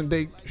she doesn't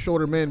date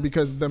shorter men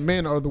because the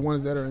men are the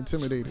ones that are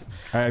intimidated.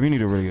 Hey, we need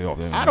to really get off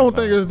that. I don't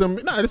think it's the.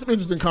 Nah, it's some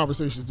interesting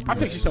conversations. To be I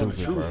think she's telling the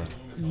Stupid,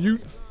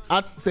 truth.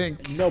 I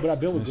think. No, but I've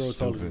been with girls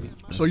taller than me.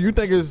 So you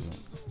think it's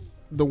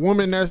the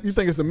woman you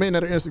think it's the men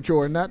that are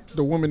insecure and not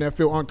the women that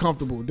feel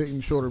uncomfortable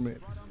dating shorter men?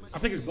 I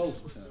think it's both.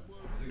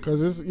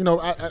 Because it's,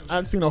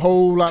 I've seen a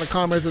whole lot of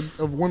comments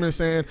of women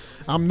saying,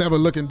 I'm never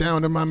looking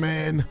down at my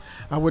man.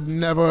 I would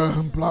never,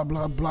 blah,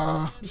 blah,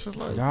 blah. It's just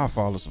like, Y'all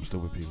follow some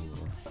stupid people,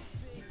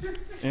 bro.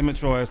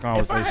 Immature ass If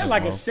conversations. I had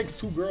like bro. a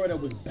 6'2" girl that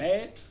was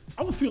bad,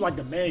 I would feel like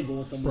the man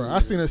going somewhere. bro, I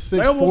seen a Like,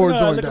 I'm 6'4" walking around,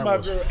 joint look at that my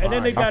was girl, fire. and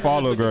then they got I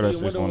follow a just girl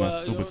looking that's in the 6'1"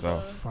 that's window, super you know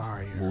what I'm tough.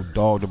 Fire. Who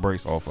dog the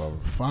brakes off of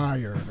her.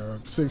 Fire,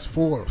 dog.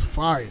 6'4",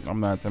 fire. I'm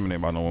not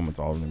intimidated by no woman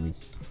taller than me.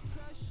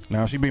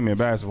 Now, if she beat me in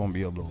basketball, I'm gonna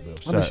be a little bit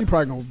upset. I mean, she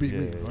probably gonna beat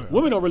me. Yeah. But-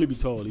 Women don't really be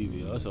tall either,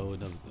 yo. That's a whole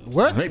other thing.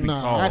 What? They be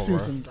Nah, tall, I seen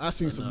bro. some. I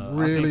seen some I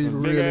really, seen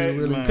some big really, ass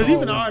really. man. Because tall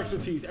even our women.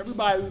 expertise,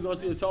 everybody who go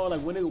through the tall,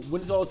 like when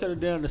it's all said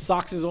and done, the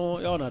socks is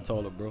on, y'all not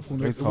taller, bro. When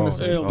They it's tall,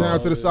 they tall. down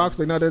to the socks,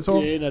 they not that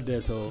tall. Yeah, not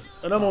that tall.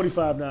 And I'm only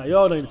 5'9".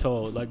 Y'all ain't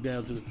tall, like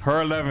down to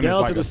Her 11 down is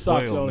like to the a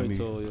socks. 12 Y'all to ain't me.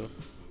 tall, yo.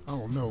 I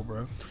don't know, bro.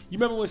 You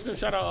remember when Slim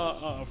shout out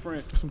a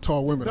friend? Some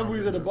tall women. Remember out we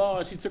was at the here. bar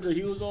and she took her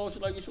heels off? She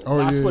like, Oh,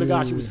 I yeah, swear to God,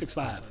 yeah, she yeah. was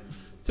 6'5".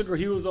 Took her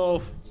heels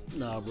off.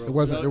 Nah, bro. It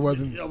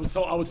wasn't-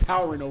 I was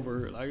towering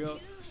over her. Like,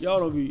 y'all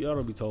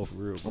don't be tall for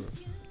real, bro.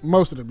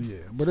 Most of them, yeah,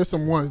 but there's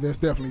some ones that's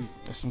definitely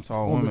There's some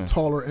tall on women. the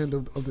taller end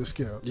of the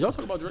scale. Did y'all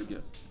talk about Drake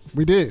yet?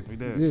 We did. We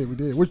did. Yeah, we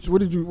did. What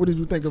did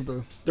you think of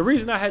the? The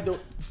reason I had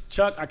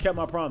Chuck, I kept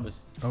my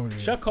promise. Oh yeah.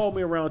 Chuck called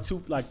me around 2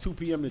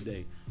 p.m.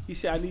 today. He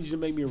said, I need you to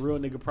make me a real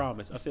nigga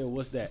promise. I said, well,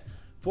 what's that?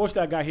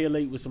 Fortunately, I got here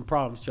late with some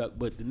problems, Chuck,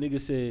 but the nigga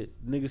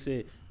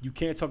said, you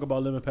can't talk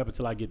about lemon pepper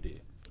till I get there.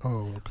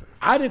 Oh okay.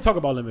 I didn't talk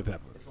about lemon pepper.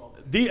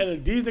 These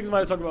niggas might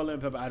have talked about lemon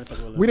pepper. I didn't talk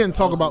about lemon We didn't pepper.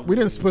 talk about. We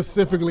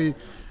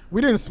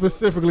didn't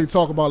specifically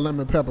talk about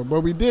lemon pepper,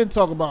 but we did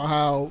talk about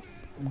how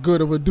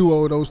good of a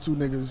duo those two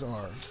niggas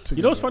are. Together.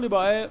 You know what's funny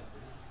about Ab?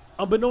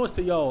 Unbeknownst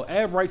to y'all,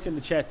 Ab writes in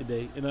the chat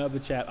today, in the other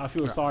chat, I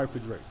feel sorry for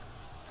Drake.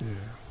 Yeah.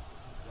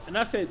 And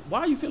I said,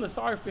 why are you feeling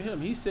sorry for him?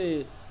 He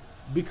said,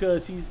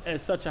 because he's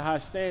at such a high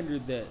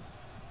standard that,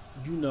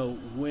 you know,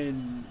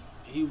 when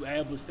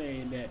Ab was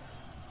saying that,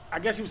 I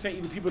guess he was saying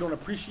either people don't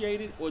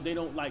appreciate it or they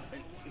don't like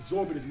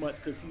absorb it as much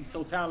because he's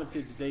so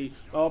talented that they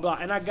blah, blah, blah.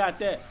 And I got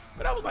that.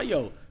 But I was like,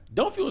 yo,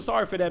 don't feel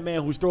sorry for that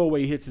man whose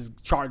throwaway hits his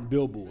charting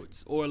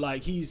billboards or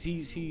like he's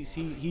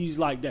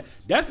like that.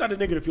 That's not a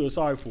nigga to feel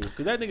sorry for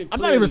because that nigga.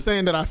 I'm not even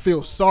saying that I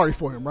feel sorry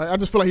for him, right? I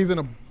just feel like he's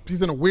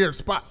in a weird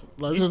spot.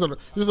 Like this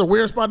is a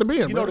weird spot to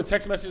be in. You bro. know the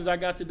text messages I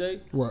got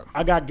today? What?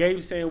 I got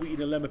Gabe saying we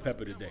eating lemon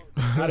pepper today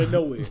out of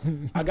nowhere.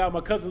 I got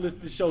my cousin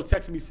listening to the show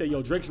text me say,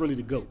 yo, Drake's really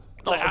the GOAT.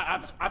 Like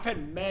I've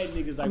had mad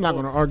niggas like I'm not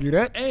going to argue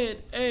that.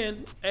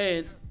 And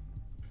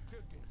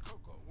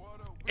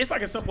it's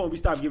like at some point we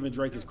stopped giving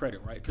Drake his credit,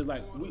 right? Because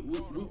like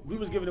we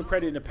was giving him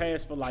credit in the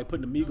past for like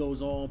putting the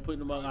Migos on, putting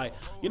them on like,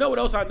 you know what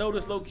else I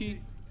noticed low key?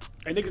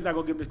 And niggas not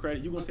gonna give him this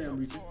credit. You gonna say I'm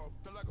reaching,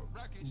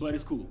 but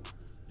it's cool.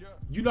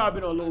 You know I've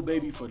been on Lil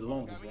Baby for the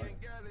longest, right?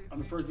 I'm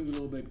the first nigga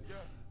Lil Baby.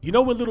 You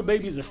know when Lil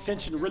Baby's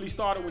ascension really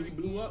started when he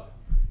blew up?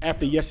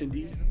 After Yes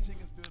Indeed.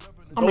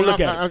 I mean, I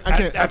can't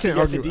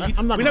argue.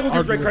 I'm not We're not gonna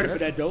give Drake argue credit with for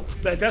that though.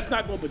 That's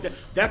not going. But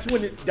that's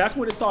when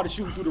it started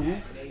shooting through the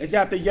roof. It's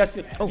after Yes.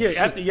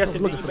 After Yes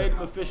Indeed made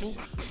him official.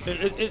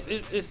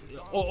 It's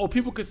or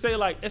people could say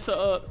like it's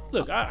a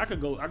look. I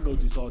could go through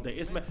this all day.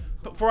 It's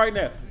for right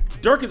now.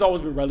 Dirk has always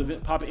been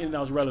relevant. Popping in and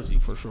out's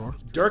relevant for sure.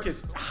 Dirk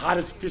is hot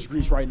as fish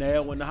grease right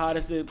now. One of the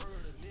hottest.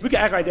 We can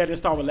act like that and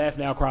start with laugh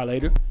now, cry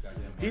later.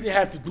 He didn't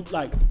have to do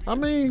like. I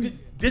mean,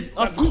 this.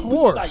 Of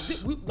course.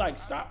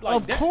 Stop.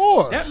 Like, of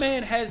course. That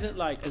man hasn't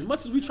like as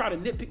much as we try to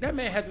nitpick. That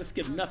man hasn't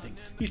skipped nothing.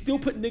 He's still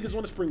putting niggas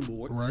on the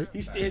springboard. Right.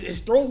 His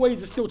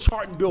throwaways are still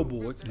charting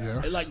billboards.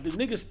 Yeah. And, like the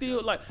niggas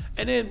still like.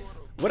 And then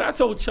what I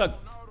told Chuck,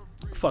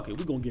 fuck it,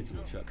 we gonna get to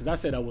it, Chuck, because I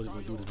said I wasn't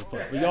gonna do this before.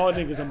 For y'all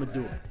niggas, I'm gonna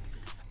do it.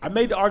 I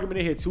made the argument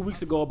in here 2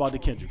 weeks ago about the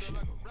Kendrick shit.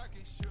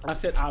 I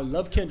said I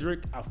love Kendrick.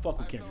 I fuck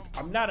with Kendrick.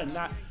 I'm not.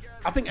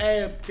 I think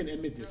Ab can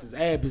admit this. Is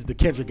Ab is the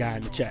Kendrick guy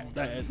in the chat.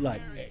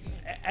 Like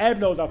Ab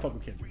knows I fuck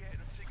with Kendrick.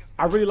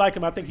 I really like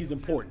him. I think he's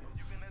important.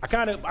 I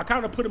kind of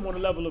put him on the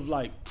level of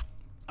like,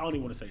 I don't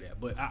even want to say that,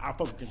 but I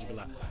fuck with Kendrick a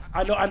lot.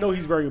 I know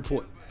he's very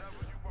important.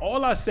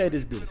 All I said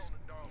is this.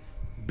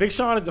 Big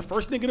Sean is the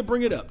first nigga to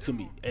bring it up to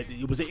me.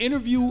 It was an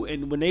interview,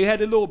 and when they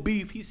had a little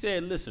beef, he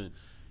said, listen,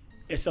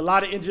 it's a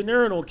lot of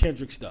engineering on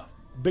Kendrick stuff.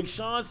 Big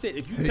Sean said,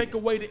 if you take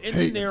away the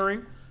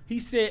engineering, he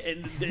said,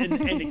 and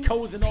the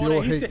codes and all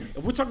that, he said,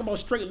 if we're talking about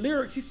straight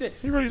lyrics, he said,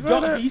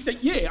 he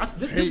said, yeah,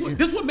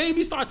 this what made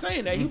me start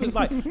saying that. He was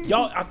like,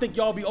 y'all, I think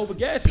y'all be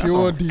overgassing.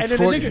 Pure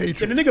Detroit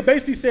hatred. And the nigga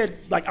basically said,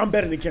 like, I'm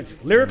better than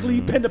Kendrick.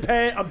 Lyrically, pen to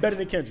pad, I'm better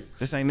than Kendrick.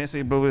 This ain't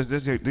necessarily boo,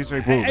 this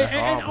straight boo.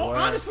 And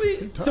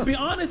honestly, to be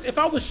honest, if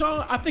I was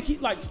Sean, I think he,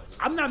 like,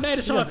 I'm not mad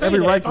at Sean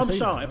saying that. If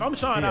I'm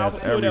Sean, I would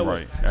feel that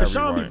way. Because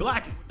Sean be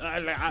blacking.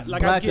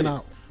 Like, I get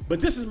it. But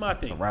this is my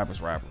thing. So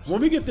rappers.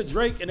 When we get to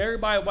Drake and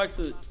everybody likes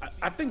to,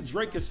 I think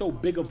Drake is so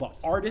big of an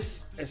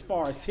artist as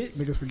far as hits.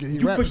 Niggas forget he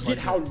you raps forget like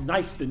how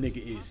nice the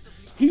nigga is.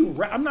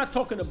 I'm not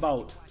talking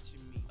about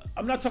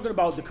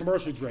the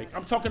commercial Drake.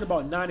 I'm talking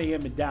about 9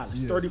 a.m. in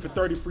Dallas, 30 for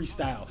 30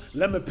 freestyle,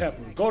 Lemon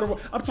Pepper,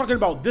 I'm talking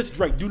about this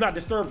Drake, Do Not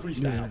Disturb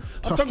freestyle. Yeah,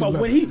 I'm talking about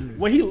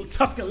when he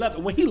Tuscan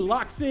Leather, when he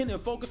locks in and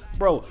focus,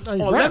 bro. On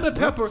Lemon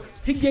Pepper,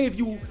 he gave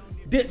you.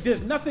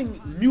 There's nothing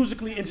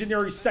musically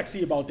engineering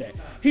sexy about that.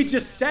 He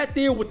just sat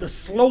there with the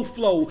slow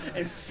flow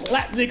and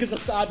slapped niggas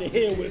upside the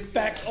head with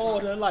facts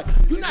all that. Like,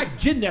 you're not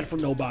getting that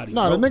from nobody.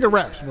 Nah, the nigga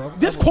raps, bro.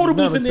 This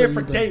quotable's in there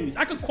for days.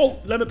 I could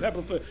quote Lemon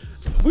Pepper for.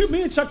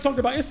 Me and Chuck talked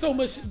about it's so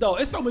much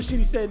shit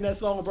he said in that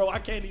song, bro. I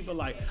can't even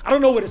I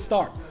don't know where to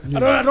start.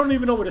 Yeah. I don't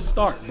even know where to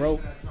start, bro.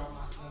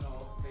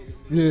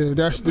 Yeah,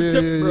 that's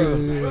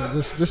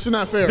This shit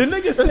not fair. The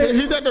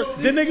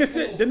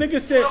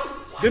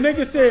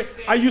nigga said,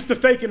 I used to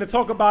fake it and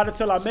talk about it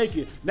till I make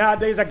it.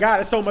 Nowadays I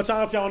got it so much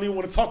honestly I don't even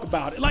want to talk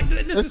about it. Like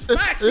this is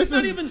facts. He's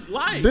not even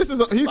lying.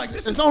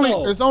 It's only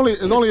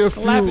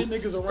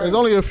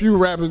a few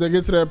rappers that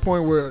get to that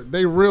point where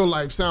they real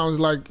life sounds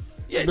like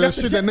the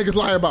shit that niggas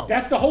lie about.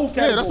 That's the whole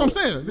category. Yeah, that's what I'm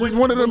saying. He's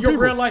one of them people.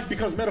 Your real life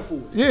becomes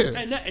metaphor. Yeah.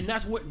 And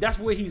that's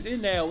where he's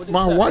in now. With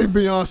my wife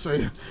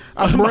Beyonce.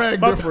 I brag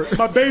different.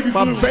 My baby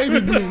blue. My baby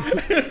blue.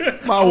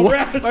 My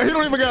wife. Like, he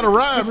don't even got a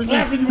rhyme. He's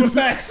slapping you with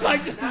facts.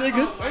 Like, this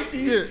nigga, take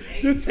these.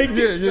 Take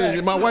these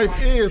facts. My wife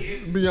is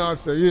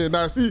Beyonce. Yeah.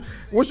 Now, see,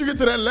 once you get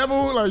to that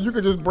level, like, you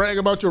can just brag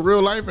about your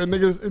real life and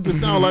niggas, it just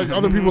sound like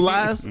other people's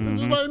lies. And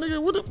just like,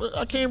 nigga,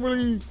 I can't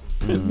really.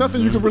 There's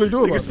nothing you can really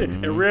do about it.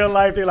 In real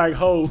life, they like,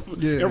 ho.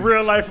 Yeah. In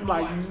real life, I'm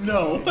like,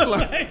 no.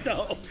 Like,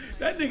 no.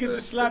 That nigga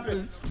just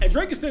slapping. And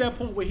Drake is to that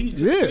point where he's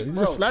just. Yeah, you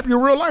just slap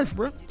your real life,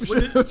 bro.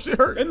 Shit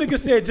hurt. That nigga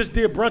said just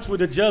did brunch with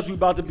the judge we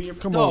about to be in.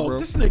 Come on, bro.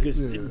 This nigga's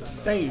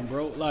insane,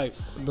 bro. Like.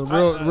 The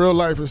real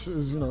life is,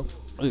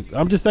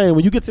 I'm just saying,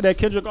 when you get to that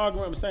Kendrick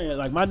argument, I'm saying,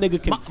 like, my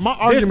nigga can. My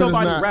argument there's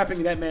nobody is not,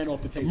 rapping that man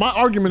off the table. My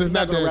argument is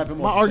not that.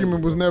 My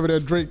argument was never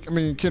that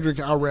Kendrick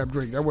can out-rap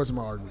Drake. That wasn't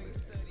my argument.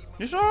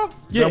 You sure?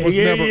 Yeah.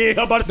 I'm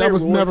about to say that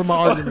was never my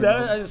argument.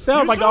 That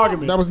sounds like the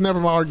argument. That was never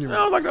my argument.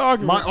 Sounds like the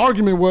argument. My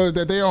argument was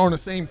that they are on the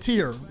same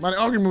tier. My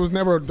argument was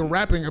never the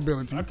rapping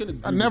ability.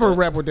 I never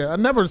rap with that. I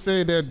never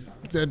said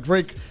that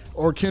Drake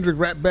or Kendrick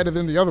rap better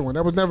than the other one.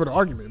 That was never the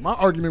argument. My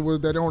argument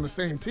was that they're on the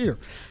same tier.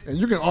 And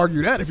you can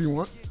argue that if you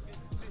want.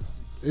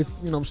 If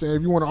you know what I'm saying,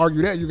 if you want to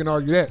argue that, you can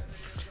argue that.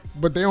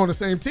 But they're on the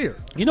same tier.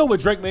 You know what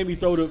Drake made me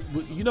throw the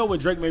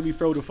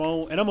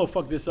phone? And I'm gonna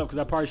fuck this up because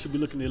I probably should be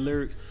looking at the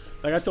lyrics.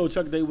 Like I told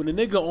Chuck today, when the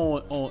nigga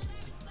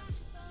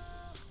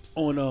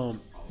on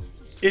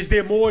Is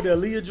There More, the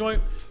Aaliyah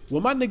joint?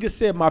 When my nigga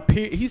said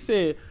he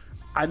said,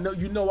 I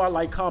know I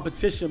like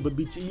competition, but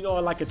I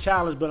like a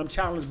challenge, but I'm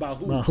challenged by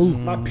who?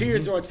 My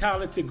peers are a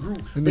talented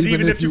group. And but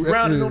even if you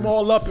rounded them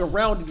all up and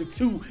rounded to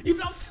two,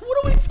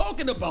 what are we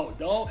talking about,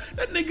 dog?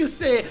 That nigga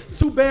said,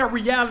 too bad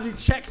reality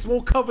checks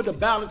won't cover the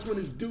balance when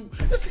it's due.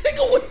 This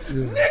nigga was,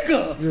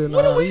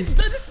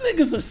 this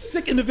nigga's a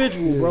sick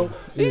individual, bro.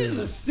 He's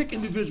a sick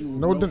individual,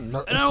 bro. And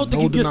I don't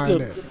think he gets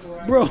the,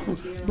 bro,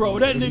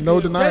 that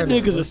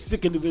nigga's a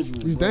sick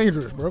individual. He's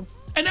dangerous, bro.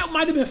 And that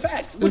might have been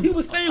facts. What he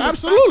was saying was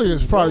absolutely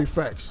facts, it's probably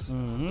facts.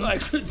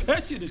 Like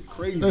that shit is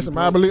crazy. Listen,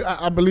 bro. man,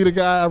 I believe the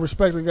guy. I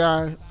respect the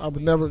guy. I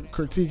would never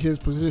critique his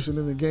position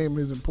in the game,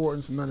 his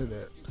importance, none of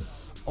that.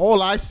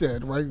 All I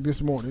said, right,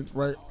 this morning,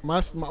 right,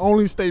 my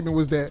only statement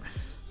was that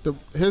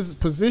his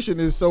position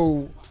is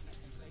so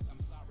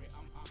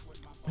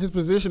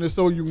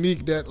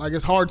unique that like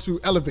it's hard to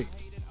elevate.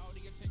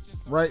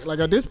 Right? Like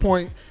at this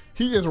point,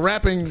 he is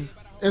rapping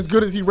as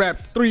good as he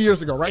rapped 3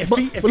 years ago, right? If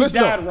he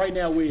died right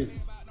now, where is he?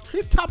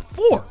 He's top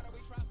 4.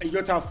 And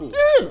you're top 4?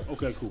 Yeah.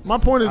 Okay, cool. My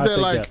point is I'll that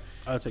take like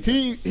I'll take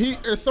he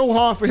it's so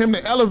hard for him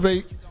to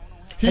elevate.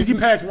 Has he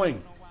passed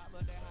Wayne?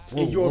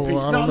 In your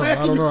opinion? I don't know.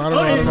 I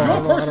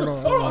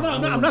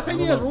don't know. I'm not saying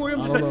he has Roy. I'm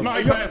just saying. No,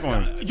 he passed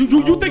Wayne.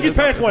 You think he's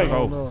past Wayne?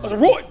 That's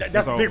Roy.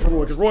 That's big for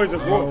Roy because Roy's a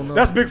Roy.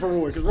 That's big for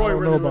Roy because Roy. I don't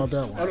really know about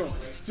that one. I don't.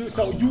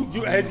 So you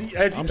has he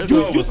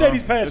over, you said bro.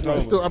 he's past Wayne.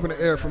 It's still up in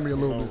the air for me a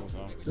little bit.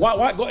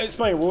 Why? Go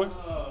explain, Roy.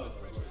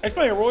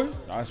 Explain, Roy.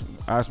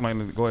 I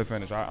explain. Go ahead,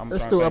 finish.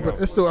 It's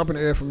still up in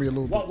the air for me a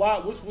little bit. Why?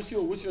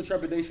 What's your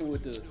trepidation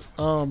with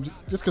the?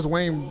 Just because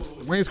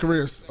Wayne's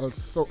career is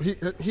so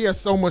he has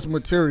so much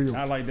material.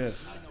 Not like this.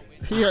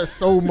 He has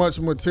so much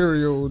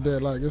material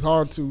that like it's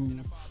hard to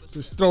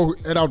just throw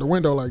it out the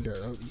window like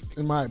that.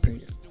 In my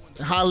opinion,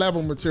 and high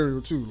level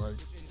material too. Like,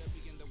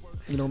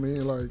 you know what I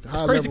mean? Like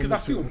it's crazy because I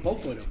feel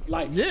both of them.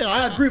 Like, yeah,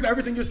 I agree with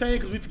everything you're saying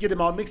because we forget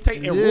about mixtape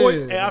and Yeah.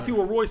 Roy. And I feel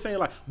what Roy's saying.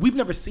 Like, we've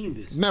never seen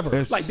this.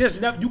 Never. Like,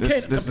 there's never. You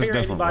can't this is compare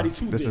different, anybody bro.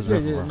 to This this. is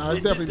different, Yeah, no,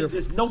 it's definitely different.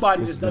 There's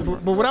nobody that's done.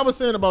 But what I was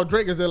saying about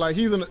Drake is that like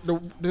his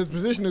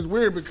position is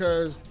weird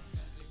because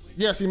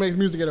yes, he makes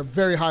music at a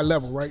very high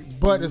level, right?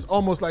 But it's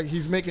almost like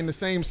he's making the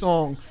same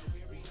song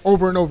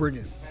over and over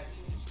again.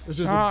 It's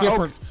just a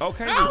difference.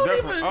 Okay, it's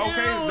different.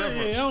 Okay, it's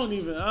different. I don't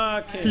even.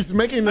 I can't. He's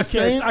making the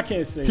same. I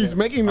can't say. He's that.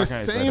 making the I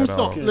can't say same that at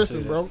song. all.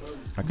 Listen, bro.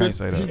 I can't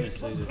say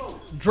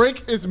that.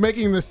 Drake is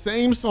making the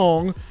same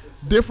song,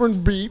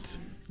 different beat,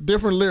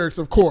 different lyrics,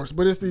 of course,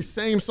 but it's the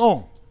same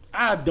song.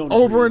 I don't.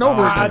 Over agree. and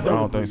over I again.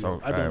 don't think so.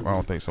 I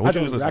don't think so. What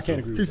you was I listening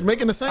can't to? agree. He's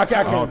making the same. I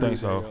can't I don't agree think with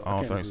so. that. I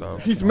don't think so.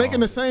 He's making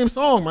the same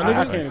song, my I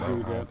nigga. can't agree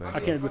with that. I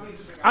can't agree.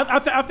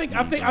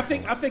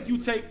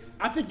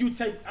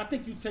 I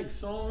think you take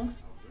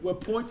songs with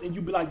points and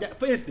you be like that.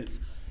 For instance,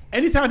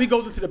 anytime he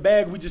goes into the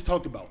bag we just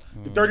talked about,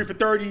 the 30 for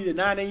 30, the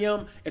 9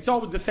 a.m., it's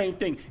always the same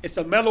thing. It's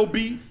a mellow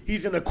beat.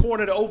 He's in the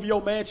corner of the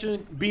OVO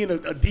mansion being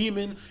a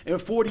demon,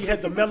 and 40 has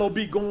the mellow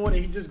beat going, and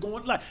he's just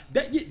going like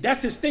that. Yeah,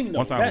 that's his thing, though.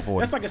 One time for 40.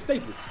 That's like a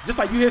staple. Just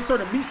like you hear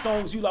certain Meek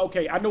songs, you like,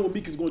 okay, I know what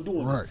Meek is going to do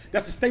on this. Right.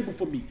 That's a staple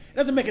for me. It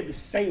doesn't make it the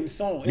same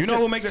song. You know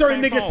who make the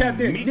certain same niggas song? have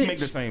their Meek niche. make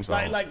the same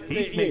song. Like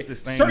He makes the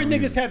same certain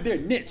music. niggas have their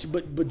niche,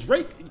 but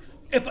Drake.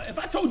 If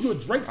I told you a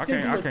Drake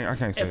single, I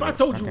can't say if I that.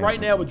 told I you can't right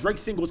say now that. a Drake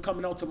single is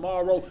coming out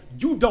tomorrow,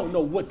 you don't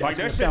know what that's Like,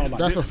 gonna that sound shit- like.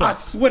 That's a fact. I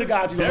swear to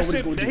God, you don't That know what he's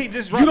shit gonna that do. he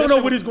just You dropped, don't that know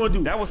shit what was- he's gonna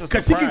do. that was a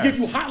Because he can give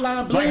you surprise. Hotline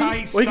Like Bling, how he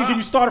or he can give stopped.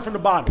 you started from the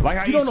bottom. Like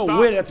how you don't know stopped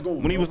where that's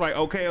going. when he bro. was like,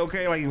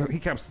 okay, like he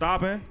kept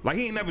stopping. Like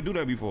he ain't never do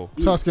that before.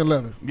 Tuscan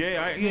leather.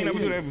 Yeah, he ain't never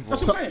do that before.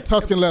 That's what I'm saying.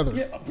 Tuscan leather.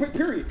 Yeah,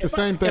 period. the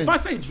same thing. If I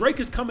say Drake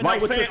is coming Like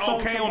out with saying this song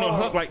okay on the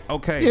tomorrow, hook, like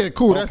okay. Yeah,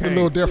 cool. That's a okay.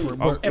 little different,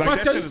 but Like, If I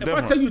that tell shit you, is if I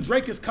different. tell you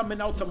Drake is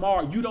coming out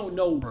tomorrow, you don't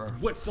know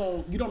what song.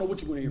 You don't know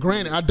what you're gonna hear.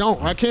 granted,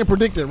 I can't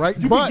predict it, right?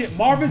 You but can get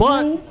Marvin's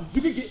Room.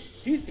 You can get.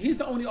 He's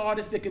the only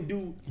artist that can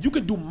do. You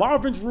can do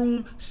Marvin's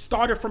Room,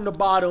 started from the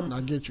bottom. I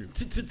get you.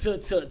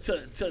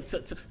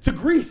 To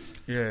Grease.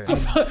 Yeah. To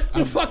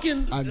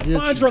fucking I get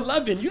Find you. Your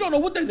Lovin'. You don't know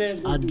what that man's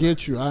gonna I do.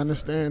 get you. I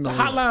understand. To all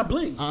that. Hotline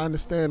Bling. I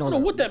understand I all don't know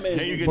that. what that man's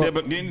Then you gonna get do. that,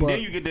 but then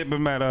but- you get that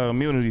mad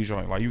immunity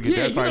joint. Like you get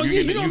Yeah, that. Like,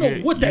 you don't know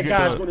what that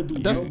guy's gonna do.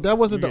 That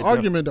wasn't you the get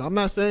argument, though. I'm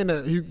not saying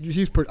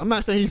that I'm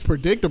not saying he's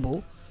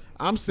predictable.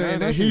 I'm saying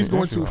that that's he's you,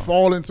 going that's to you.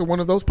 fall into one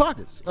of those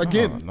pockets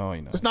again. No,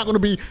 he not. It's not going to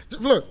be.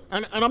 Look,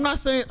 and I'm not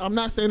saying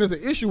there's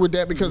an issue with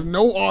that because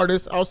no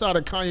artist outside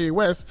of Kanye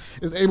West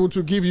is able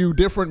to give you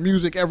different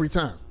music every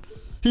time.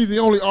 He's the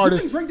only You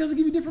artist. think Drake doesn't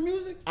give you different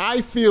music? I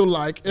feel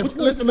like if Which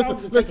one of his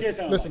albums does Take Care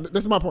sound listen. like?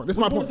 This is my point. This is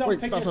my Which one point. does Wait,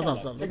 Take stop. Care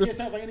sound like? Take This Care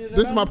sounds like any of his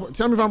this is my albums? point.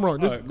 Tell me if I'm wrong.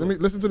 This, All right, let me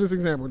listen to this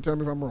example and tell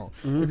me if I'm wrong.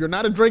 If you're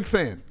not a Drake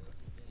fan,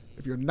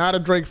 you're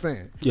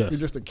Yes.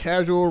 just a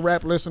casual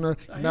rap listener,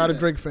 you're not a that.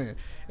 Drake fan.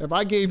 If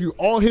I gave you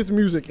all his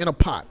music in a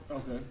pot,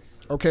 Okay.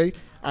 okay,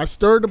 I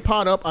stirred the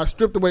pot up, I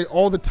stripped away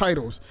all the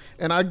titles,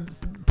 and I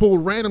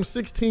pulled random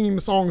 16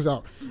 songs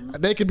out.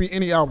 They could be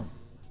any album,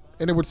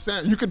 and it would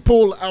sound. You could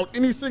pull out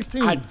any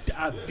 16,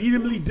 I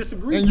vehemently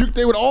disagree. and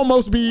they would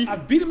almost be I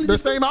vehemently the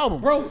disagree. same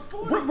album. Bro,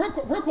 real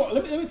quick,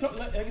 let me talk.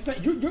 Like I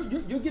said, you're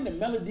getting the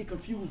melody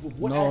confused with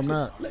what. No, I'm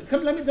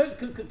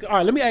actually, not. All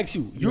right, let me ask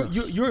you.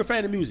 You're a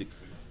fan of music.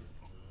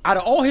 Out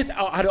of all,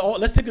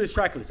 let's take this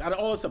track list. Out of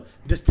all some,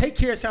 does Take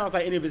Care sounds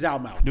like any of his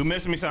album albums? Do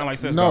Miss Me sound like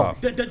Sis No.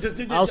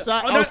 God?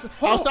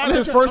 Outside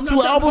his first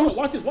two albums,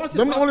 watch this.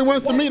 them the only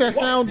ones to me that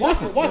sound Watch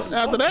different. this.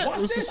 After that, Watch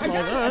it's this. just I like,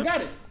 got it. all I right.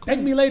 got it.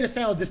 Thank Me Later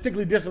sounds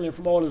distinctly different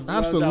from all his.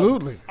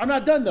 Absolutely. I'm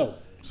not done though.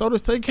 So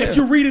does Take Care. If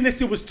you're reading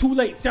this, it was too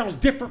late. Sounds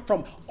different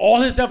from all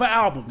his other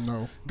albums.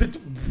 No.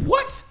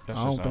 What? I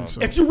don't think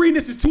so. If you're reading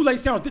this, it's too late.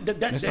 Sounds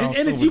his sounds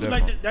energy super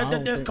like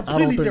different. that's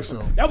completely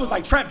different. So. That was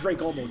like Trap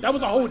Drake almost. That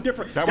was a whole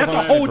different. That That's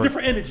was a whole Drake.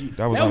 different energy.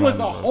 That was That was a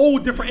Drake. whole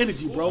different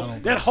energy, bro.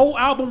 That whole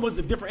album was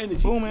a different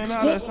energy. Boom, man,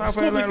 nah, that sounds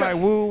Scorpion like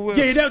woo.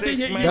 Yeah,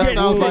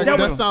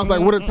 That sounds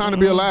like What a Time to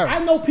Be Alive.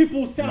 I know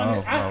people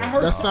sound. I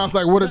heard That sounds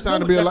like What a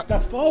Time to Be Alive.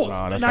 That's false.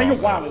 Nah, Now you're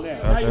false. wilding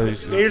now.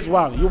 That's It is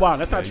wilding. You're wilding.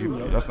 That's not true,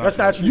 bro. That's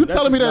not true. You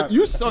telling me that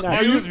you suck?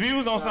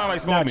 Views don't sound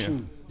like Not Scorpion.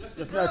 true.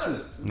 That's not true.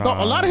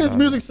 A lot of his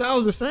music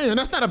sounds the same, and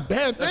that's not a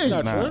bad thing.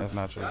 That's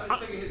not true.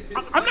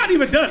 I'm not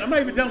even done. I'm not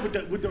even done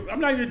with the. I'm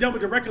not even done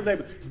with the record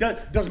label.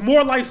 Does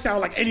More Life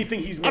sound like anything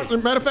he's made?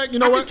 Matter of fact, you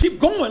know I what? can keep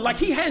going. Like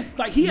he has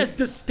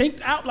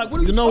distinct out. Like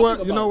what are you know talking what?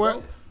 about? You know what?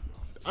 Bro?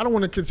 I don't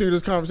want to continue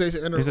this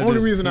conversation, and He's the a only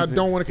dis- reason I he's a-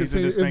 don't want to he's a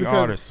continue is distinct because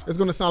artist. it's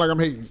going to sound like I'm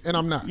hating, and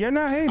I'm not. You're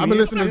not hating. I've been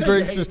listening I'm to not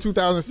Drake saying since you're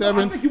 2007.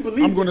 No, I think you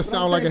believe I'm going to it, but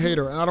sound I'm like a saying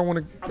hater, and I don't want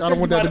I'm to. I saying don't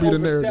want you that to be might the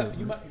overstep- narrative.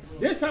 you might-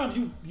 There's times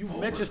you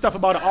mention stuff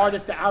about an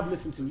artist that I've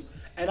listened to,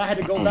 and I had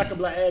to go back and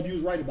be like, Ab, you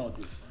was right about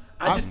this.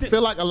 I just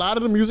feel like a lot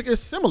of the music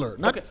is similar.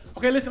 Not,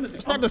 Okay, listen.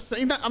 It's not the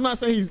same. I'm not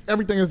saying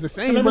everything is the So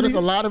same, let me but it's a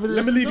leave- lot of it is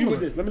Let me leave similar.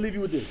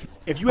 you with this.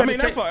 If you I had mean,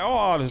 to that's take, for all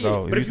artists,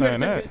 though. but If you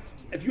saying that.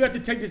 If you had to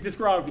take this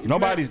discography,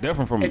 Nobody's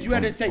different from If you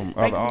had to say, from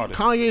thank other me- artists.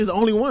 Kanye is the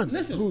only one.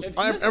 Listen, who's if-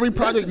 every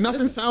project, listen,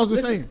 nothing sounds the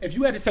listen. same. If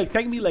you had to say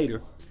 "Thank Me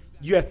Later,"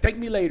 you have "Thank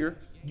Me Later."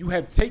 You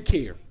have "Take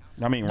Care."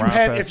 I mean, You Rhyme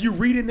have, Fest. if you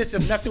reading this,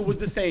 if nothing was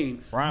the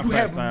same, Rhyme you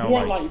Fest have sound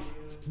More like- Life.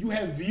 You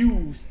have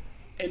Views,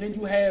 and then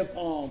you have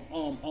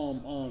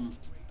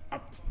I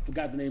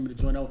forgot the name of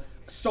the joint.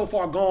 So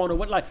Far Gone or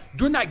what? Like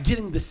you're not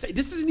getting the same.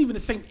 This isn't even the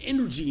same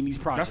energy in these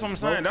projects. That's what I'm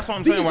bro. saying. That's what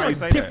I'm These saying. Why are you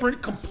say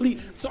different, complete.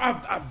 So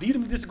I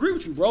vehemently disagree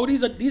with you, bro.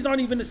 These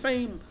aren't even the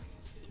same.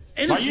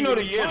 Energy Like, you know, in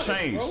the these year projects,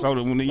 changed. bro.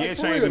 So when the year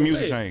for changed, the real,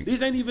 music yeah. changed.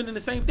 These ain't even in the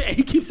same thing.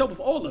 He keeps up with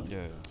all of it, Yeah.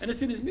 and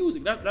it's in his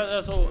music.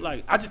 That's all.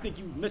 Like I just think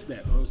you missed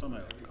that, bro.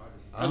 Somehow.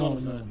 I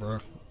don't know, bro.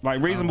 Like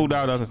Reasonable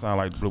Doubt doesn't sound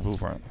like Blue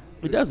Blueprint.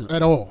 It doesn't.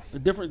 At all. A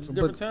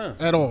different time.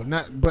 At all.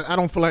 But I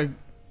don't feel like.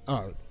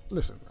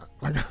 Listen,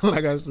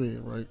 like I said,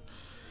 right.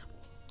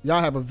 Y'all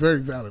have a very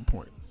valid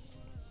point,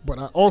 but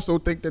I also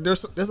think that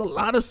there's a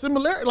lot of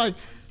similarity. Like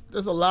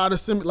there's a lot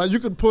of Like you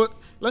could put,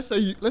 let's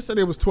say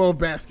there was 12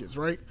 baskets,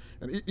 right?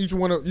 And each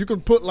one of you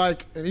could put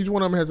and each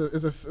one of them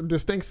is a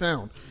distinct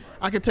sound.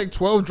 I could take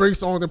 12 Drake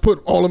songs and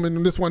put all of them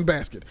in this one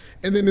basket,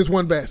 and then this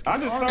one basket,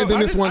 and then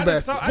this one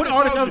basket. What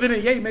artist other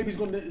than Ye maybe is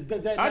going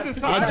to? I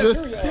just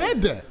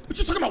said that. But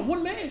you're talking about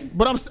one man.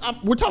 But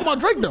we're talking about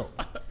Drake though.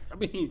 I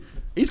mean,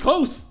 he's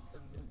close.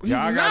 He's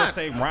I gotta not.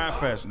 say Rhyme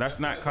Fest. That's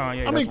not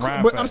Kanye. I mean, that's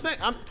Rhyme but Fest.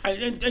 I'm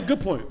saying, And good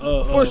point.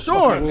 for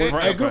sure. Good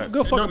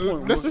fucking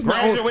point. Let's just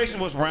not Graduation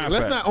was Rhyme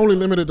Let's Fest. not only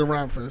limit it to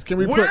Rhyme Fest. Can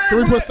we put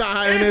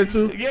Sci-Hi in there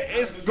too? Yeah,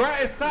 it's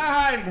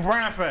Sci-Hi and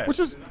Rhyme Fest. Which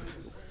is,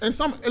 and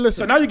So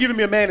listen. now you're giving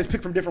me a man that's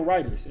picked from different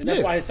writers, and that's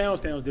Yeah. why his sound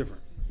sounds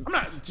different. I'm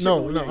not.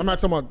 No, I'm not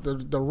talking about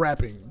the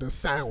rapping. The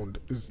sound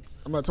is.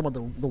 I'm not talking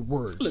about the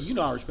words. Look, you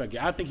know I respect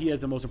it. I think he has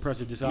the most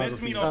impressive discography.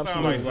 Miss Me don't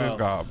sound like Sis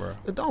God, bro.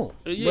 It don't.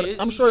 Yeah,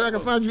 But I'm sure I can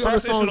find you other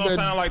Transition songs don't that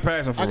sound like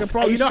Passion I Fruit. can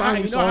probably find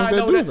you songs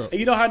that do though. And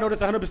you know how I know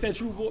that's 100%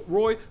 true,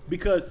 Roy?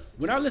 Because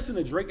when I listen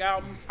to Drake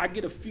albums, I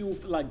get a feel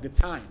for like the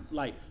time.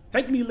 Like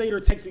Thank Me Later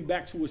takes me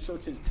back to a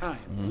certain time.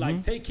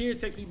 Like Take Care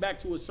takes me back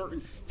to a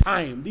certain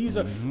time. These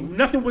are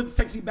nothing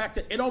takes me back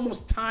to. It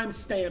almost time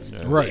stamps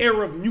Right. the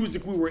era of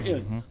music we were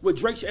in with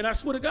Drake. And I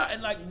swear to God,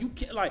 and like you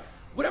can't like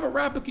whatever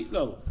rapper can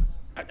no.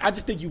 I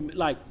just think you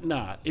like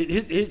nah.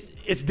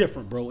 It's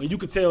different, bro, and you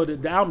can tell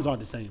that the albums aren't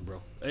the same,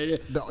 bro. You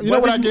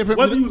know what I give him?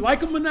 Whether you like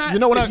them or not. You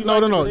know what I? if No.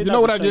 like them, You they're know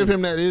not what the I give same.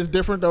 him that is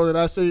different though. That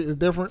I say is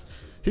different.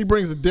 He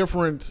brings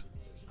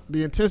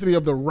the intensity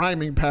of the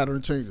rhyming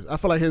pattern changes. I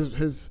feel like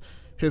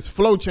his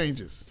flow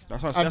changes.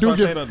 That's why I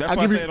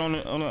said on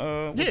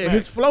the Yeah,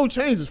 his flow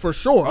changes for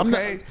sure.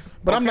 Okay.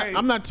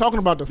 I'm not talking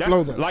about the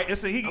flow though. Like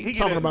he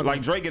talking about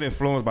like Drake get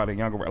influenced by the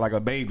younger, like a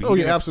baby. Oh,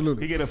 yeah,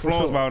 absolutely. He get For influenced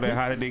sure. by that.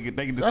 How they can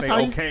just That's say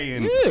how okay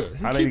and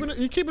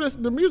he keeping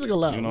the music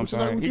alive. you know what I'm which is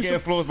like saying. what He you get sup-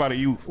 influenced by the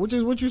youth. which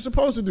is what you're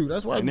supposed to do.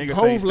 That's why That nigga say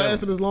Hov he's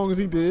lasted as long as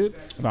he did.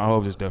 Nah,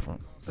 Hov is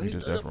different. He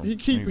just different. He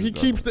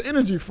keeps the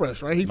energy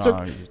fresh, right?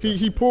 He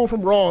He pulled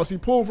from Ross, he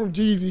pulled from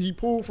Jeezy, he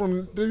pulled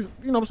from this,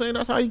 you know what I'm saying?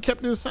 That's how he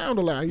kept his sound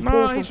alive.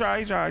 He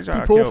tried.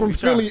 He pulled from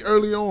Philly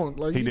early on.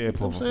 Like He did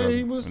pull from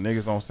Philly.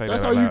 Niggas don't say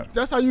that's that how a lot.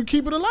 that's how you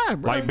keep it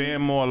alive, bro. Like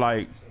being more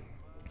like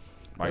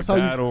That's how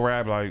you- battle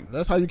rap, like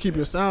That's how you keep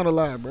your sound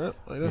alive, bro.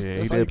 Like that's, yeah,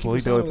 that's he how you did keep pull. your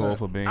He sound did pull alive.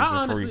 for being I for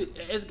honestly,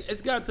 free.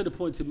 it's got to the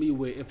point to me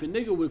where if a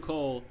nigga would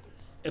call,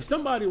 if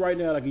somebody right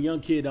now, like a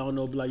young kid, I don't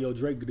know, be like, yo,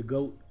 Drake the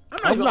GOAT.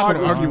 I'm not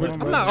gonna argue with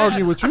you. I'm not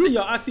arguing with you.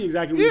 I see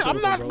exactly what Yeah,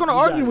 I'm not gonna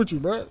argue with you,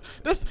 bro.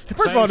 First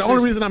of all, the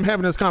only reason I'm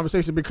having this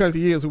conversation because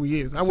he is who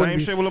he is. I wouldn't Same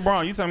be. shit with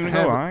LeBron. You tell me to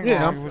having- go. I ain't yeah,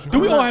 gonna I'm- argue with you. Do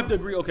we all have to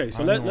agree? Okay,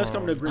 so let's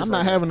come to agreement. I'm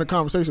not having a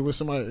conversation with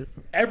somebody.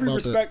 Every about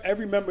respect,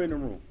 every member in the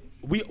room.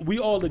 We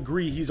all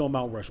agree he's on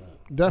Mount Rushmore.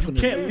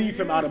 Definitely. You can't leave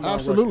him out of Mount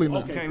Absolutely Rushmore.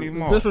 not. Okay, Can't cool. leave him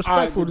It's off.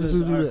 disrespectful All right, to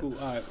do all right, that. cool,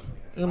 all right.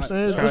 You know what I'm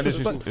saying? It's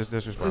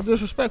disrespectful. It's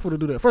disrespectful to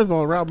do that. First of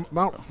all,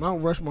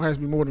 Mount Rushmore has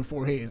to be more than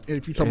 4 heads.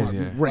 If you talking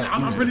about rap,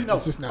 I'm really no.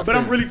 But fair.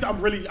 I'm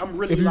really.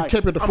 If you like,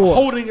 kept it to I'm 4,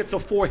 holding it to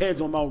 4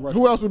 heads on Mount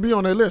Rushmore. Who else would be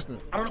on that list? Then?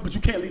 I don't know, but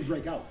you can't leave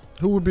Drake out.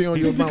 Who would be on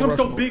your Mount Rushmore? He's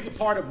become so big a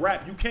part of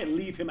rap, you can't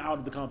leave him out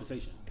of the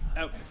conversation.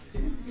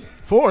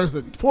 4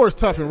 is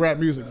tough in rap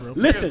music, bro.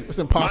 Listen, it's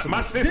impossible. My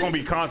 6 gonna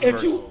be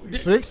controversial.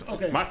 6?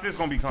 Okay. My 6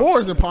 gonna be controversial.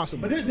 4 is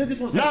impossible. But this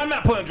one's I'm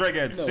not putting Drake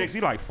at 6.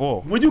 He like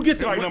 4. When you get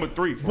to like number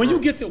 3. When you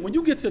get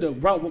to the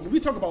route, when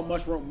we talk about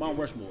Mount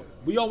Rushmore,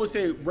 we always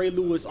say Ray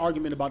Lewis'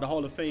 argument about the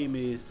Hall of Fame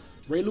is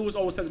Ray Lewis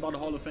always says about the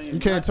Hall of Fame. You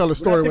can't tell a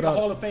story without the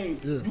Hall of Fame.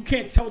 Yeah. You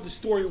can't tell the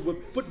story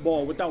with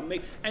football without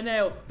making. And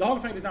now the Hall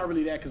of Fame is not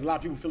really that because a lot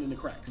of people fill in the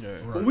cracks. Yeah,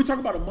 right. When we talk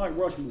about a Mount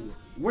Rushmore,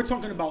 we're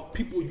talking about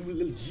people you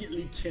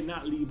legitimately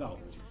cannot leave out.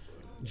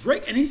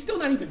 Drake, and he's still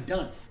not even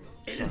done.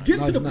 It's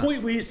getting to the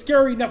point where it's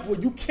scary enough where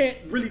you can't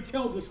really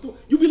tell the story.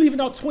 You be leaving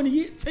out 20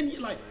 years, 10 years,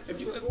 like if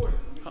you.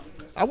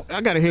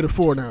 I gotta hit a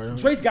 4 now. Yo.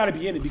 Drake's got to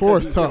be in it. 4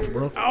 is tough,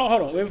 bro. Oh,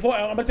 hold on. I'm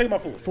gonna tell you my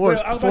 4. 4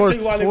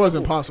 is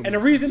impossible. And the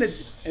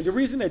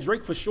reason that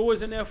Drake for sure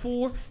is in there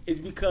 4 is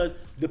because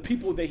the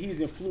people that he's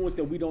influenced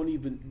that we don't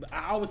even.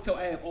 I always tell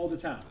Ab all the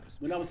time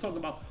when I was talking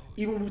about,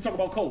 even when we talk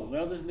about Cole, when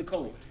I was listening to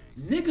Cole.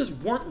 Niggas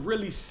weren't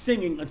really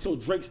singing until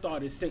Drake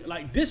started singing.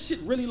 Like this shit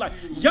really like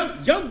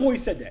young boy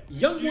said that.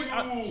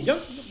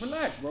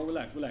 Relax, bro,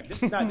 relax.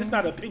 This is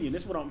not an opinion.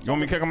 This is what I'm talking. You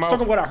want me to kick him out?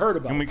 Talking what I heard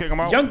about. You want me to kick him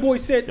out? Young boy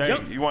said.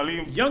 You want to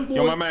leave? Young boy.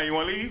 Yo, my man, you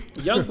want to leave?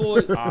 Young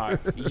boy.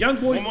 Young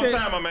boy said. One more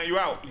time, my man, you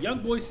out. Young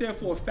boy said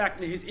for a fact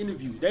in his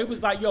interview, they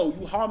was like, "Yo,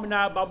 you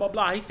harmonize, blah blah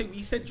blah." He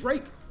said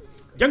Drake.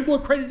 Young boy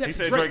credited that to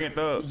Drake. He said Drake and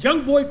Thug.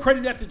 Young boy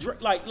credited that to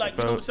Drake. Like you know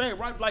what I'm saying,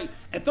 right? Like,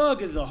 and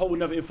Thug is a whole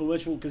another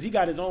influential because he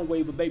got his own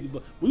wave of baby.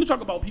 But when you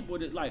talk about people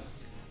that like,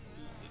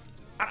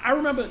 I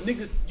remember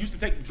niggas used to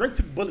take Drake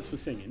took bullets for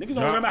singing. Niggas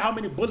don't remember how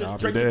many bullets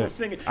Drake took for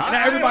singing. And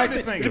now everybody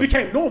said it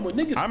became normal.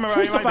 Niggas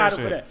crucified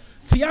him for that.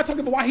 T.I. talking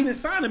about why he didn't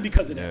sign him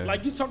because of that.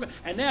 Like you talking,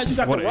 and now you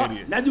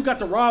got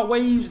the raw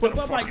waves. I'm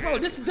like, bro,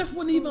 this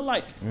wasn't even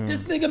like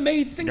this nigga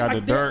made singing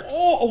like that.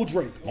 All old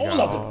Drake,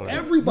 all of them,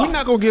 everybody. We're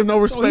not gonna give no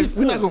respect.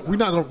 We're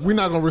not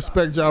gonna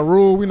respect Ja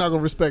Rule. We're not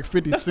gonna respect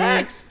 50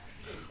 Cent.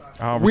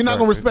 We're not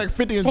gonna respect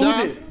 50 and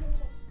Ja.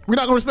 We're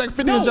not gonna respect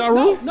 50 and Ja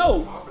Rule.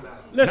 No.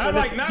 Listen,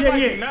 Thank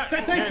you.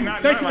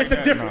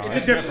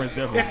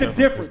 It's a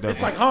difference. It's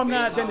like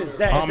Harmonize, then it's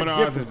that.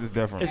 Harmonize is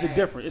different. It's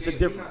a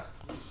difference.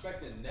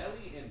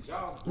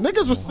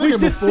 Niggas was singing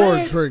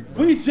before Drake.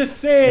 We just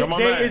said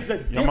there is a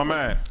difference. Yo, my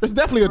man. It's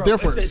definitely a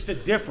difference. It's a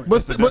difference.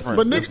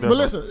 But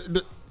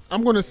listen,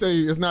 I'm gonna say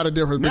it's not a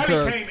difference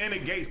because Nelly came in the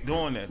gates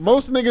doing that.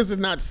 Most niggas is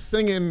not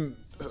singing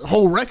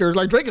whole records.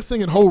 Like Drake is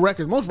singing whole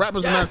records. Most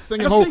rappers are not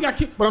singing whole.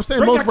 But I'm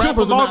saying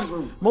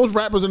most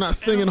rappers are not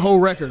singing whole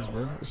records,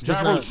 bro. It's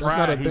just not. That's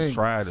not a thing. He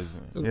tried.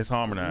 It's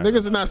harmonized. Niggas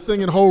is not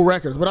singing whole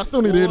records, but I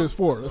still need to hit his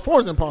 4. 4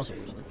 is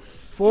impossible.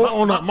 4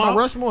 on Mount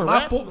Rushmore.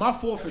 My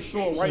 4 for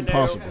sure right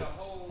now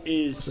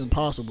is it's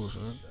impossible,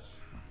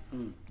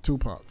 son.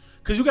 Tupac.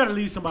 Because you got to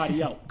leave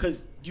somebody out.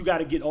 Because you got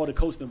to get all the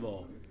coast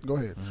involved. Go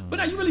ahead. But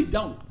now you really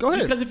don't. Go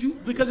ahead.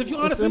 Because if you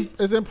honestly,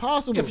 it's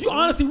impossible. If you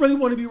honestly really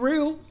want to be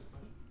real,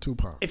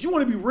 Tupac. If you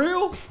want to be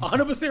real,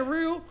 100%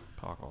 real,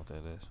 Pac all that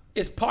is.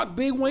 It's Pac,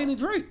 Big, Wayne, and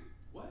Drake.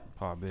 What?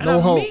 Pac, Big.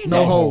 No Hove.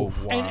 No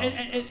Hove.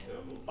 And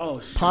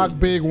oh shit. Pac,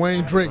 Big,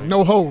 Wayne, Drake.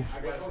 No Hove.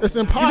 It's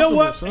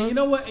impossible. You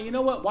know what? And you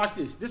know what? Watch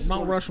this. This is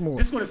Mount Rushmore.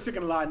 This is gonna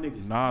sicken a lot of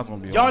niggas. Nas gonna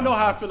be. Y'all know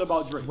how I feel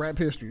about Drake. Rap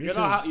history. Y'all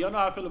know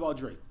how I feel about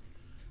Drake.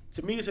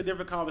 To me, it's a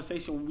different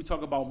conversation when we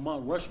talk about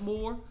Mount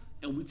Rushmore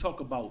and we talk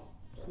about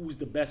who's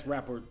the best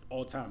rapper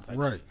all time type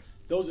shit.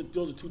 Those are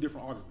two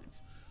different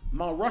arguments.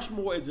 Mount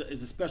Rushmore is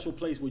a special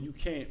place where you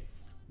can't.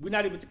 We're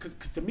not even because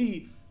to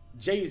me,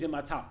 Jay is in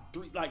my top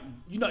 3. Like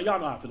y'all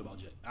know how I feel about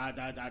Jay.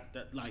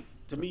 Like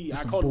to me,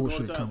 I call him all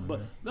the time.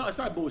 But no, it's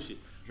not bullshit.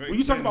 Drake, when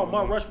you talk about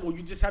Mount Rushmore,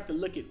 you just have to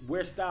look at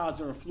where styles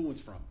are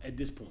influenced from at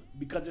this point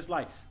because it's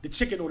like the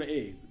chicken or the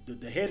egg,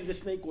 the head of the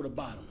snake or the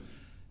bottom.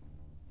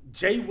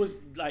 Jay was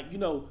like,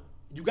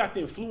 you got the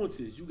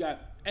influences. You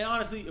got, and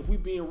honestly, if we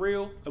being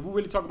real, if we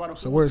really talk about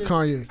influences, so where's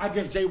Kanye? I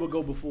guess Jay would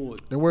go before.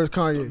 Then where's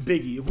Kanye?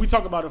 Biggie. If we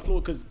talk about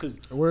influence, because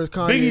where's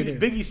Kanye?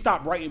 Biggie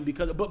stopped writing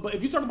because, but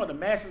if you talk about the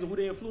masses of who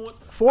they influence,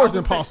 4 is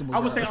impossible. I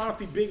would say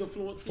honestly, big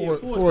influence.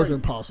 4 is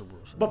impossible.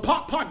 But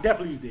Pac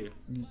definitely is there.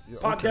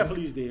 Pac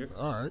definitely is there.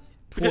 All right.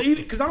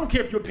 Because I don't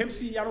care if you're Pimp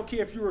C, I don't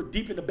care if you're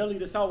deep in the belly of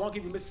the South, I don't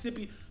care if you're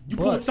Mississippi. You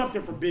pull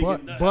something from Big.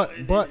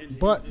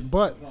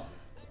 But.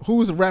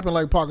 Who's rapping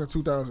like Pac in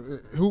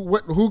 2000?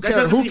 Who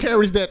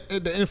carries the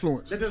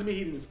influence? That doesn't mean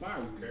he didn't inspire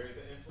you.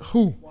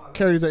 Who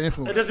carries the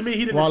influence? That doesn't mean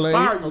he didn't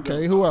inspire you.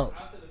 Okay, who else?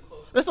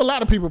 There's a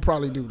lot of people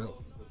probably do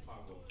though.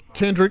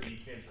 Kendrick,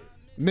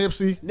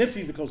 Nipsey.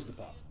 Nipsey's the closest to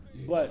Pac,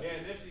 but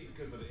Nipsey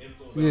because of the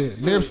influence.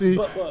 Yeah,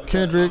 Nipsey,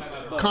 Kendrick,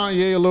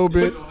 Kanye a little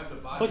bit.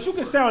 But you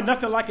can sound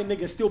nothing like a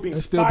nigga still be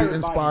inspired.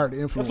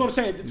 Influence. That's what I'm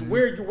saying. It's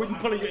where you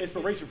pulling your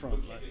inspiration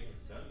from.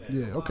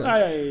 Yeah.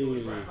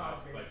 Okay.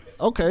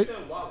 Okay.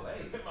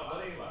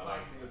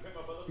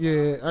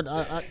 Yeah,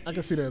 I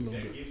can see that a little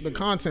bit. The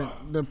content,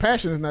 the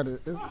passion is not.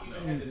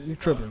 You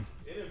tripping.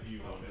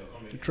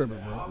 You're tripping,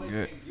 bro.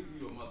 Yeah.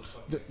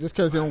 Just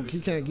because he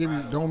can't give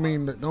you don't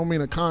mean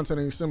the content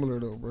ain't similar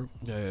though, bro.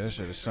 Yeah, that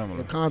shit is similar.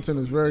 The content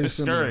is very It's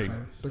similar. scary.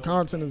 Man.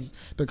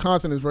 The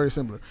content is very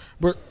similar,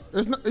 but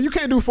it's not, you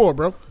can't do 4,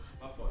 bro.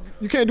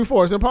 You can't do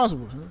 4. It's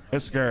impossible. Man.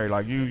 It's scary.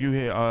 Like you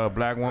hear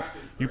Black One,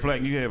 you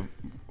hear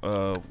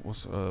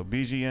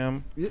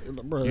BGM. Yeah,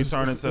 bro, You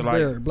turn into like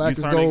there. Black you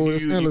is turn gold. you,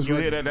 It's you, endless you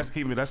hear records. that.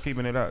 That's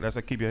keeping it up. That's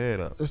like keep your head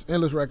up. It's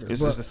endless records.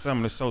 It's but just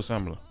similar. It's so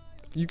similar.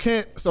 you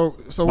can't. So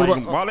Like, what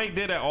about, while they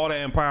did that, all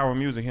that empowering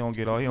music, he don't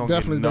get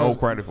Definitely no does.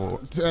 credit for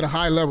it. at a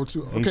high level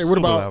too? He's Okay, what super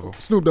about level.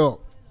 Snoop Dogg,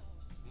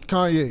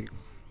 Kanye?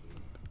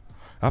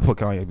 I put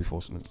Kanye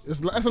before Snoop. It's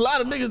a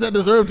lot of niggas that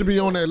deserve to be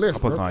on that list. I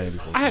put Bro. Kanye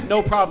before. I had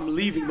no problem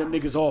leaving them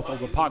niggas off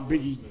over Pac,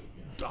 Biggie.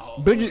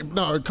 Dog. Biggie,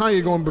 no,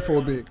 Kanye going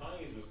before Big.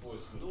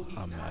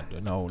 I'm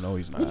not. No,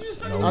 he's not. What'd you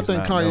say? No, I he's think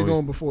not. Kanye No, going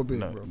he's- before Big,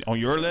 no. bro. On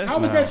your list? How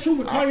was No. that true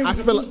when Kanye was I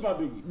feel influenced by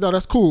Biggie? No,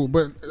 that's cool,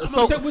 but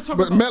saying we're talking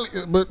but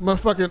about- but my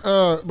fucking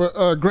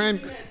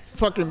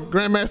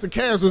Grandmaster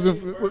Caz was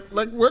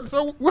like what?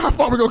 So how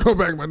far we gonna go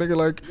back, my nigga?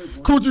 Like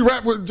Cool G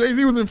rap with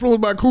Jay-Z was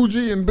influenced by Cool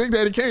G and Big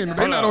Daddy Kane.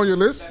 They not on your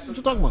list. What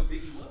you talking about?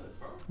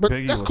 But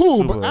Biggie that's was cool.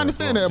 super But I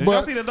understand influential. that. Did y'all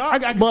But see the dog? I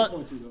get but your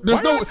point, too, though. there's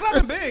Why no y'all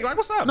slapping Big? Like,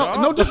 what's up, no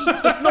dog? no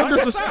disrespect. It's no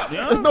disrespect.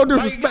 yo? It's no Like,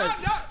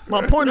 disrespect. y'all-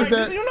 My point is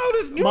Like, that you know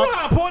this. You my- know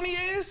how important he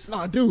is. No,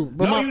 I do.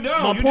 But No, my, you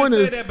don't. my You point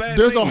just is said that bad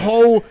there's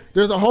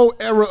statement. a whole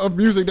era of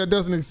music that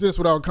doesn't exist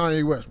without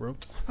Kanye West, bro.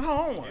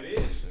 Oh,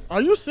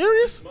 Are you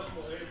serious?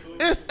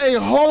 It's a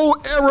whole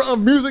era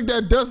of music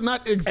that does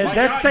not exist. And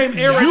that same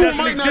era you doesn't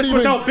might not exist even-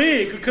 without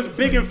Big, because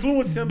Big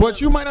influenced him. But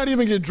you might not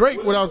even get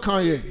Drake without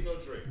Kanye.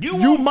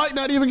 You might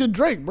not even get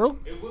Drake, bro.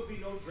 It would be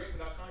no Drake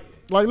without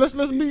Kanye. Like let's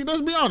be There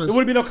honest.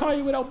 wouldn't be no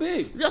Kanye without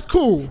Big. That's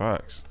cool.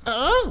 facts.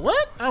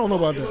 What? I don't know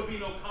about It that. would be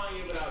no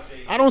Kanye without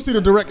Jay. I don't see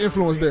the direct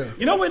influence there.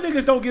 You know what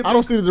niggas don't give? I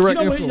don't see the direct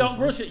you know what, influence,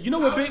 Yo, real shit. You know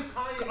what Big?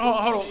 Oh,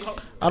 hold on.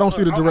 I don't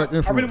see the direct I really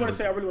influence. want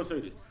to say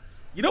this.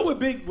 You know what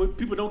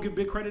people don't give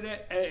Big credit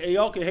at? And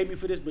y'all can hate me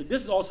for this, but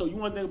this is also, you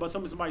want to think about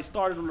somebody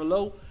started on the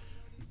low.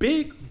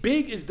 Big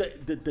is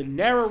the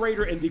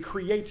narrator and the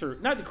creator,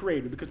 not the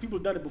creator, because people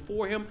have done it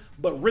before him,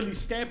 but really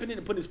stamping it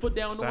and putting his foot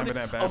down on Stamping it.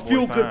 that bad A boy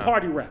feel good sign.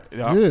 party rap.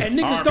 Yeah. Yeah. And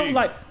niggas R&B. don't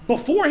like,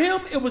 before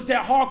him, it was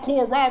that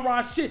hardcore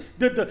rah-rah shit.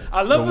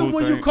 I love The it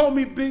when you Wu-Tang. call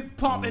me Big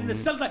Pop and the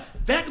cell, like,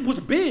 that was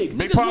big.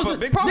 Big Niggas Papa- wasn't,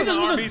 Big Papa's niggas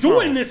an wasn't R&B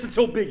doing song. this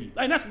until Biggie.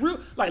 Like, that's real.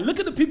 Like, look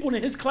at the people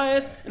in his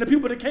class and the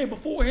people that came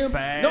before him.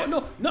 Fad.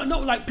 No.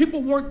 Like,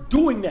 people weren't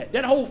doing that.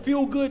 That whole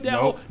feel good,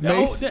 Nope.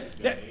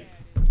 that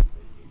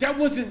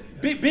wasn't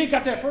Big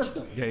got that first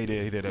though. Yeah, he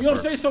did. He did that. You know what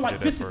I'm saying? first. So He like did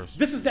that this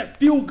first. is that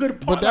feel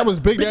good part. But that was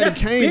Big Daddy that's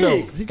Kane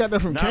big. though. He got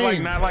that from Not like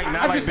Kane. Biggie.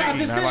 I just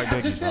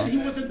Biggie. said he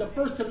wasn't the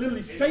first to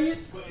literally say it,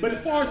 but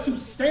as far as to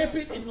stamp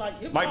it and like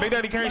hip Like Big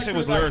Daddy Kane shit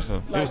was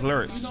lyrical. It was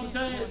lyrics. You know what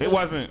I'm saying? It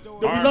wasn't. The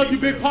We Love You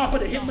Big Papa,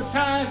 the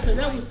Hypnotized, and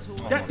that was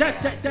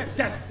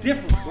that's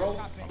different, bro.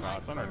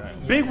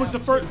 Big was the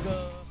first.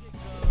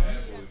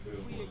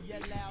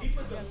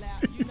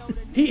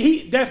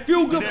 He that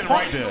feel good Didn't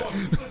part. write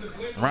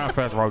that. Ron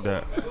Fest wrote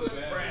that.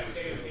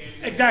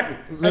 Exactly.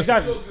 But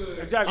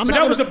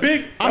that was a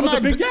big. I'm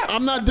not gap.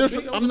 I'm not That was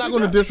a big going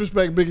to gap.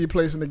 disrespect Biggie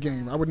place in the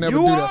game. I would never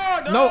You do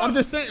that. are, No, dog. I'm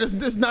just saying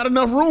there's not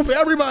enough room for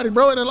everybody,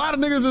 bro. And a lot of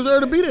niggas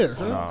deserve to be there.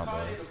 Nah,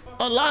 bro.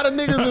 A lot of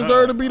niggas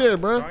deserve to be there,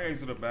 bro. Kanye's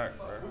to the back,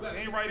 bro.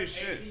 He ain't write his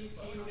shit.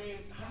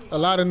 A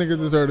lot of niggas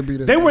deserve to be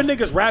there. They were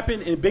niggas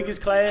rapping in Biggie's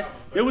class.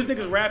 There was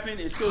niggas rapping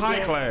and still High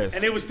doing, class.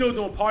 and they was still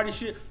doing party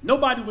shit.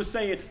 Nobody was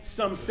saying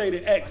some say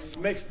the X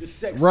makes the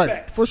sex Right,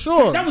 back. for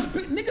sure. That was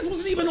big. Niggas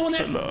wasn't even on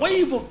that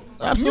wave of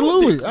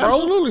Absolutely, music, bro.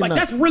 absolutely Like not.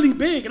 that's really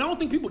big, and I don't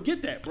think people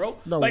get that, bro.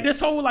 No. Like this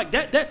whole like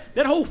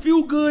that whole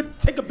feel good,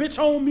 take a bitch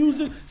home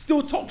music,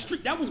 still talk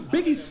street. That was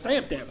Biggie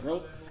stamped that,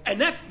 bro. And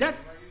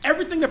that's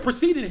everything that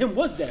preceded him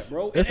was that,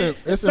 bro.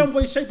 In some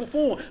way, shape, or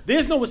form.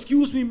 There's no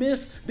excuse me,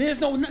 miss. There's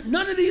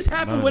none of these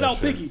happened of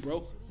without that shit. Biggie,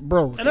 bro.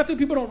 Bro, And I think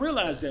people don't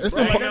realize that. It's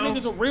Bro. Like, impo- that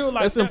nigga's a real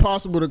like. it's that-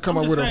 impossible to come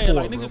I'm up just with a saying, 4,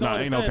 like, bro. niggas don't Nah,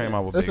 ain't no understand came that.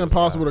 out with It's Biggie.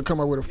 impossible to come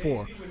up with a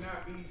 4. He would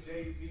not be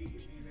Jay-Z if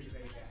these niggas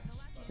ain't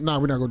that. Nah,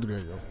 we're not gonna do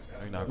that, yo.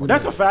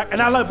 That's a fact,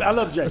 and I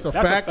love Jay. It's a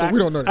That's fact. We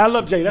don't know that. I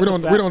love Jay. That's we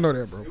don't. a fact. We don't know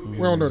that, bro. We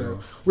don't know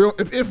that. We don't.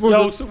 If was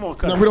Yo, a- come on,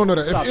 cut no, it. we don't know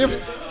that. Stop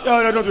If it.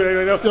 No, don't do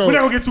that. No. We're not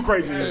gonna get too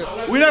crazy.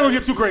 We're not gonna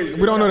get too crazy.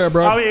 we don't know that,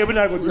 bro. Oh, yeah, we're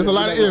not gonna do There's that. a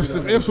lot of ifs.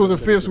 If ifs was a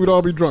fifth, we'd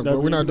all be drunk, bro. No,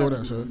 We're not we're doing not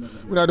that, doing sir.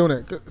 We're not doing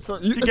that.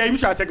 So She gave you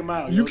try to take a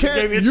mile. You She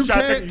can't- gave you try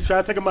to can't- take- you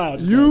try to take a mile.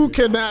 you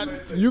cannot.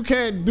 You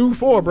can't do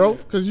 4, bro,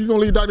 because you're gonna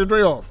leave Dr.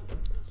 Dre off.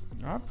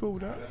 I'm cool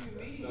with that.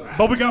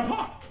 But we got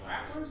Pop.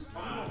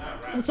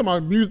 I'm talking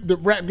about music, the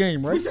rap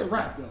game, right? We said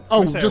rap though.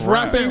 Oh, said just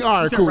rap. rapping. All We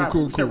right, said cool, rap.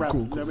 cool, We said cool, rap.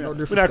 cool, We're cool. not No we're not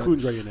disrespect.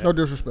 including Dre in that. No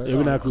disrespect. Yeah, we're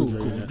All not right, cool,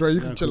 including Dre. cool. in Dre, you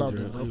that. can chill out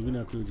there, We're bro. not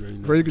including Dre. in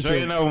that. Dre, you can Jay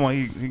chill. another one.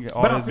 He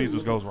all But I his think beats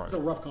was Ghost It's a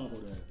right. rough combo.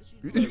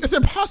 There. It's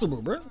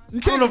impossible, bro. You I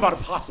don't can't. know about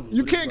impossible.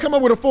 You can't come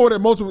up with a 4 that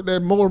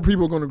more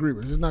people are gonna agree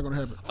with. It's not gonna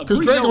happen. Because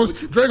Agree, no,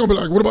 Dre gonna be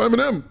like, what about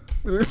Eminem?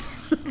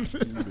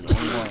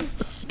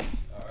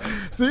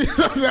 See, he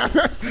gonna be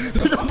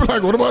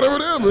like, what about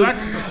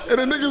Eminem? And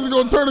then niggas is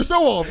gonna turn the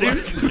show off. Like,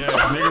 Yeah,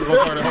 niggas gonna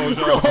start the whole the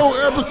show. whole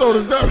episode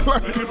is done.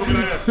 Like, Niggas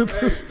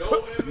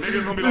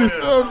niggas gonna be like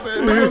that. I'm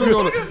saying? Niggas is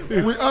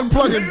gonna, we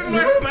unplugging.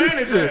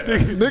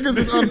 Niggas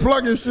is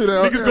unplugging shit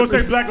out. Niggas gonna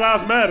say Black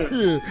Lives Matter.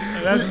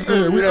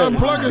 We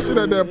unplugging shit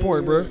at that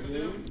point, bro.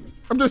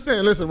 I'm just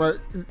saying, listen, right?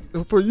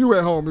 For you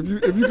at home,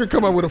 if you can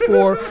come up with a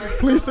 4,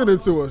 please send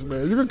it to us,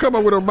 man. You can come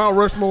up with a Mount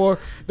Rushmore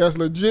that's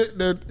legit.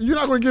 That you're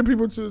not going to get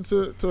people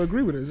to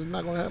agree with it. It's just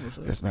not going to happen.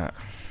 So. It's not.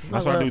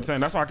 That's why I do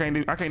 10. That's why I can't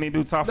even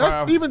do top That's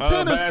 5 even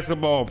 10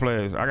 basketball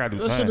players. I gotta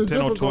do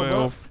 10 or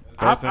 12.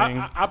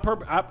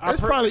 It's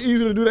probably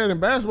easier to do that in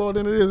basketball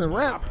than it is in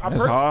rap.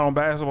 It's hard on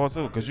basketball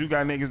too, because you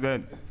got niggas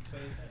that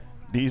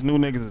these new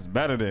niggas is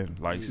better than,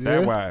 like,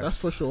 stat wise. That's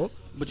for sure.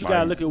 But you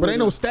gotta look at. But ain't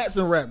no stats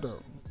in rap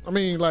though. I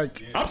mean,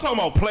 like, I'm talking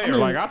about player.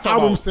 Like, I talk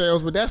album about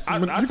sales, but that's I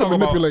you talk can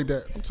manipulate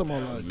about, that. I'm talking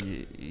about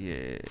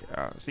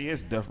like, see,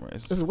 it's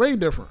different. It's way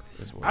different.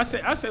 I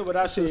say what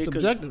I said.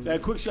 Subjective.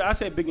 That quick shit. I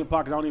said Big and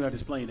Pac because I don't even have to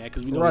explain that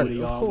because we know Right, who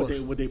they of are, course.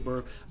 what they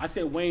birth. I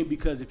said Wayne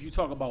because if you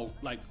talk about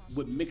like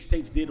what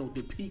mixtapes did on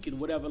the peak and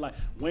whatever, like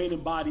Wayne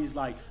embodies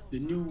like the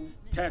new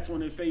tats on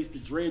their face, the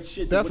dread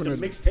shit, what the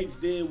mixtapes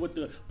did, what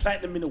the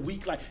platinum in a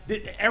week, like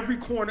every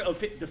corner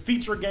of the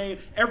feature game,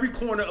 every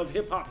corner of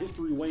hip hop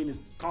history, Wayne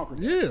is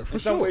conquering. Yeah, for in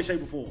some sure. way,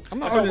 shape, or form.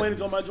 That's why Wayne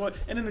is on my joint.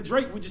 And then the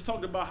Drake, we just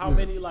talked about how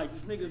many like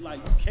this niggas like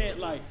you can't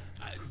like.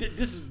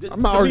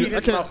 I'm not arguing.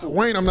 I can't.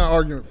 Wayne, I'm not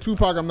arguing.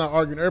 Tupac, I'm not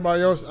arguing.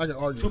 Everybody else, I can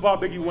argue. Tupac,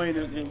 Biggie, Wayne,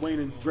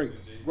 and Drake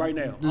right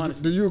now.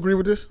 Honestly, do you agree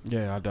with this?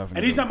 Yeah, I definitely.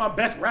 And these not my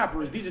best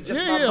rappers. These are just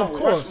my Mount of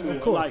course, Rushmore.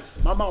 of course. Like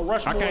my Mount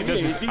Rushmore. I can't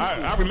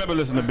I remember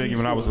listening to Biggie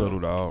when I was little,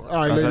 dog.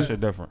 All right, That's ladies. that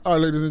shit different. All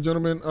right, ladies and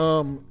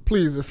gentlemen.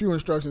 Please, a few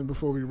instructions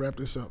before we wrap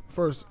this up.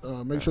 First,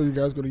 make sure you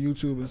guys go to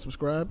YouTube and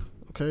subscribe.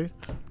 Okay,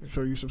 make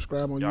sure you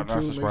subscribe on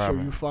YouTube. Make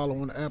sure you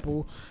follow on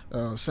Apple,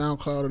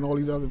 SoundCloud, and all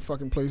these other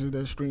fucking places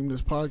that stream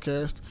this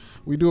podcast.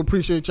 We do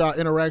appreciate y'all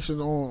interactions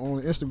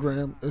on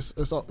Instagram.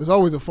 It's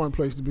always a fun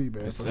place to be,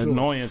 man. It's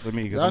annoying to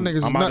me because y'all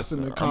niggas is nuts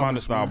in the comments. I'm about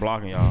to start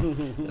blocking y'all.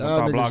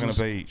 Start blocking the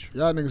page.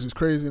 Y'all niggas is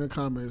crazy in the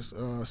comments.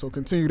 So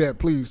continue that,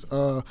 please.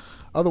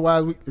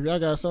 Otherwise, if y'all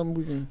got something,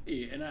 we can.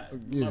 Yeah, and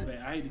my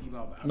bad. I hate to keep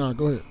out. Nah,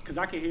 go ahead. Because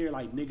I can hear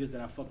like niggas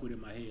that I fuck with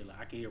in my head. Like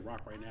I can hear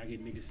Rock right now. I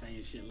get niggas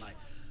saying shit like.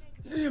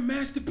 Yeah,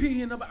 Master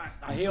P and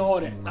I hear all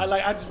that.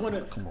 I just want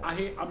to.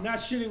 I'm not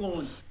shitting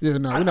on. Yeah,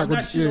 no, we're not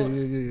going to.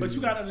 Yeah. But you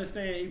got to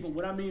understand, even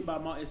what I mean by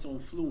it's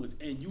influence,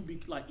 and you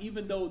be like,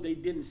 even though they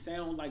didn't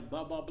sound like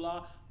blah blah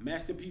blah,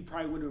 Master P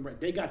probably wouldn't have.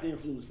 They got the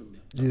influence from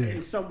them. Yeah.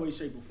 In some way,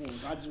 shape, or form.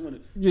 So I just want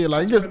to. Yeah,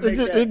 like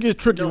it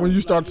gets tricky when you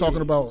start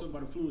talking about.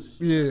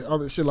 Yeah,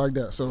 other shit like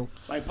that. So.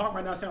 Like Pac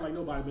might not sound like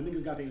nobody, but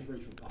niggas got the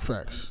inspiration from Pac.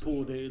 Facts.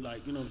 Pulled it,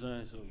 like you know what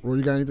I'm saying. So. Well,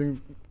 you got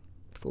anything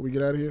before we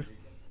get out of here?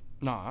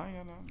 No, I ain't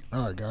got nothing.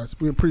 All right, guys.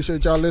 We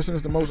appreciate y'all listening.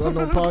 It's the Most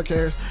Unknown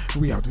Podcast.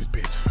 We out this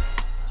bitch.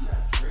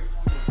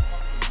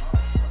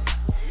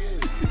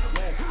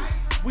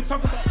 We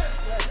talk about.